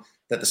along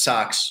that the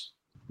Sox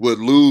would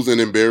lose in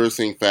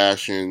embarrassing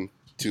fashion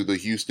to the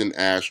Houston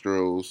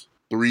Astros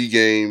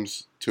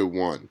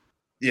 3-1.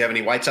 Do you have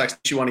any White Sox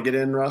that you want to get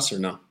in, Russ, or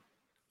no?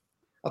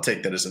 I'll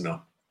take that as a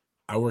no.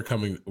 We're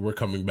coming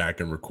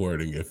back and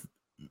recording if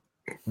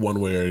one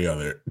way or the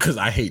other, because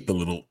I hate the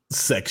little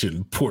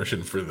section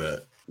portion for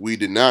that. We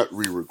did not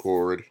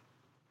re-record,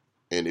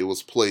 and it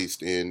was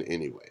placed in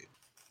anyway.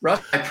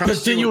 Russ, I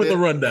continue with the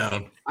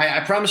rundown.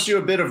 I promised you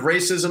a bit of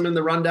racism in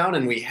the rundown,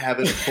 and we have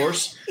it, of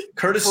course.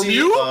 Courtesy From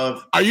you?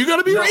 of. Are you going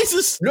to be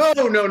racist? No.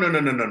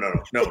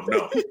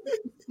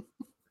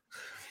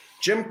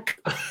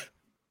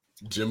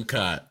 Jim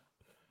Cott.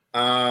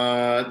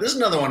 This is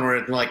another one where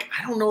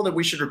I don't know that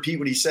we should repeat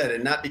what he said,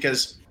 and not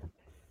because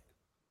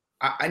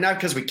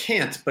we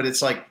can't, but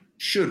it's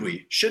Should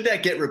we? Should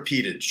that get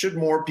repeated? Should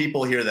more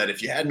people hear that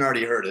if you hadn't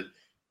already heard it?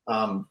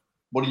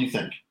 What do you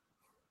think?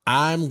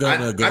 I'm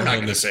gonna go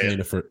ahead and say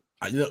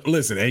it.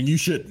 Listen, and you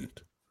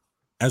shouldn't.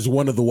 As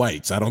one of the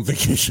whites, I don't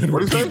think you should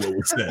repeat what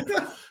was said.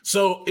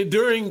 So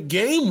during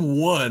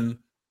game 1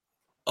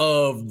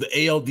 of the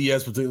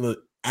ALDS between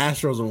the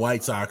Astros and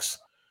White Sox,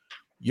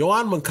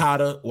 Yoan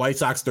Moncada, White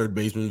Sox third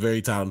baseman,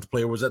 very talented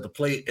player, was at the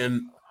plate,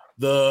 and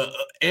the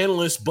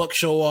analysts Buck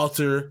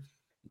Showalter,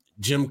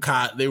 Jim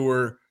Cott, they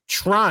were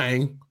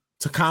trying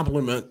to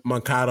compliment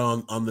Moncada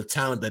on the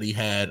talent that he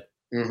had.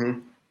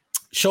 Mm-hmm.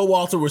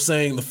 Showalter was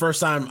saying the first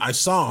time I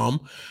saw him,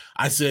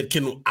 I said,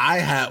 can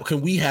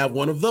we have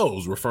one of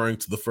those? Referring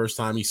to the first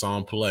time he saw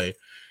him play.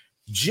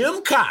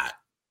 Jim Cott,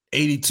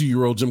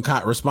 82-year-old Jim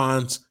Cott,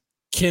 responds,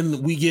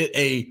 can we get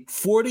a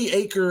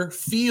 40-acre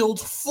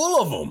field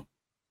full of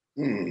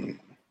them?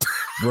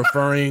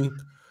 Referring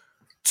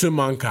to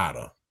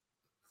Moncada.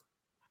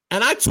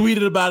 And I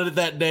tweeted about it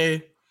that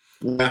day.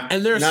 Yeah,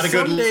 and there's not a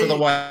good look for the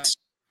Whites.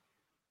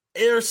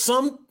 There's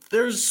so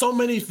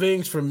many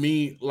things for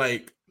me,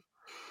 like,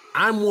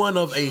 I'm one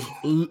of a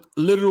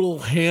literal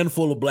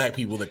handful of black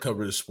people that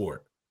cover the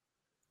sport.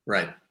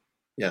 Right.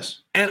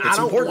 Yes. And it's I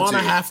don't want to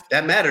have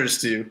that matters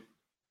to you.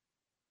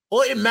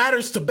 Well, it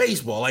matters to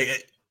baseball. Like,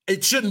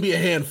 it shouldn't be a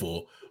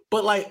handful,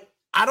 but like,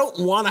 I don't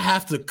want to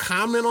have to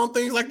comment on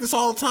things like this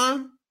all the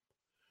time.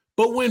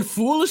 But when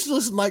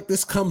foolishness like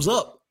this comes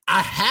up,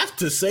 I have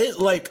to say it.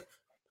 Like,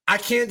 I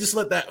can't just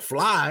let that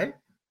fly.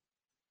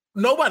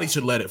 Nobody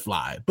should let it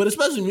fly, but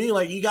especially me,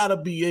 like, you got to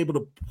be able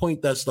to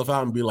point that stuff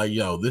out and be like,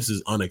 yo, this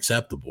is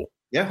unacceptable.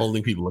 Yeah.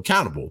 Holding people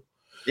accountable.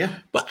 Yeah.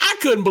 But I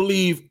couldn't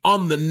believe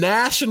on the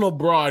national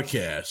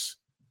broadcast,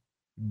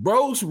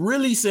 Bros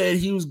really said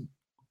he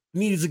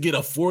needed to get a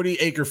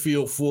 40-acre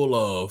field full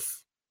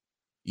of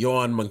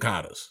Yoan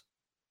Moncadas.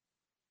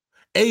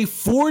 A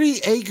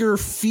 40-acre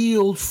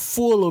field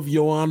full of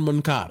Yoan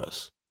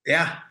Moncadas.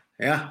 Yeah.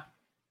 Yeah.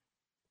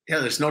 Yeah,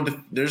 there's no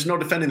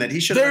defending that. He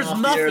should have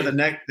been off the air in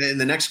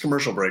the next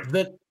commercial break.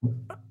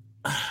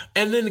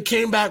 And then it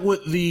came back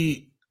with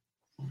the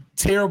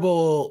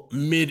terrible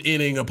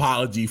mid-inning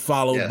apology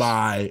followed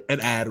by an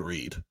ad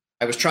read.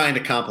 I was trying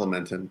to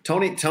compliment him.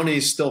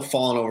 Tony's still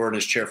falling over in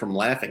his chair from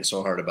laughing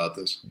so hard about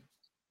this.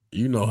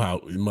 You know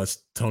how much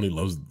Tony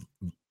loves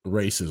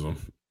racism.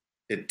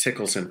 It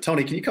tickles him.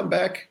 Tony, can you come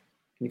back?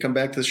 Can you come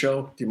back to the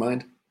show? Do you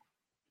mind?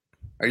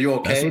 Are you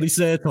okay? That's what he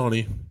said,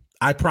 Tony.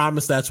 I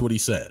promise that's what he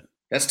said.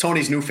 That's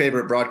Tony's new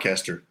favorite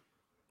broadcaster.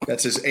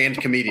 That's his and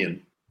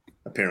comedian,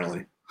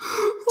 apparently.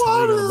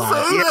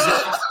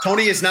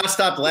 Tony has not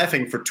stopped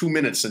laughing for 2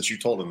 minutes since you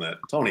told him that.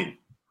 Tony.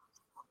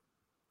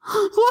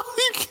 Well,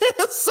 you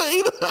can't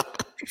say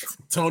that.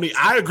 Tony,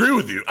 I agree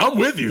with you. I'm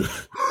with you.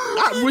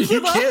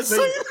 You can't say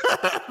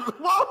that.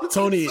 Why would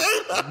Tony, you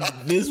say that?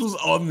 This was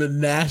on the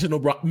national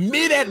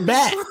mid at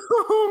bat.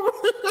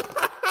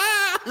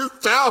 His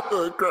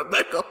childhood crept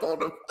back up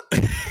on him.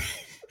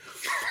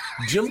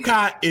 Jim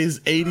Cott is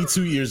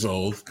 82 years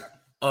old.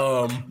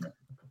 Tony, you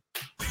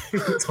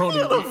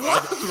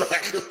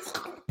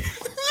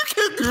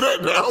can't do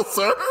that now,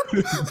 sir.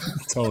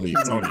 Tony,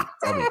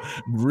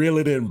 reel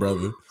it in,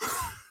 brother.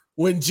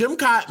 When Jim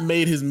Cott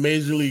made his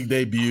major league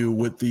debut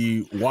with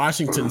the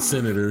Washington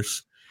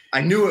Senators,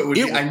 I knew it would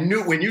be. I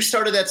knew when you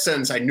started that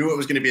sentence, I knew it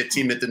was going to be a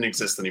team that didn't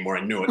exist anymore.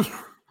 I knew it.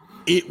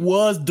 It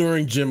was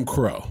during Jim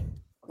Crow.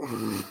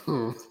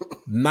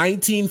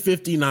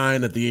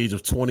 1959 at the age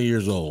of 20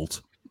 years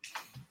old.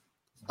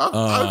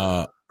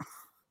 But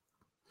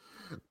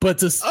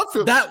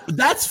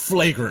that's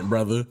flagrant,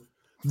 brother.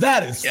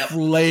 That is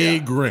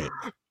flagrant.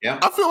 Yeah.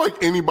 I feel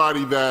like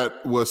anybody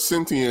that was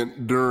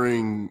sentient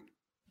during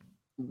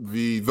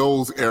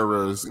those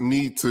eras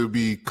need to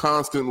be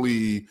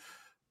constantly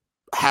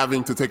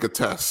having to take a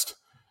test.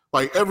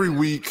 Like every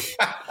week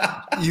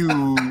you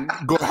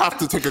have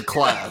to take a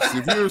class.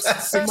 If you're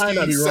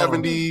 60,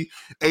 70,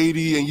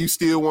 80 and you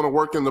still want to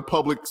work in the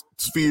public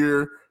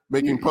sphere,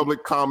 making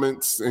public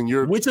comments, and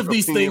which of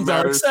these things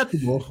are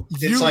acceptable?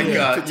 It's like you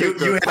have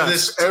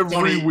this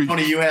every week.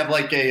 Tony, you have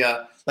like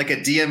a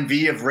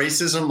DMV of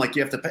racism. Like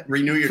you have to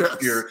renew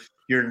your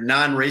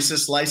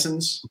non-racist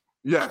license.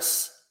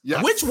 Yes.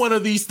 Yes. Which one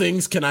of these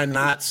things can I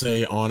not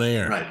say on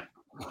air? Right.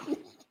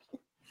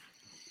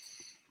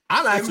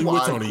 I'm actually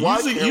with Tony.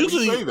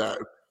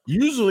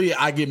 Usually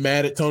I get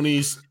mad at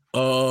Tony's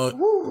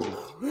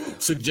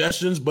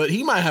suggestions, but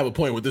he might have a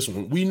point with this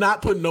one. We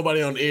not putting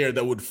nobody on air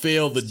that would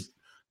fail the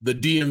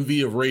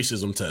DMV of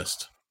racism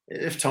test.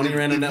 If Tony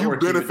ran a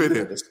network, you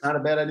benefited it's not a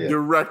bad idea.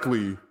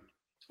 Directly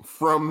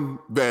from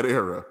that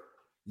era.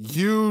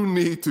 You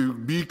need to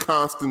be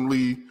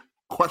constantly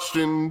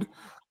questioned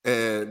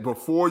and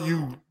before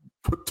you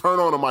turn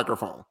on a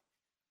microphone.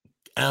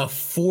 A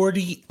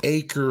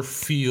 40-acre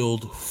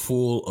field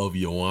full of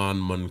Yoan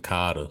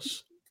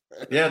Moncadas.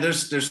 Yeah,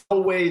 there's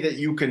no way that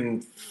you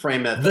can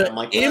frame that. The I'm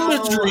like,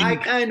 imagery. I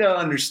kind of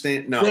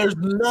understand. No, there's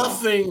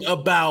nothing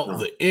about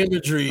the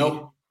imagery.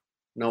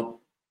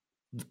 Nope.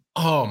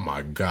 Oh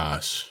my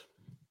gosh,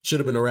 should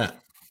have been a wrap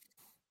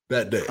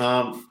that day.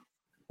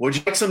 Would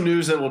you like some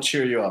news that will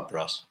cheer you up,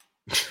 Russ?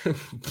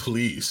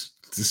 Please,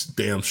 this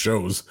damn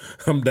shows.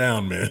 I'm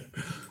down, man.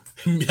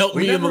 Help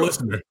me and the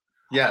listener.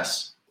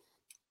 Yes.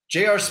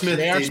 J.R. Smith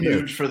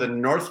debuted for the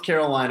North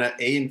Carolina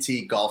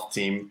A&T golf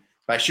team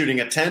by shooting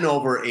a 10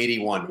 over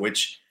 81,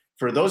 which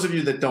for those of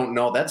you that don't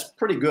know, that's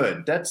pretty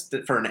good. That's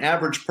for an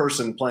average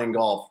person playing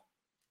golf.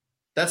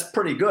 That's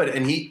pretty good.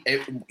 And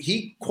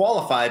he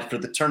qualified for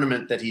the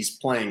tournament that he's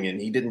playing in.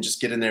 He didn't just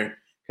get in there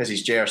because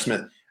he's J.R.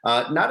 Smith.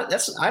 I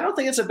don't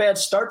think it's a bad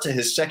start to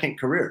his second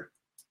career.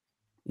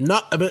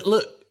 But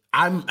look,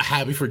 I'm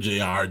happy for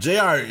JR.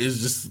 JR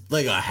is just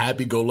like a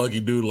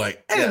happy-go-lucky dude.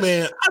 Like, hey,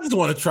 man, I just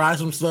want to try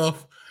some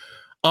stuff.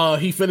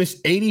 He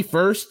finished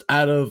 81st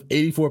out of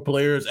 84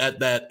 players at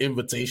that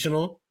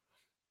invitational.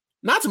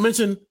 Not to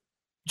mention,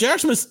 J.R.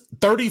 Smith's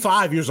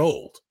 35 years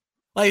old.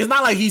 Like, it's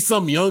not like he's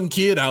some young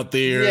kid out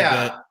there.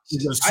 Yeah,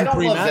 I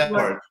don't love that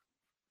part.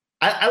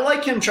 I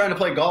like him trying to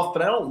play golf,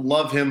 but I don't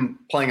love him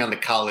playing on the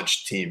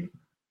college team.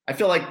 I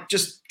feel like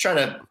just try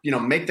to,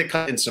 make the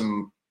cut in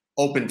some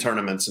open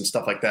tournaments and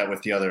stuff like that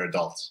with the other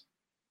adults.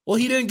 Well,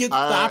 he didn't get the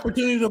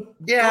opportunity to.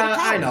 Yeah,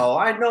 I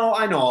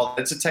know.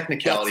 It's a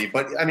technicality,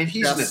 but I mean,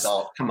 he's an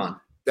adult. Come on.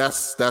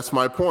 That's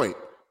my point.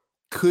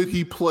 Could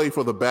he play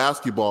for the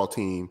basketball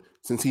team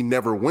since he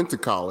never went to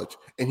college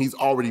and he's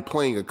already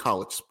playing a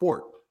college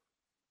sport?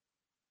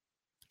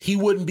 He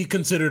wouldn't be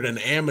considered an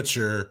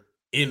amateur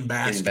in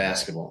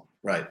basketball.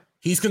 Right.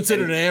 He's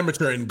considered an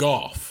amateur in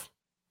golf.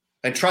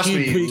 And trust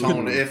me,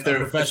 Tone, if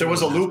there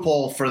was a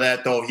loophole for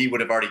that, though, he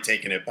would have already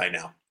taken it by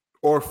now.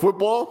 Or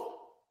football.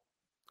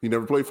 He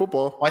never played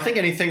football. Well, I think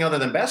anything other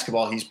than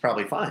basketball, he's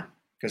probably fine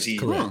because he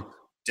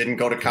didn't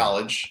go to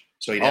college.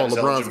 So he'd have his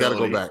LeBron's got to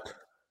go back.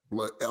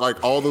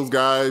 Like all those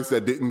guys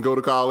that didn't go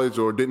to college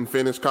or didn't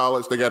finish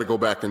college, they got to go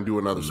back and do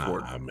another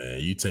sport. Man,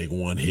 you take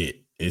one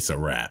hit, it's a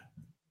wrap.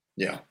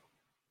 Yeah.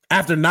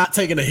 After not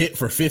taking a hit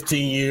for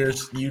 15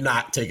 years, you're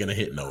not taking a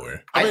hit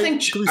nowhere. I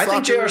think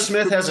J.R.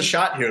 Smith has a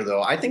shot here,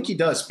 though. I think he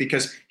does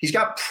because he's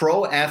got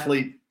pro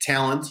athlete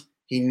talent.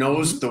 He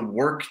knows the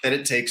work that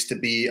it takes to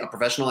be a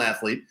professional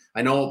athlete.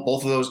 I know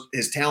both of those,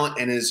 his talent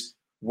and his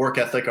work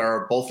ethic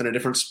are both in a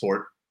different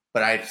sport,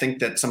 but I think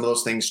that some of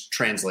those things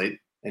translate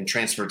and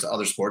transfer to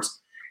other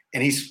sports.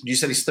 And you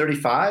said he's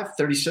 35,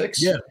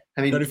 36? Yeah,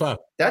 I mean, 35.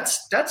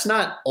 That's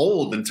not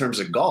old in terms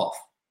of golf.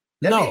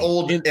 That'd be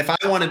old if I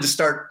wanted to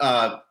start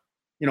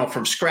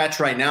from scratch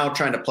right now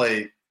trying to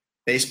play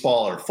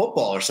baseball or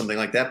football or something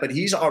like that, but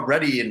he's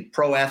already in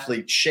pro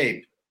athlete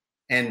shape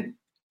and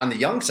on the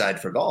young side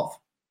for golf.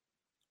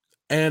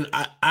 And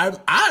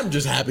I'm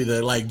just happy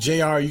that like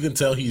JR, you can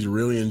tell he's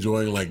really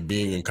enjoying like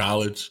being in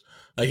college.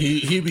 Like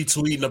he'd be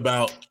tweeting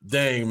about,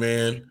 dang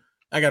man,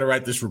 I got to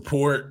write this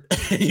report.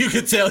 You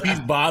can tell he's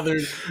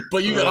bothered,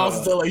 but you can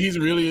also tell like he's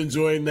really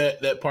enjoying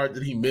that part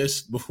that he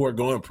missed before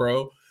going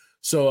pro.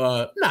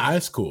 So,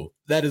 it's cool.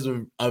 That is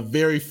a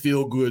very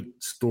feel-good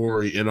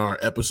story in our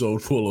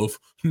episode full of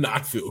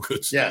not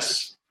feel-good stories.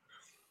 Yes.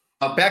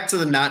 Back to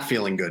the not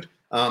feeling good.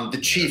 The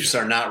Chiefs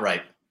are not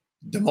right.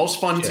 The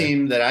most fun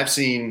team that I've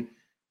seen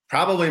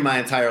probably my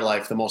entire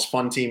life, the most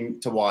fun team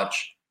to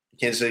watch,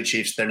 Kansas City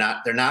Chiefs, they're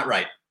not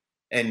right.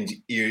 And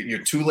you're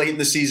too late in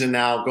the season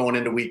now going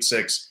into week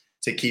 6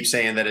 to keep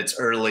saying that it's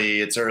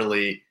early.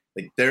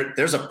 Like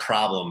there's a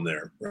problem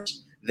there.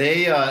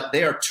 They are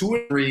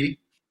 2-3.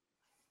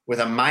 With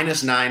a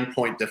 -9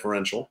 point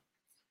differential.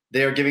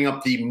 They are giving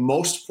up the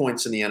most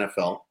points in the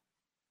NFL.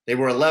 They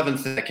were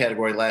 11th in that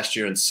category last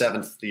year and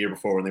 7th the year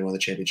before when they won the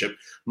championship.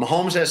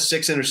 Mahomes has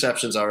 6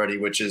 interceptions already,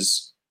 which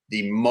is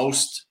the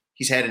most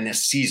he's had in a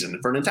season,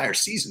 for an entire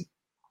season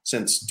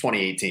since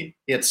 2018.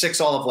 He had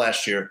 6 all of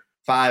last year,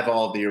 5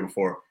 all of the year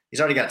before. He's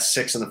already got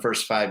 6 in the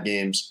first 5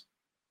 games.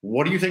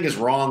 What do you think is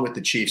wrong with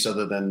the Chiefs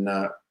other than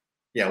what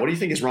do you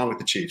think is wrong with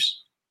the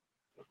Chiefs?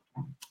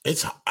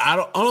 I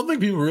don't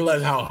think people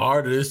realize how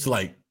hard it is to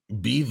like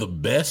be the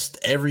best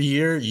every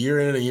year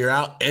in and year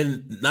out,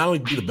 and not only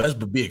be the best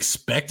but be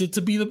expected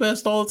to be the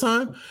best all the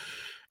time.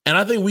 And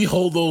I think we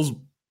hold those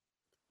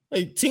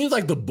like teams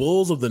like the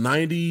Bulls of the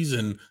 90s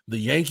and the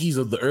Yankees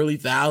of the early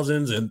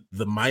thousands and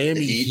the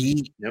Miami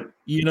Heat,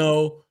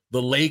 the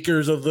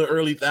Lakers of the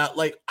early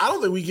like I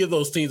don't think we give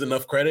those teams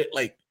enough credit.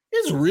 Like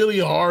it's really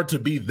hard to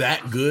be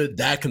that good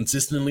that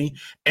consistently,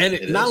 and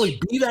not only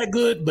be that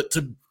good but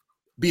to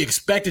be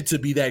expected to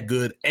be that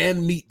good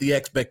and meet the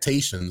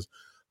expectations.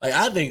 Like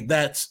I think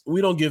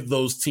we don't give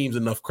those teams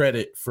enough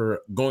credit for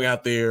going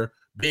out there,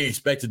 being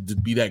expected to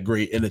be that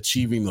great and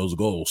achieving those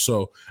goals.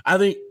 So I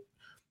think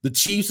the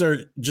Chiefs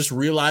are just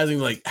realizing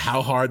like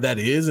how hard that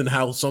is and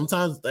how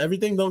sometimes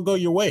everything don't go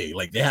your way.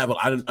 Like I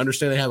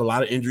understand they have a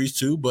lot of injuries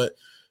too, but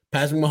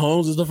Patrick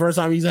Mahomes is the first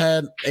time he's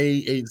had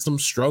some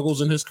struggles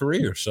in his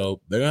career.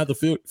 So they're gonna have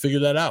to figure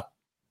that out.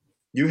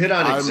 You hit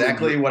on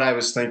exactly what I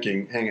was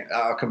thinking. Hang on,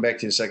 I'll come back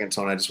to you in a second,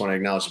 Tone. I just want to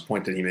acknowledge the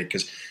point that he made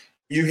because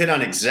you hit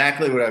on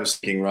exactly what I was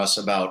thinking, Russ,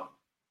 about.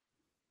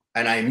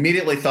 And I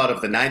immediately thought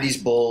of the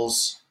 90s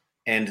Bulls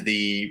and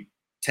the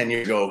 10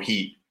 years ago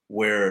Heat,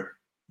 where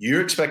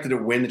you're expected to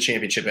win the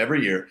championship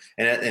every year.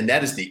 And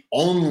that is the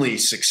only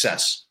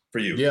success for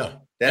you. Yeah.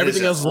 That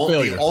everything else is a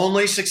failure. The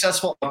only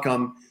successful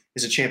outcome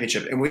is a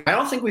championship. And I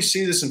don't think we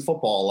see this in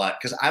football a lot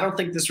because I don't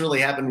think this really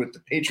happened with the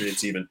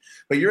Patriots even.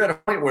 But you're at a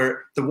point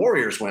where the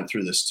Warriors went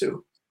through this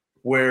too,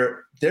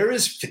 where there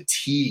is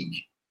fatigue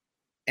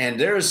and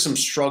there is some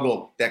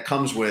struggle that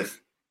comes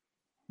with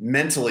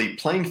mentally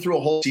playing through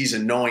a whole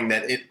season knowing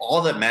that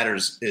all that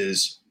matters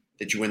is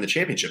that you win the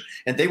championship.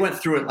 And they went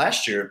through it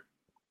last year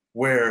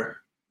where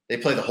they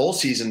play the whole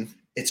season.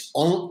 It's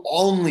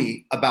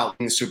only about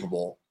winning the Super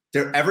Bowl.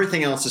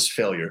 Everything else is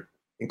failure,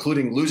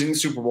 including losing the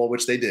Super Bowl,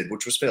 which they did,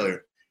 which was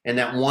failure. And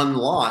that one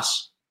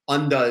loss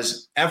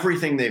undoes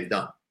everything they've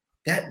done.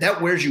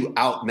 That wears you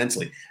out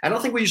mentally. I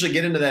don't think we usually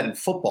get into that in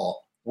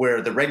football,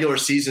 where the regular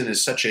season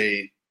is such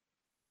a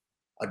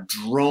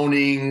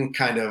droning,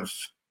 kind of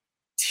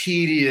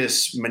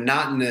tedious,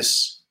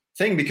 monotonous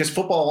thing, because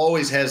football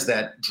always has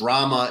that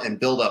drama and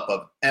buildup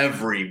of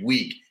every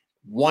week,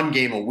 one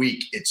game a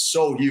week. It's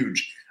so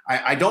huge.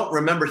 I don't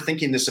remember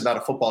thinking this about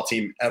a football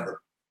team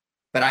ever,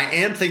 but I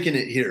am thinking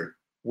it here,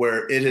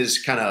 where it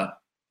has kind of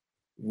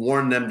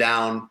worn them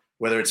down,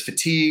 whether it's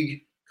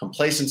fatigue,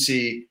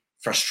 complacency,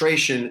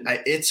 frustration.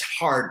 It's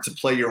hard to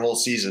play your whole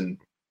season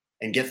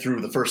and get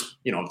through the first,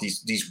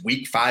 these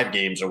week 5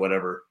 games or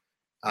whatever,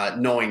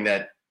 knowing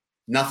that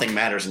nothing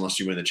matters unless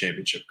you win the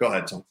championship. Go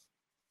ahead, Tom.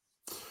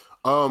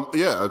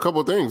 Yeah, a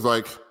couple of things.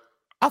 Like,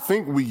 I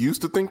think we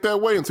used to think that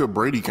way until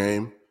Brady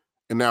came,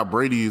 and now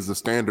Brady is the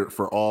standard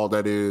for all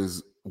that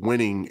is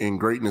winning and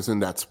greatness in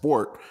that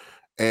sport.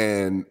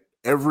 And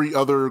every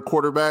other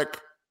quarterback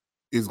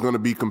is going to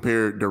be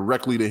compared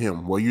directly to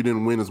him. Well, you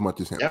didn't win as much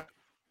as him. Yep.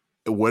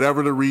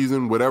 Whatever the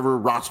reason, whatever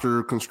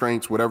roster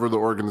constraints, whatever the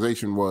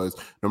organization was,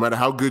 no matter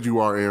how good you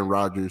are, Aaron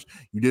Rodgers,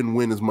 you didn't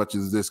win as much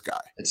as this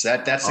guy.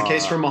 That's the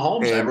case for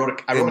Mahomes. I wrote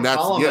a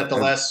column at the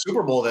last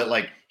Super Bowl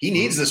that he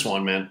needs this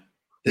one, man.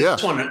 He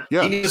needs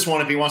this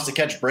one if he wants to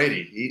catch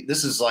Brady.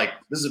 This is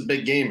a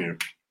big game here.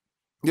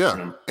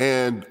 Yeah.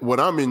 And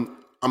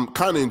I'm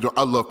kind of enjoying.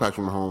 I love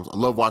Patrick Mahomes. I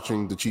love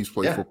watching the Chiefs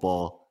play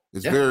football.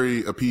 It's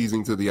very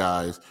appeasing to the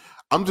eyes.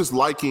 I'm just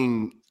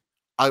liking.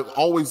 I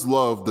always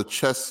love the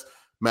chess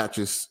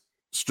matches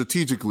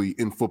strategically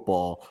in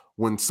football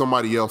when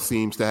somebody else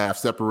seems to have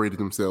separated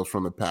themselves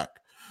from the pack,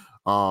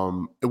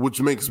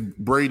 which makes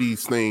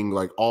Brady's thing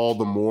all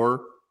the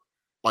more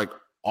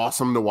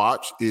awesome to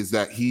watch, is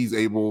that he's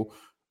able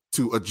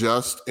to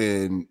adjust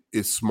and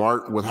is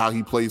smart with how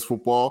he plays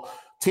football.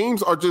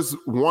 Teams are just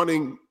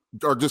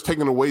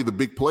taking away the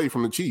big play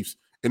from the Chiefs,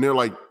 and they're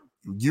like,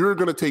 you're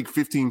going to take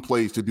 15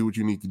 plays to do what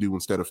you need to do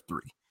instead of 3,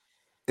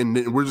 and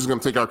then we're just going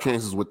to take our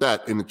chances with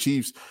that. And the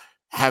Chiefs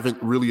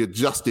haven't really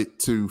adjusted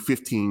to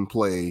 15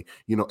 play,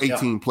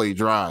 18 play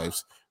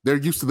drives. They're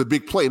used to the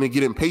big play and they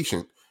get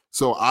impatient.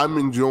 So I'm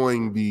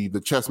enjoying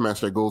the chess match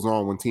that goes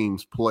on when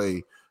teams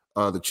play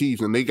the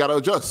Chiefs, and they got to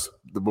adjust.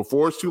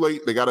 Before it's too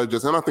late, they got to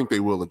adjust, and I think they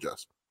will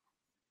adjust.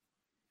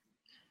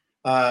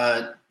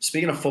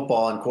 Speaking of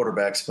football and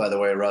quarterbacks, by the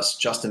way, Russ,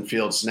 Justin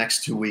Fields,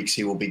 next 2 weeks,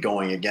 he will be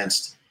going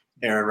against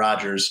Aaron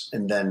Rodgers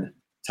and then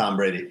Tom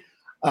Brady.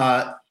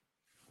 The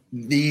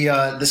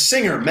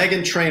singer,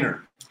 Meghan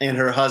Trainor, and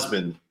her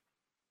husband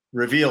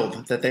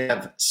revealed that they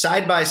have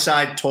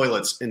side-by-side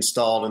toilets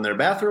installed in their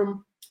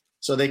bathroom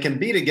so they can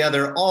be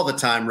together all the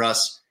time,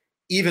 Russ,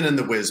 even in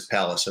the Wiz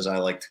Palace, as I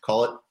like to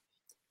call it.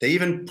 They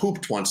even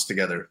pooped once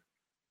together.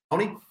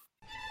 Tony?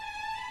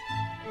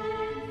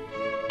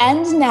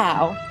 And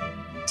now,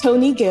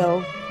 Tony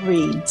Gill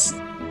reads.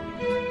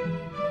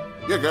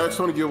 Yeah, guys,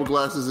 Tony Gill with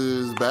Glasses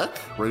is back,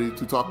 ready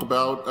to talk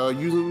about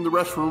using the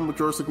restroom with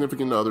your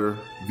significant other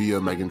via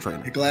Meghan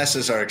Trainor. The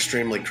glasses are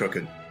extremely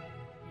crooked.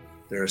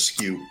 They're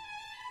askew.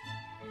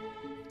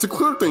 To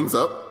clear things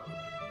up,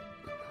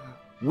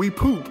 we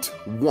pooped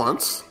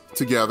once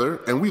together,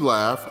 and we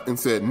laughed and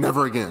said,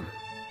 never again.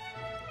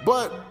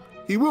 But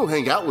he will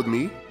hang out with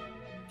me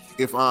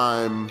if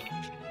I'm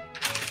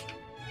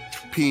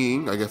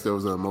peeing. I guess there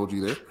was an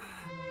emoji there.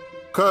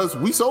 Because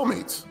we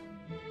soulmates.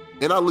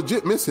 And I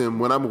legit miss him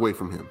when I'm away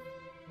from him.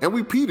 And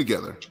we pee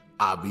together,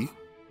 Abby.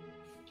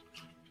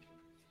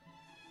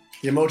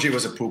 The emoji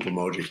was a poop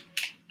emoji.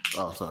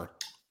 Oh, sorry.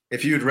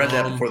 If you'd read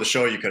that before the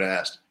show, you could have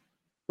asked.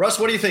 Russ,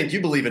 what do you think?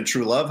 You believe in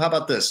true love. How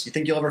about this? You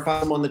think you'll ever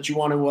find one that you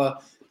want to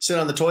sit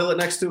on the toilet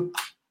next to?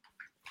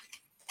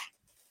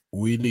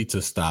 We need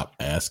to stop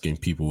asking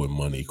people with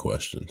money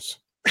questions.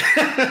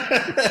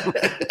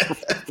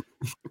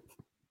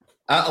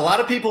 A lot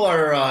of people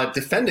are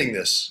defending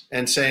this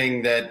and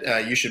saying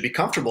that you should be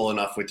comfortable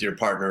enough with your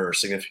partner or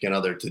significant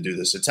other to do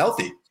this. It's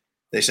healthy.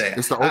 They say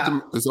it's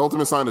the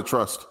ultimate sign of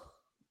trust.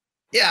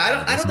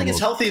 Yeah, I don't think it's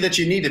healthy that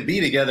you need to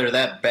be together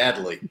that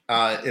badly.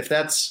 If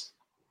that's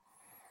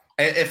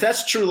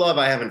true love,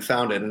 I haven't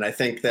found it, and I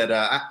think that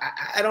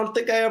I don't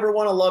think I ever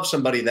want to love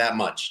somebody that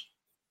much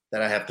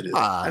that I have to do that.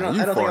 I don't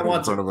think I want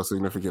in front of a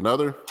significant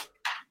other.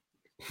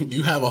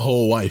 You have a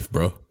whole wife,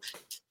 bro.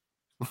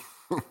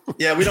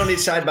 Yeah, we don't need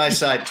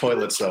side-by-side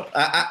toilets, though.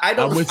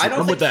 I'm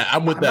with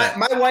that.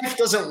 My wife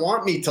doesn't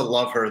want me to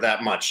love her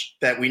that much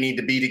that we need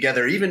to be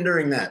together, even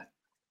during that.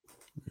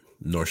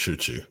 Nor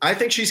should you. I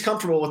think she's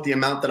comfortable with the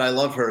amount that I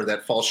love her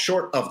that falls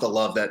short of the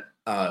love that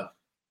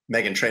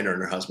Meghan Trainor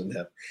and her husband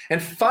have.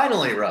 And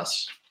finally,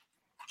 Russ,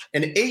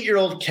 an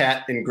 8-year-old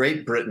cat in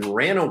Great Britain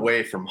ran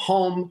away from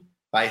home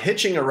by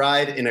hitching a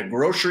ride in a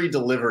grocery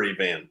delivery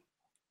van.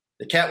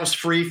 The cat was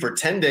free for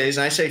 10 days.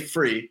 And I say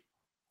free,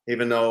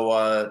 even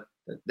though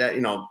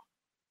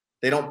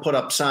they don't put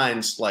up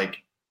signs like,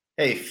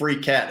 hey, free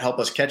cat, help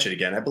us catch it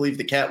again. I believe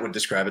the cat would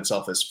describe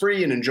itself as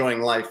free and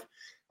enjoying life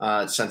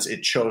since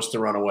it chose to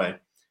run away.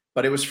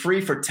 But it was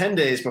free for 10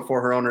 days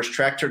before her owners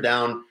tracked her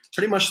down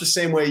pretty much the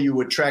same way you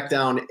would track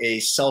down a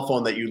cell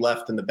phone that you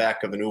left in the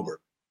back of an Uber.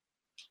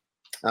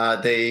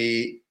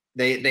 They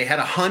had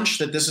a hunch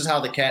that this is how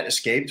the cat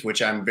escaped,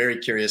 which I'm very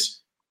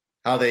curious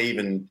how they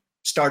even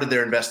started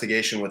their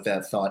investigation with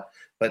that thought.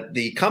 But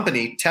the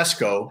company,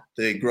 Tesco,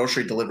 the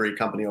grocery delivery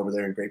company over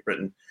there in Great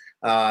Britain,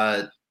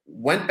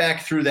 went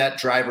back through that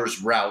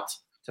driver's route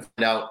to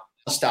find out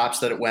the stops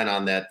that it went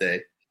on that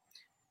day.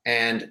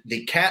 And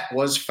the cat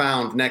was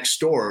found next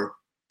door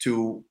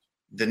to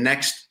the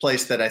next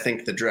place that I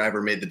think the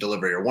driver made the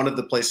delivery, or one of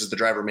the places the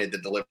driver made the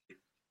delivery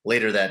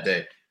later that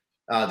day.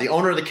 The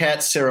owner of the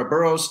cat, Sarah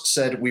Burrows,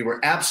 said, "We were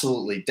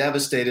absolutely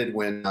devastated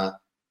when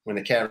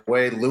the cat ran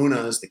away."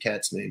 Luna is the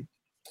cat's name.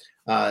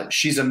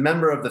 She's a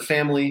member of the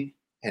family,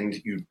 and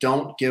you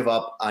don't give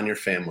up on your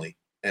family,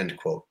 end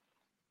quote.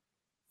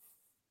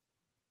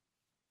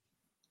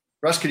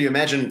 Russ, could you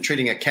imagine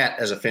treating a cat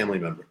as a family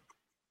member?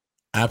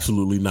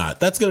 Absolutely not.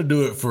 That's going to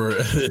do it for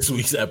this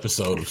week's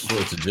episode of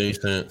Sports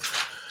Adjacent.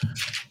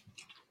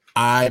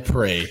 I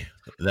pray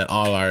that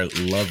all our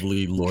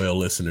lovely, loyal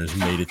listeners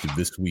made it through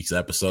this week's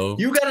episode.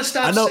 You got to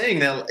stop saying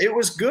that. It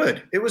was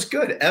good. It was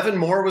good. Evan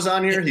Moore was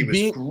on here. He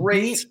was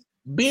great.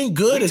 Being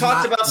good is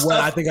not what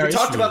I think. We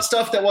talked about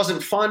stuff that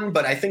wasn't fun,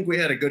 but I think we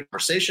had a good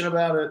conversation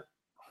about it.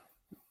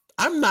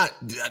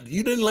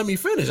 You didn't let me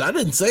finish. I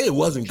didn't say it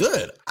wasn't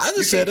good. I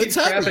just said it's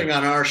crapping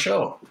on our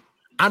show.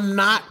 I'm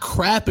not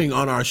crapping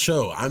on our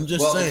show. I'm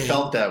just saying. It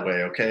felt that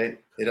way, okay?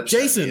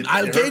 Jason,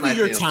 I gave you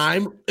your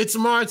time. It's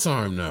my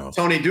time now.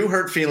 Tony, do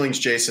hurt feelings,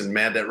 Jason.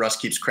 Mad that Russ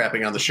keeps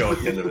crapping on the show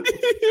at the end of it.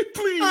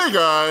 Please. Hey,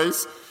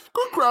 guys.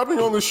 Go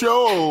crapping on the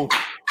show.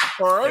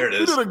 All right?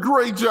 You did a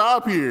great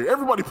job here.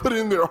 Everybody put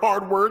in their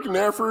hard work and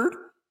effort.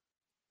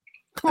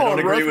 Come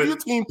on, Russ, be a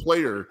team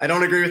player. I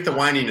don't agree with the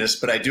whininess,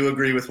 but I do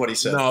agree with what he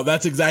said. No,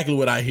 that's exactly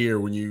what I hear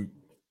when you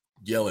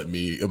yell at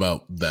me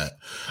about that.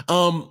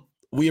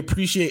 We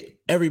appreciate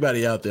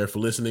everybody out there for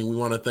listening. We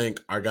want to thank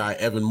our guy,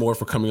 Evan Moore,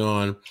 for coming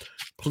on.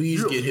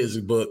 Please get his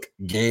book,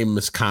 Game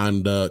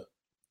Misconduct.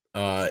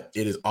 It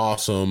is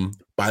awesome.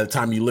 By the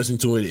time you listen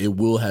to it, it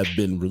will have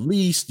been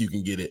released. You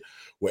can get it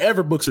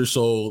wherever books are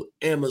sold,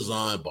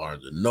 Amazon,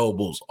 Barnes and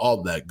Nobles,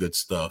 all that good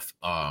stuff.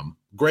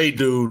 Great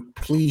dude.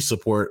 Please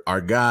support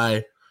our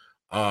guy.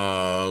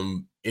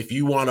 If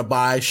you want to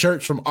buy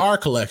shirts from our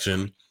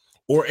collection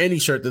or any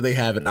shirt that they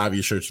have at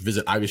Obvious Shirts,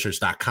 visit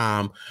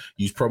obviousshirts.com.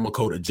 Use promo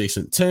code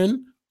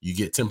adjacent10. You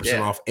get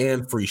 10% off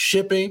and free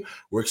shipping.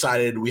 We're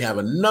excited. We have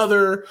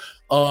another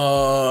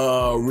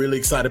really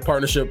excited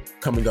partnership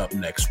coming up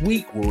next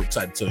week. We're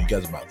excited to tell you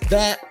guys about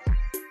that.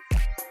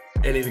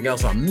 Anything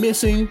else I'm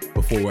missing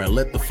before I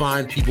let the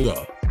fine people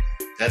go?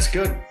 That's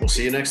good. We'll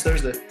see you next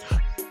Thursday.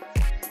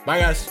 Bye,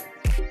 guys.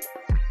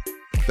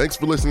 Thanks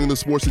for listening to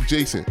Sports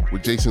Adjacent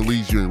with Jason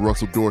Leisure and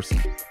Russell Dorsey.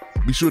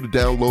 Be sure to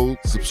download,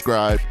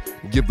 subscribe,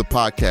 and give the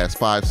podcast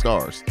 5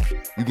 stars.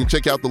 You can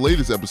check out the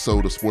latest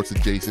episode of Sports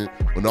Adjacent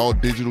on all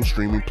digital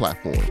streaming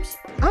platforms.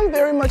 I'm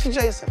very much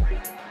adjacent.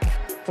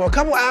 For a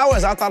couple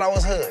hours, I thought I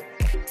was hood.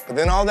 But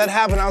then all that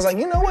happened, I was like,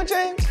 you know what,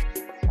 James?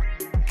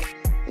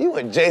 You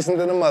adjacent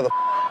to the mother.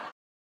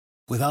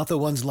 Without the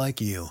ones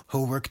like you,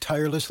 who work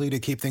tirelessly to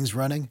keep things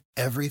running,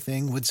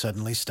 everything would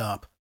suddenly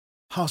stop.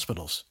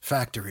 Hospitals,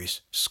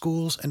 factories,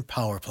 schools, and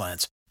power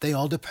plants, they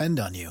all depend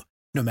on you.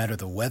 No matter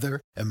the weather,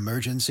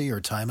 emergency,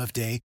 or time of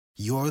day,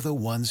 you're the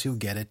ones who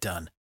get it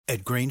done.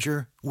 At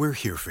Grainger, we're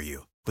here for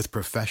you with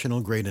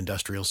professional-grade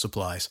industrial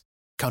supplies.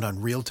 Count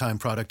on real-time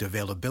product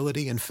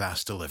availability and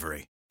fast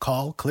delivery.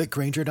 Call, click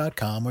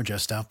Grainger.com, or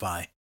just stop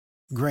by.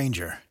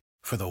 Grainger,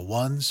 for the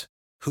ones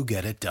who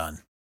get it done.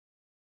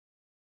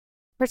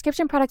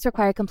 Prescription products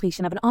require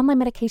completion of an online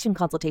medication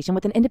consultation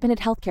with an independent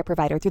healthcare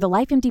provider through the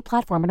LifeMD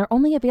platform and are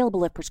only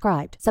available if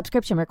prescribed.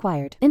 Subscription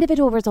required.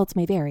 Individual results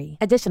may vary.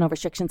 Additional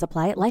restrictions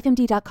apply at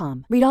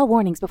lifemd.com. Read all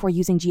warnings before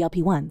using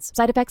GLP-1s.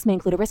 Side effects may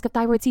include a risk of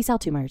thyroid C-cell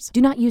tumors.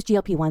 Do not use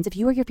GLP-1s if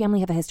you or your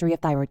family have a history of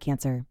thyroid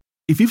cancer.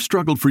 If you've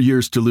struggled for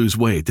years to lose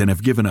weight and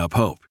have given up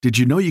hope, did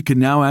you know you can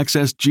now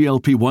access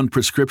GLP-1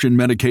 prescription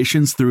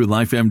medications through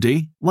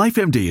LifeMD?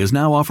 LifeMD is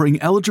now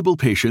offering eligible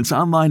patients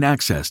online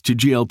access to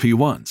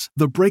GLP-1s,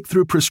 the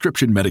breakthrough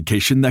prescription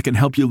medication that can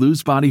help you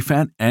lose body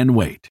fat and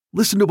weight.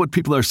 Listen to what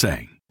people are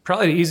saying.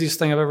 Probably the easiest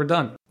thing I've ever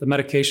done. The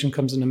medication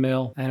comes in the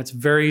mail, and it's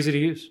very easy to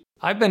use.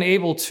 I've been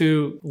able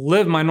to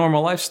live my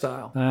normal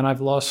lifestyle, and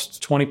I've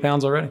lost 20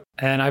 pounds already,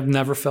 and I've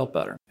never felt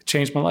better. It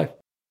changed my life.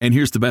 And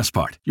here's the best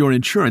part. Your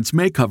insurance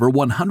may cover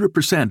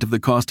 100% of the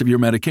cost of your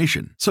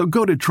medication. So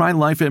go to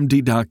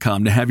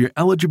TryLifeMD.com to have your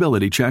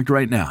eligibility checked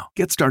right now.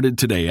 Get started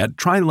today at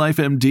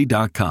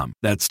TryLifeMD.com.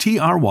 That's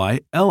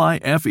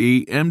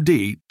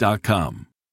TryLifeMD.com.